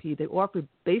AARP. They offer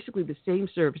basically the same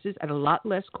services at a lot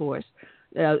less cost.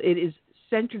 It is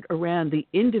centered around the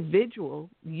individual.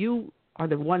 You are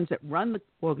the ones that run the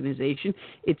organization.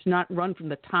 It's not run from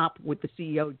the top with the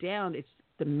CEO down. It's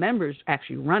the members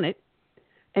actually run it.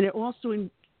 And it also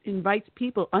invites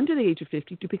people under the age of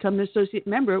 50 to become an associate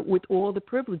member with all the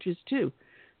privileges too.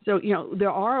 So, there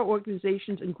are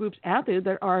organizations and groups out there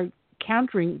that are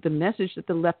countering the message that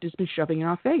the left has been shoving in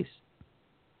our face.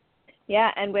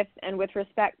 Yeah, and with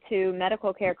respect to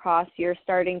medical care costs, you're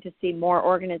starting to see more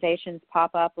organizations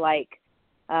pop up like,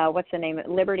 what's the name?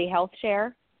 Liberty Health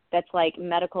Share. That's like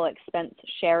medical expense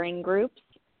sharing groups.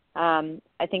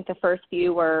 I think the first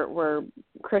few were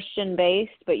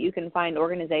Christian-based, but you can find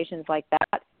organizations like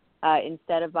that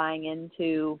instead of buying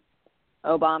into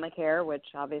Obamacare, which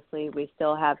obviously we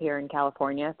still have here in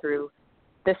California through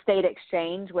the state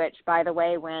exchange, which, by the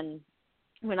way, when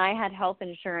I had health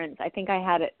insurance, I think I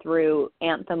had it through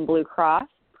Anthem Blue Cross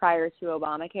prior to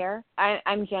Obamacare.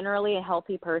 I'm generally a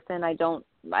healthy person. I don't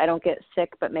get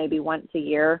sick but maybe once a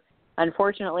year.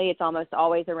 Unfortunately, it's almost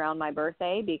always around my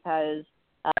birthday because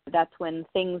that's when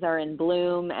things are in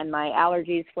bloom and my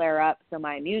allergies flare up, so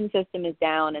my immune system is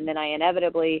down, and then I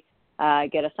inevitably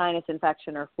get a sinus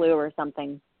infection or flu or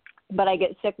something. But I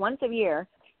get sick once a year,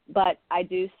 but I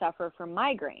do suffer from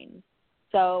migraines.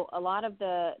 So a lot of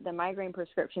the migraine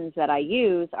prescriptions that I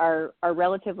use are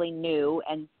relatively new,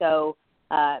 and so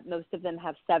most of them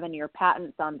have 7-year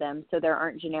patents on them, so there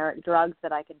aren't generic drugs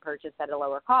that I can purchase at a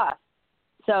lower cost.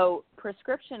 So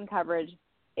prescription coverage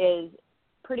is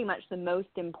pretty much the most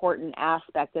important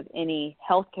aspect of any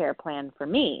healthcare plan for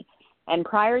me. And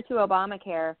prior to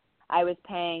Obamacare, I was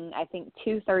paying, I think,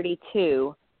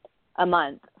 $232 a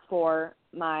month for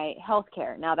my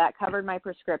healthcare. Now, that covered my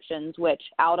prescriptions, which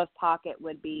out of pocket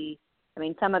would be,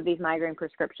 some of these migraine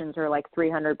prescriptions are like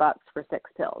 $300 for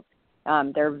 6 pills.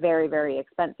 They're very, very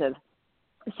expensive.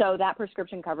 So that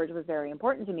prescription coverage was very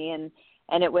important to me.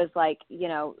 And it was like,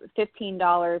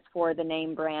 $15 for the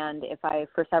name brand. If I,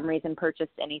 for some reason,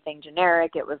 purchased anything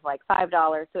generic, it was like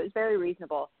 $5. So it was very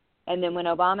reasonable. And then when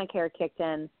Obamacare kicked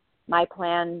in, my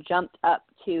plan jumped up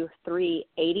to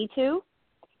 $382,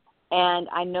 and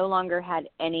I no longer had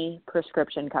any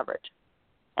prescription coverage.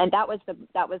 And that was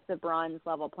the bronze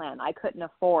level plan. I couldn't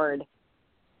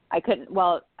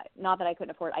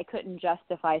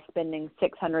justify spending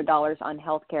 $600 on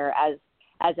healthcare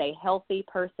as a healthy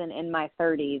person in my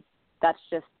 30s. That's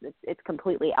just, it's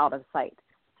completely out of sight.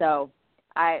 So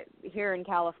here in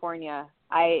California,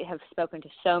 I have spoken to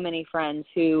so many friends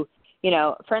who,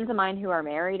 friends of mine who are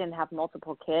married and have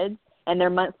multiple kids, and their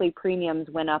monthly premiums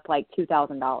went up like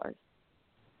 $2,000.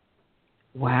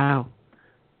 Wow.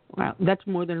 That's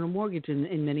more than a mortgage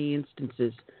in many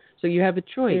instances. So you have a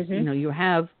choice.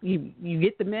 Mm-hmm. You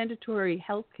get the mandatory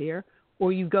health care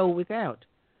or you go without.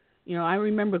 I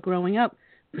remember growing up,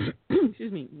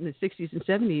 excuse me, in the 60s and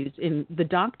 70s, and the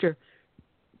doctor,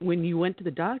 when you went to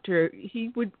the doctor,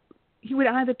 he would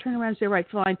either turn around and say, right,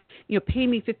 fine, pay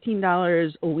me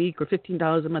 $15 a week or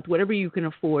 $15 a month, whatever you can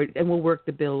afford, and we'll work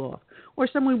the bill off. Or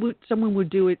someone would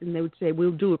do it, and they would say,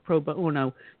 we'll do it pro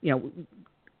bono.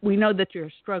 We know that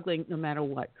you're struggling no matter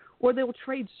what. Or they will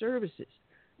trade services.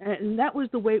 And that was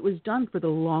the way it was done for the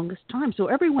longest time. So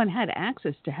everyone had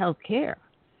access to health care.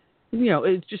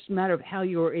 It's just a matter of how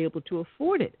you were able to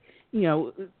afford it.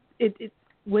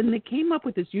 When they came up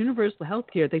with this universal health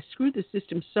care, they screwed the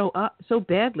system so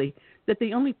badly that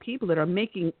the only people that are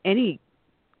making any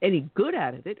good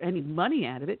out of it, any money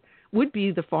out of it, would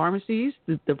be the pharmacies,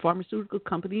 the pharmaceutical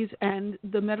companies, and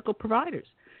the medical providers.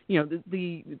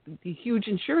 The huge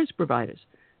insurance providers,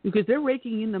 because they're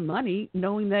raking in the money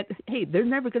knowing that, hey, they're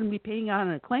never going to be paying out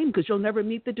on a claim because you'll never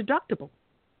meet the deductible.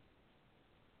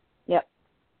 Yep.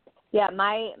 Yeah,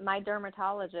 my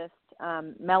dermatologist,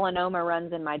 melanoma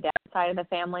runs in my dad's side of the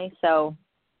family, so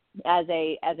as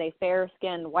a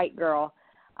fair-skinned white girl,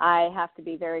 I have to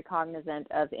be very cognizant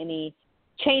of any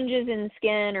changes in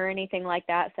skin or anything like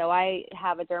that. So I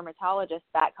have a dermatologist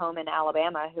back home in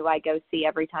Alabama who I go see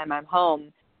every time I'm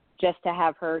home just to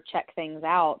have her check things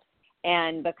out.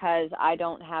 And because I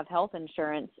don't have health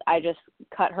insurance, I just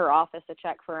cut her office a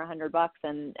check for $100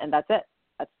 and that's it.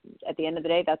 That's, at the end of the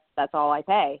day, that's all I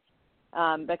pay.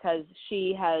 Because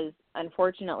she has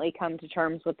unfortunately come to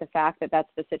terms with the fact that that's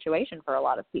the situation for a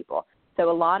lot of people. So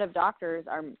a lot of doctors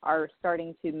are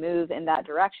starting to move in that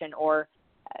direction, or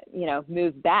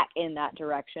move back in that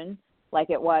direction like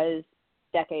it was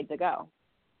decades ago.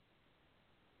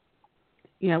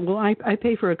 Yeah, well, I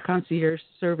pay for a concierge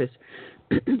service.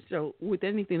 So with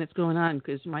anything that's going on,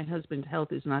 because my husband's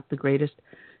health is not the greatest,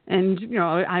 and,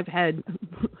 I've had,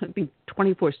 I think,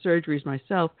 24 surgeries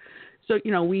myself. So,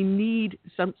 we need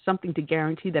something to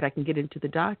guarantee that I can get into the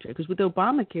doctor. Because with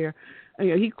Obamacare,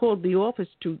 he called the office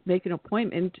to make an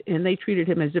appointment, and they treated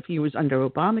him as if he was under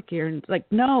Obamacare. And it's like,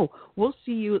 no, we'll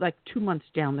see you like 2 months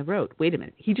down the road. Wait a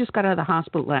minute. He just got out of the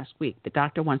hospital last week. The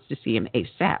doctor wants to see him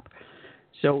ASAP.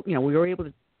 So, we were able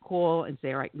to call and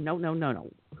say, all right, no.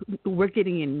 We're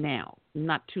getting in now,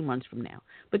 not 2 months from now.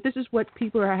 But this is what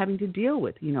people are having to deal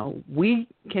with. We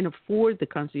can afford the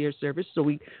concierge service, so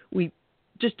we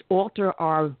just alter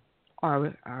our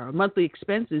monthly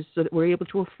expenses so that we're able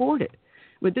to afford it.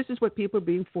 But this is what people are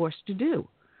being forced to do.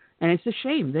 And it's a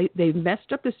shame. They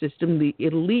messed up the system. The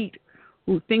elite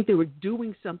who think they were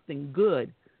doing something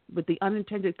good, but the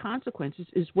unintended consequences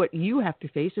is what you have to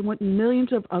face and what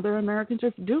millions of other Americans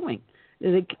are doing.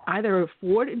 They either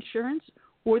afford insurance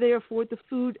or they afford the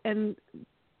food and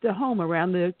the home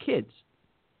around the kids.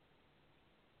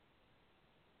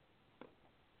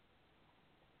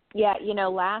 Yeah,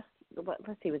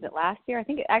 let's see, was it last year? I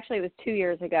think it was 2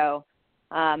 years ago.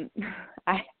 I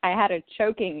had a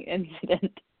choking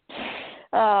incident.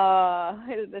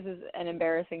 This is an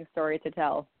embarrassing story to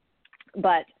tell.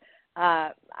 But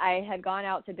I had gone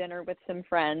out to dinner with some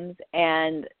friends,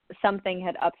 and something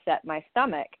had upset my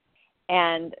stomach.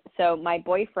 And so my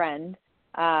boyfriend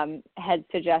had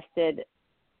suggested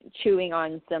chewing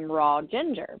on some raw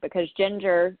ginger, because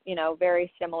ginger,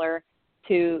 very similar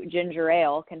to ginger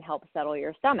ale, can help settle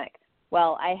your stomach.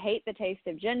 Well, I hate the taste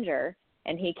of ginger,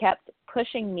 and he kept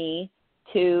pushing me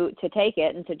to take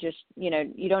it and to just, you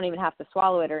don't even have to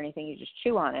swallow it or anything, you just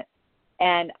chew on it.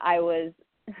 And I was,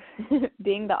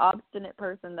 being the obstinate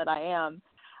person that I am,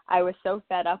 I was so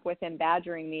fed up with him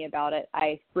badgering me about it,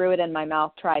 I threw it in my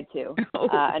mouth, tried to.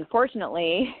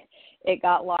 Unfortunately, it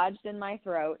got lodged in my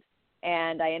throat,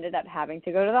 and I ended up having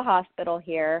to go to the hospital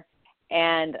here.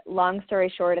 And long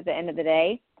story short, at the end of the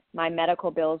day, my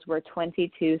medical bills were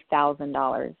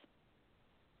 $22,000.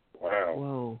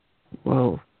 Wow.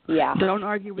 Whoa. Yeah. Don't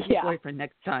argue with your boyfriend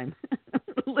next time.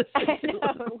 Listen I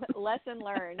know. Lesson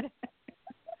learned.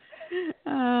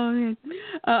 Oh, man.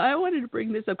 I wanted to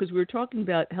bring this up because we were talking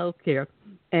about health care.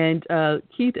 And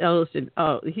Keith Ellison,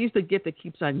 he's the gift that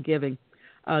keeps on giving.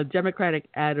 Democratic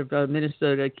out of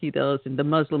Minnesota, Keith Ellison, the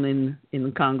Muslim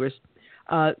in Congress,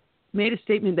 made a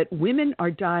statement that women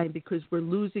are dying because we're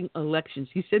losing elections.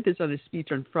 He said this on his speech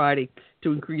on Friday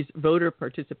to increase voter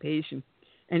participation.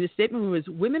 And his statement was,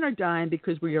 women are dying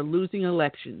because we are losing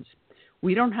elections.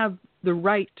 We don't have the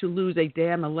right to lose a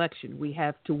damn election. We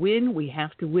have to win. We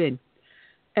have to win.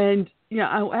 And,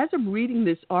 as I'm reading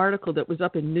this article that was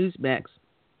up in Newsmax,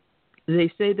 they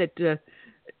say that they're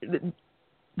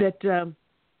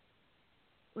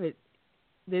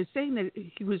saying that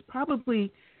he was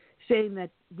probably saying that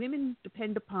women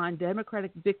depend upon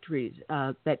Democratic victories,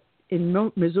 that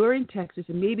in Missouri and Texas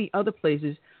and maybe other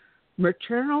places,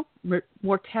 maternal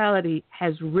mortality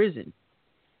has risen.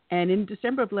 And in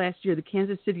December of last year, the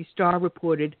Kansas City Star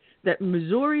reported that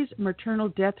Missouri's maternal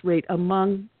death rate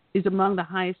is among the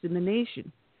highest in the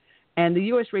nation. And the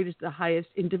U.S. rate is the highest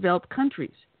in developed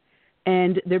countries.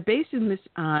 And they're basing this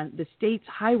on the state's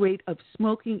high rate of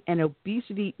smoking and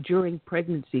obesity during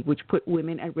pregnancy, which put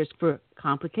women at risk for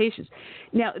complications.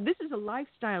 Now, this is a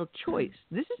lifestyle choice.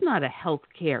 This is not a health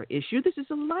care issue. This is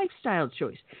a lifestyle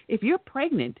choice. If you're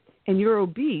pregnant and you're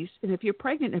obese, and if you're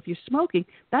pregnant and if you're smoking,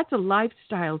 that's a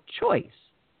lifestyle choice.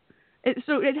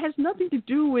 So it has nothing to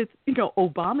do with,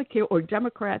 Obamacare or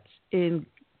Democrats in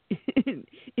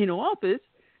office.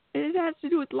 It has to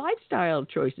do with lifestyle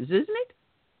choices, isn't it?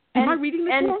 Am I reading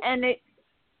this wrong?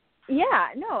 Yeah,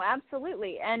 no,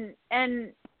 absolutely. And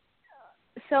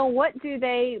so what do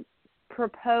they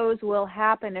propose will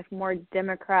happen if more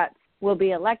Democrats will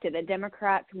be elected? The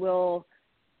Democrats will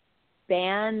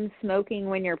ban smoking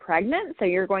when you're pregnant, so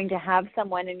you're going to have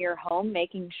someone in your home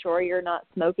making sure you're not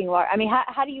smoking while. I mean,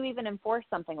 how do you even enforce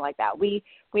something like that? We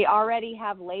already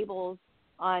have labels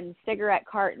on cigarette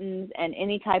cartons and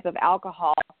any type of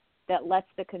alcohol that lets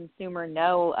the consumer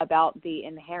know about the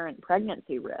inherent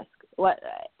pregnancy risk?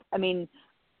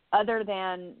 Other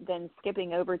than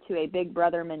skipping over to a Big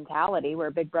Brother mentality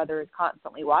where Big Brother is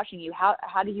constantly watching you,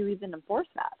 how do you even enforce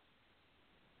that?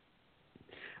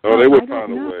 Oh, they would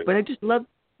find a way. But I just love.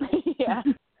 Yeah.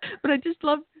 But I just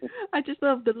love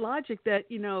the logic that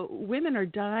women are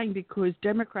dying because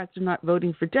Democrats are not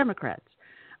voting for Democrats.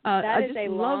 That is a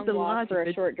long walk for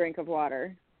a short drink of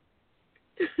water.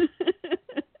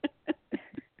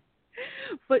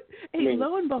 But hey,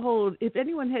 lo and behold, if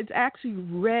anyone has actually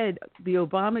read the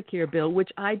Obamacare bill, which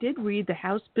I did read the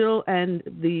House bill and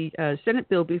the Senate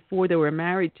bill before they were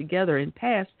married together and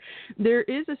passed, there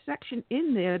is a section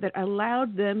in there that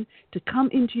allowed them to come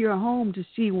into your home to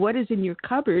see what is in your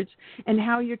cupboards and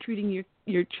how you're treating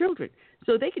your children.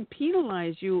 So they can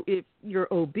penalize you if you're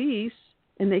obese,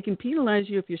 and they can penalize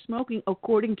you if you're smoking,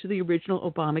 according to the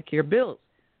original Obamacare bills.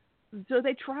 So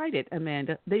they tried it,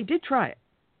 Amanda. They did try it.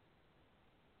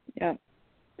 Yeah.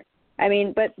 I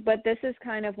mean, but this is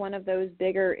kind of one of those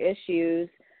bigger issues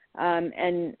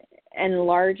and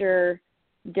larger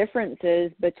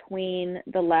differences between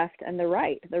the left and the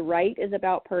right. The right is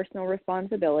about personal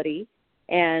responsibility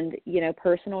and,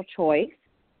 personal choice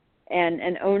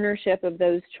and ownership of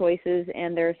those choices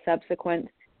and their subsequent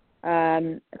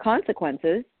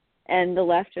consequences, and the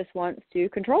left just wants to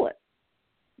control it.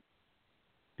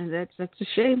 And that's a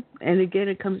shame. And again,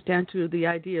 it comes down to the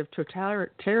idea of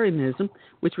totalitarianism,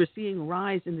 which we're seeing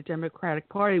rise in the Democratic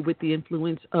Party with the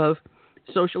influence of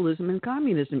socialism and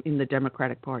communism in the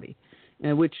Democratic Party,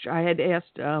 which I had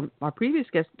asked our previous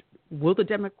guest, will the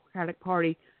Democratic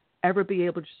Party ever be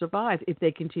able to survive if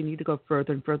they continue to go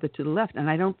further and further to the left? And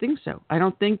I don't think so. I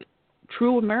don't think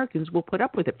true Americans will put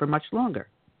up with it for much longer.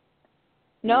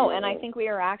 No, and I think we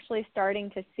are actually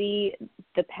starting to see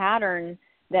the pattern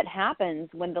that happens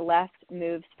when the left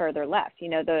moves further left. I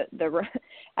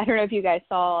don't know if you guys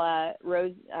saw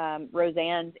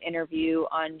Roseanne's interview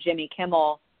on Jimmy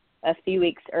Kimmel a few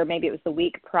weeks, or maybe it was the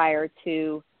week prior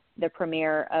to the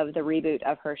premiere of the reboot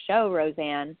of her show,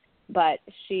 Roseanne. But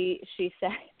she said,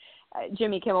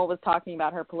 Jimmy Kimmel was talking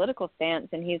about her political stance,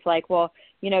 and he's like, well,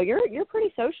 you're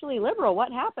pretty socially liberal.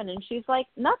 What happened? And she's like,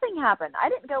 nothing happened. I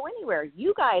didn't go anywhere.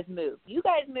 You guys moved. You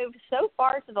guys moved so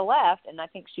far to the left. And I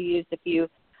think she used a few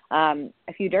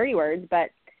dirty words. But,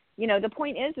 the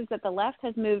point is that the left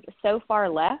has moved so far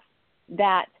left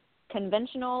that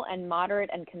conventional and moderate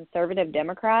and conservative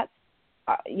Democrats,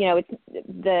 it's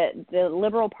the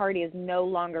Liberal Party is no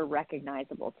longer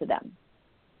recognizable to them.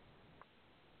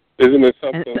 Isn't it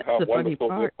something how wonderful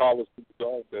their policies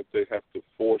are that they have to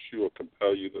force you or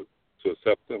compel you to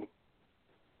accept them?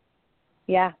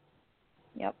 Yeah.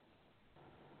 Yep.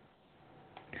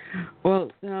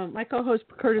 Well, my co-host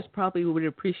Curtis probably would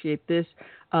appreciate this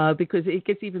because it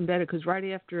gets even better, because right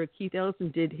after Keith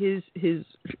Ellison did his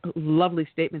lovely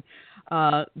statement,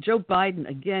 Joe Biden,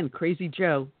 again, Crazy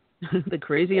Joe, the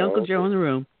crazy Uncle Joe in the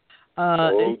room,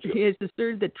 he has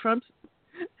asserted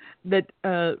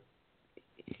that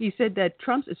he said that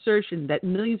Trump's assertion that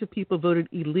millions of people voted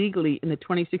illegally in the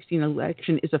 2016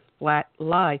 election is a flat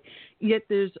lie. Yet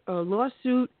there's a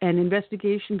lawsuit and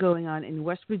investigation going on in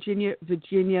West Virginia,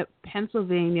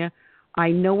 Pennsylvania,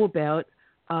 I know about.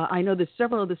 I know there's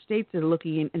several other states that are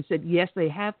looking in and said, yes, they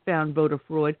have found voter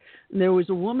fraud. And there was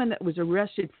a woman that was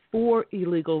arrested for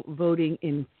illegal voting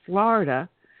in Florida.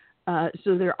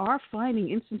 So there are finding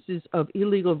instances of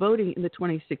illegal voting in the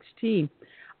 2016.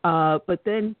 But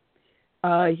then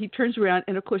he turns around,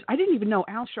 and of course, I didn't even know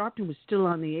Al Sharpton was still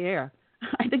on the air.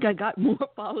 I think I got more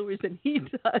followers than he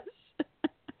does.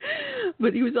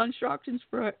 But he was on Sharpton's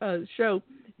show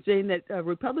saying that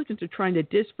Republicans are trying to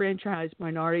disfranchise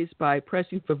minorities by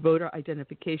pressing for voter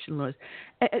identification laws.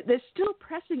 They're still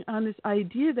pressing on this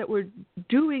idea that we're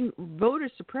doing voter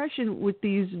suppression with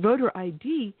these voter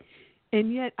ID.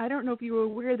 And yet, I don't know if you were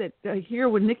aware that here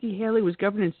when Nikki Haley was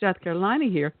governor in South Carolina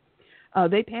here,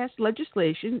 they passed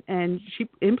legislation, and she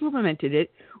implemented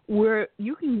it, where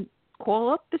you can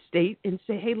call up the state and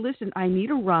say, hey, listen, I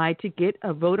need a ride to get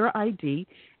a voter ID.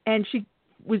 And she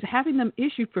was having them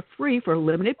issued for free for a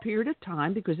limited period of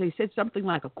time because they said something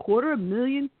like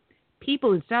 250,000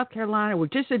 people in South Carolina were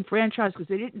disenfranchised because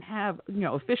they didn't have,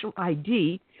 official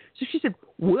ID. So she said,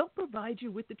 we'll provide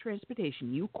you with the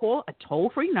transportation. You call a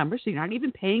toll-free number, so you're not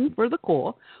even paying for the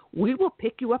call. We will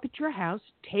pick you up at your house,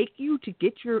 take you to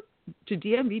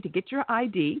DMV to get your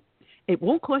ID. It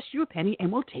won't cost you a penny,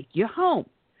 and we'll take you home.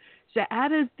 So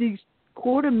out of these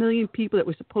 250,000 people that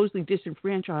were supposedly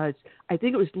disenfranchised, I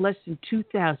think it was less than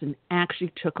 2,000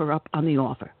 actually took her up on the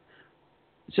offer.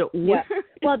 So yeah.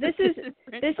 Well, this is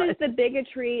the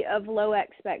bigotry of low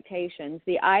expectations.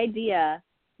 The idea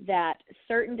that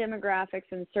certain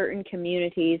demographics and certain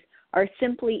communities are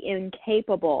simply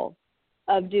incapable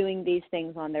of doing these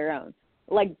things on their own.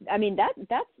 Like, I mean, that's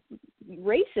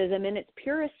racism in its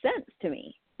purest sense to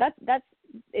me.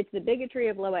 It's the bigotry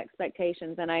of low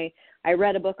expectations. And I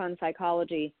read a book on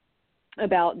psychology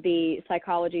about the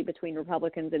psychology between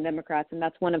Republicans and Democrats, and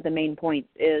that's one of the main points,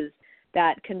 is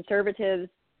that conservatives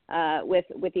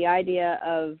with the idea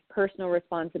of personal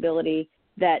responsibility,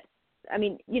 that, I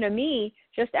mean, you know, me,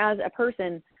 just as a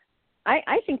person,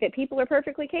 I think that people are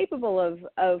perfectly capable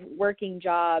of working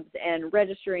jobs and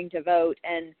registering to vote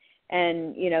and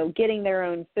you know, getting their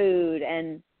own food.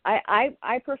 And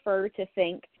I prefer to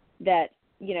think that,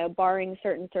 you know, barring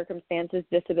certain circumstances,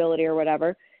 disability or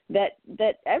whatever, that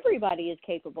everybody is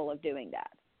capable of doing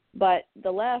that. But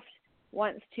the left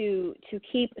wants to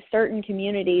keep certain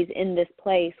communities in this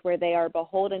place where they are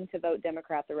beholden to vote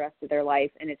Democrat the rest of their life,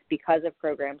 and it's because of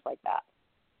programs like that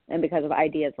and because of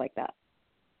ideas like that.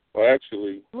 Well,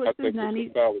 actually, I think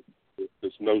it's about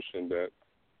this notion that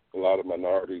a lot of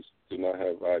minorities do not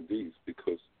have IDs,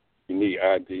 because you need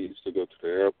IDs to go to the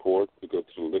airport, to go to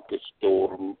the liquor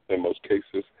store in most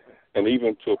cases, and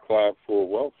even to apply for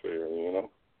welfare, you know.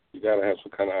 You got to have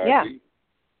some kind of ID.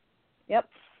 Yeah. Yep.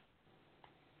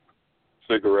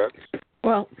 Cigarettes.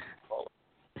 Well,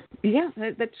 yeah,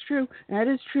 that's true. That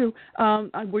is true.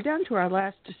 We're down to our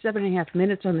last 7.5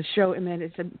 minutes on the show, and then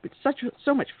it's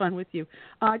so much fun with you.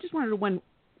 I just wanted to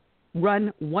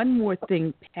run one more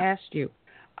thing past you.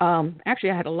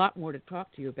 Actually, I had a lot more to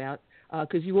talk to you about,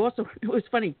 because you also, it was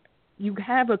funny, you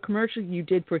have a commercial you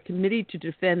did for a committee to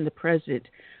defend the president,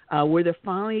 where they're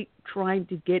finally trying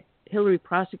to get Hillary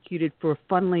prosecuted for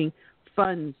funneling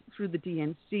funds through the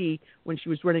DNC when she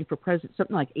was running for president.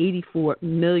 Something like $84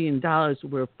 million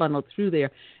were funneled through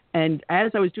there. And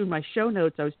as I was doing my show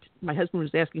notes, my husband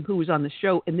was asking who was on the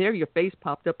show, and there your face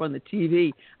popped up on the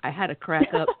TV. I had to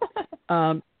crack up.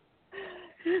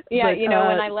 Yeah, but, you know,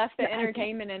 when I left the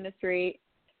entertainment industry,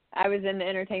 I was in the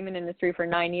entertainment industry for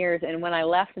 9 years, and when I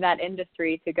left that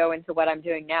industry to go into what I'm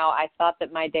doing now, I thought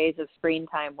that my days of screen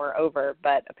time were over,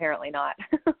 but apparently not.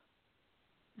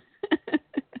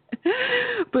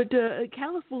 But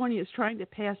California is trying to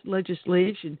pass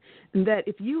legislation that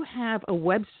if you have a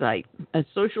website, a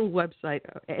social website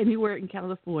anywhere in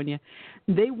California,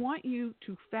 they want you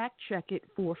to fact check it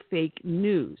for fake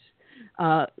news.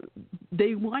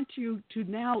 They want you to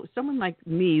now, someone like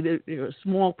me, a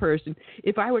small person,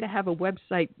 if I were to have a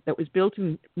website that was built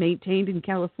and maintained in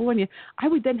California, I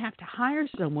would then have to hire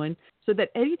someone so that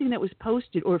anything that was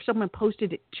posted, or if someone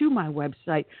posted it to my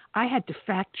website, I had to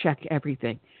fact check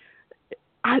everything.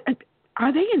 Are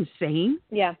they insane?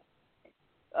 Yeah.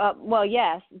 Well,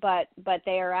 yes, but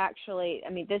they are actually,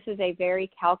 I mean, this is a very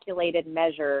calculated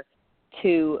measure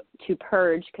to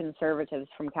purge conservatives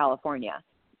from California.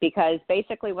 Because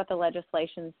basically what the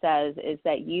legislation says is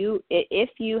that if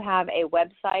you have a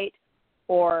website,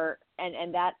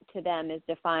 and that to them is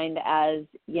defined as,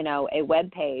 you know, a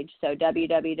web page, so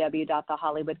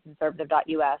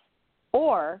www.thehollywoodconservative.us,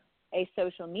 or a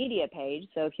social media page,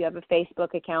 so if you have a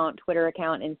Facebook account, Twitter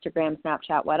account, Instagram,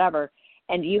 Snapchat, whatever,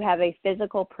 and you have a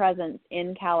physical presence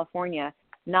in California,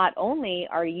 not only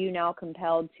are you now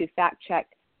compelled to fact check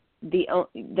the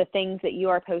things that you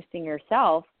are posting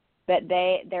yourself, but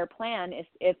their plan,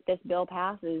 if this bill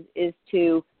passes, is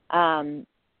to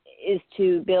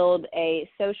build a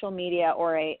social media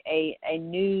or a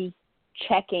news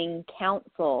checking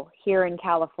council here in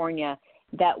California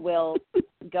that will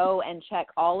go and check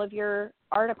all of your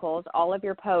articles, all of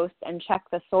your posts, and check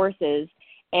the sources,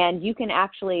 and you can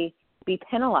actually be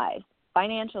penalized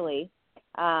financially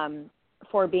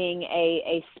for being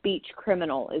a speech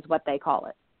criminal, is what they call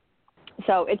it.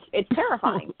 So it's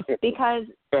terrifying because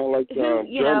like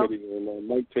Germany in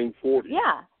 1940.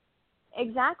 Yeah,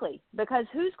 exactly. Because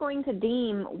who's going to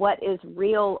deem what is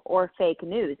real or fake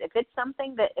news? If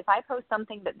I post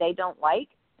something that they don't like,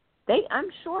 I'm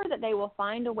sure that they will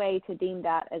find a way to deem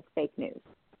that as fake news.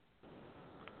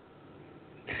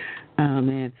 Oh,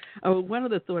 man. Oh, one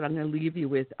other thought I'm going to leave you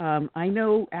with. I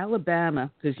know Alabama,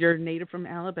 because you're a native from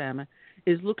Alabama,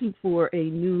 is looking for a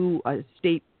new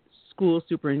state school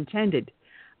superintendent.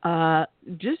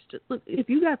 Just look, if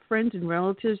you got friends and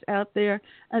relatives out there,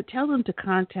 tell them to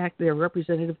contact their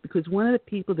representative, because one of the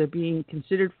people they're being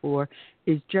considered for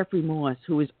is Jeffrey Moss,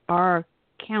 who is our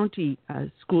county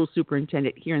school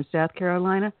superintendent here in South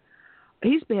Carolina.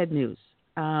 He's bad news.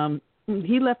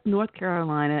 He left North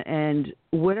Carolina, and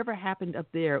whatever happened up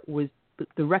there was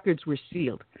the records were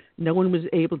sealed. No one was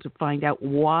able to find out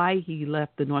why he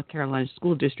left the North Carolina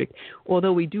school district,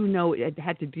 although we do know it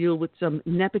had to deal with some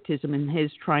nepotism in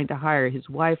his trying to hire his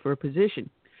wife for a position.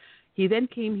 He then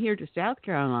came here to South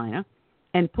Carolina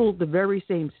and pulled the very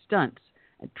same stunts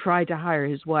and tried to hire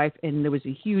his wife, and there was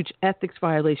a huge ethics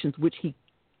violations, which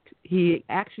he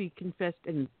actually confessed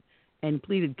and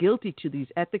pleaded guilty to these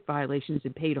ethic violations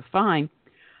and paid a fine.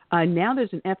 Now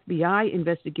there's an FBI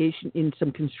investigation in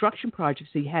some construction projects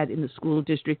he had in the school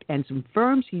district and some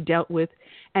firms he dealt with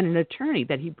and an attorney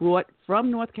that he brought from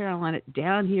North Carolina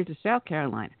down here to South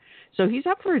Carolina. So he's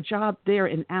up for a job there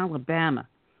in Alabama.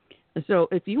 So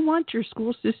if you want your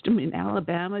school system in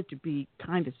Alabama to be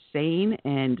kind of sane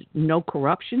and no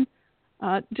corruption,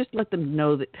 just let them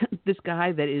know that this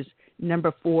guy that is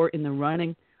number 4 in the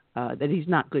running, that he's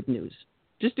not good news.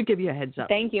 Just to give you a heads up.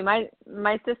 Thank you.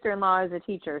 My sister-in-law is a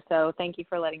teacher, so thank you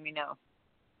for letting me know.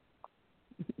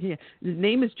 Yeah, his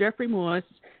name is Jeffrey Moss,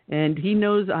 and he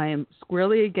knows I am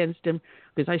squarely against him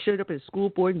because I showed up at a school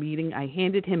board meeting. I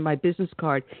handed him my business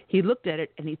card. He looked at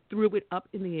it, and he threw it up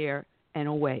in the air and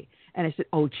away. And I said,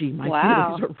 oh, gee, my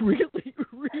feelings are really,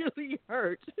 really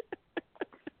hurt.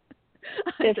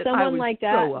 If someone like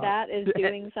that is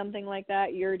doing something like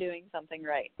that, you're doing something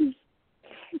right.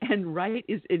 And right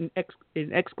is in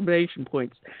exclamation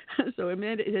points. So,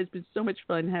 Amanda, it has been so much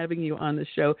fun having you on the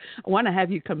show. I want to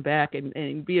have you come back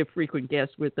and be a frequent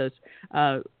guest with us.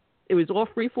 It was all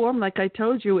free form, like I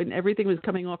told you, and everything was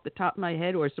coming off the top of my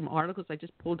head or some articles I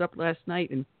just pulled up last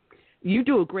night. And you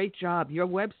do a great job. Your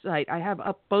website, I have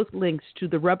up both links to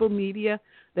the Rebel Media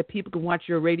that people can watch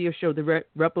your radio show, the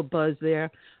Rebel Buzz there,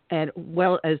 as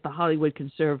well as the Hollywood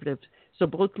Conservative. So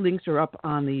both links are up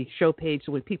on the show page.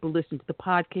 So when people listen to the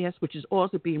podcast, which is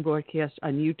also being broadcast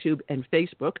on YouTube and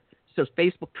Facebook, so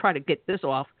Facebook try to get this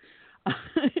off,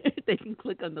 they can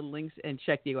click on the links and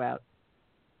check you out.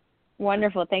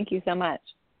 Wonderful. Thank you so much.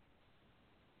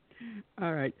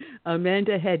 All right.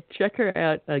 Amanda Head, check her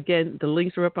out. Again, the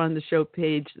links are up on the show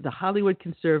page, the Hollywood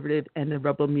Conservative and the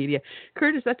Rebel Media.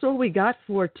 Curtis, that's all we got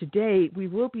for today. We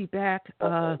will be back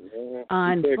on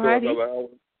Friday.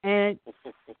 And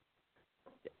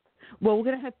well, we're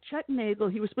going to have Chet Nagel.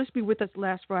 He was supposed to be with us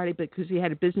last Friday, but because he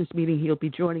had a business meeting, he'll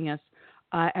be joining us,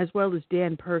 as well as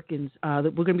Dan Perkins. That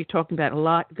we're going to be talking about a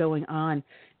lot going on.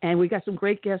 And we got some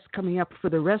great guests coming up for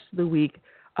the rest of the week.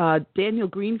 Daniel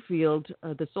Greenfield,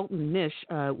 the Sultan Nish,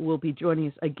 will be joining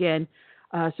us again.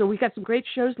 So we got some great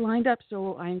shows lined up.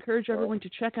 So I encourage everyone to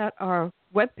check out our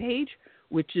webpage,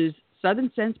 which is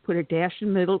Southern Sense, put a dash in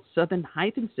the middle,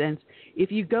 Southern-Sense.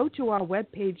 If you go to our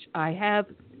webpage,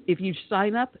 if you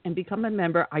sign up and become a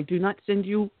member, I do not send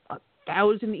you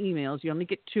 1,000 emails. You only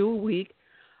get 2 a week.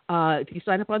 If you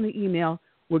sign up on the email,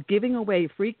 we're giving away a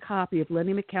free copy of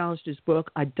Lenny McAllister's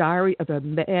book, A Diary of a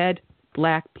Mad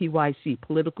Black PYC,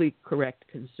 Politically Correct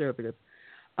Conservative.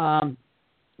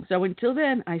 So until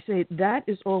then, I say that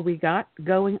is all we got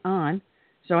going on.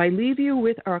 So I leave you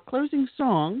with our closing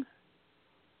song,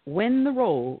 When the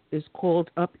Roll is Called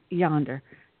Up Yonder.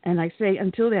 And I say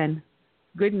until then,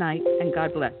 good night and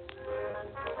God bless.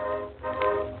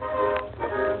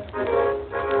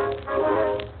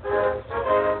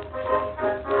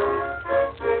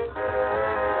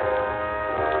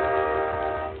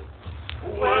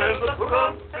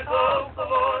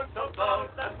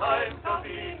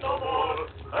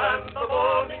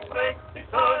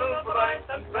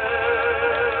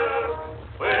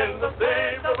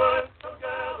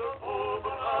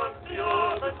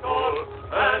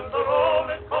 And the roll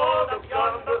is called up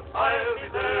yonder, I'll be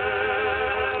there.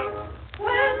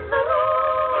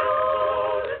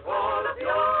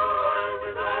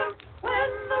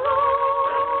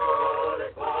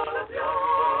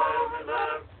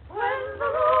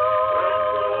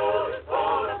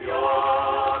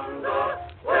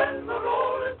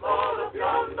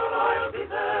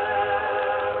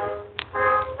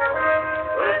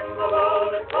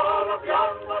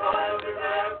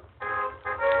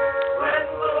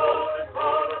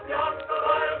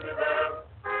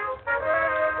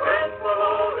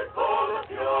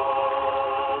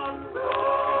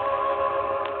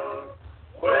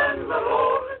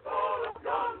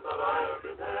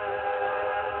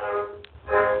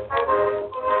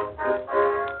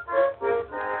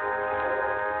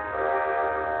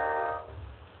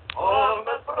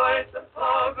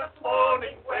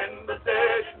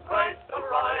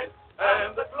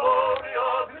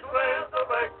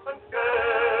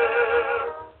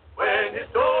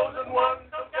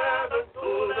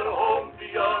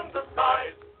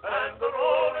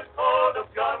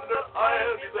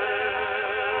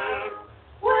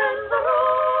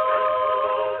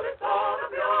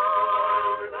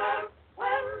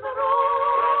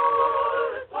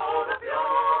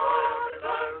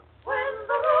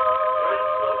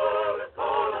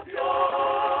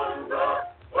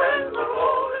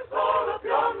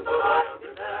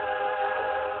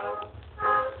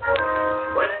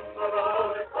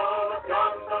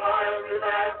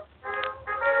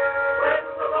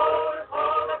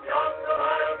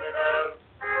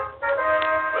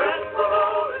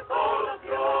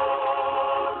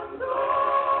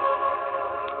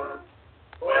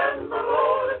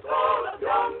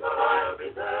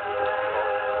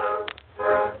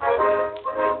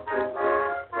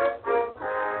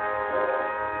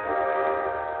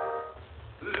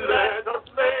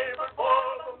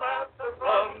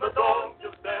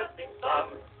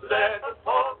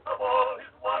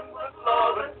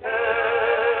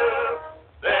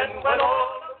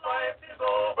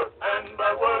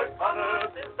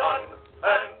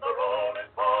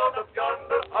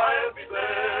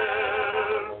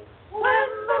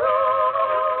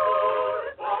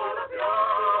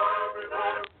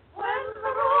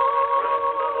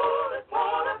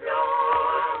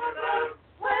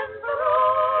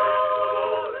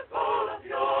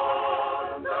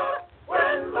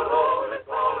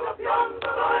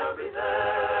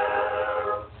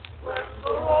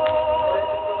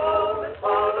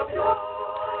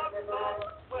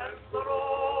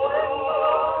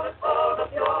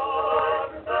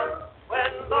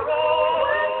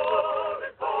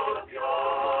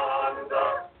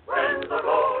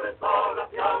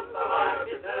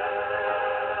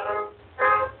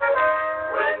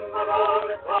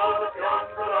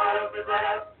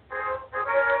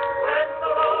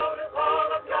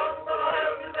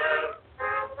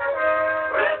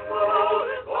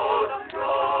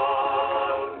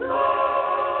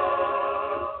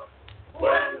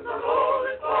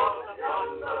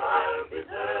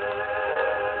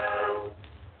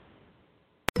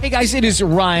 Hey guys, it is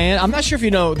Ryan. I'm not sure if you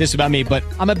know this about me, but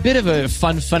I'm a bit of a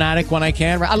fun fanatic when I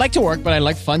can. I like to work, but I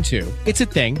like fun too. It's a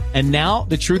thing. And now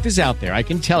the truth is out there. I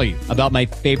can tell you about my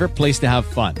favorite place to have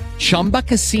fun. Chumba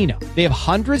Casino. They have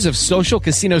hundreds of social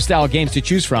casino style games to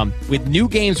choose from with new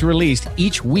games released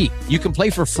each week. You can play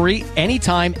for free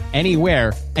anytime,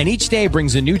 anywhere. And each day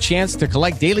brings a new chance to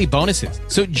collect daily bonuses.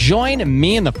 So join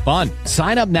me in the fun.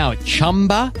 Sign up now at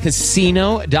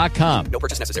ChumbaCasino.com. No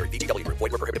purchase necessary. VGW Group.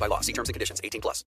 Void where prohibited by law. See terms and conditions. 18+.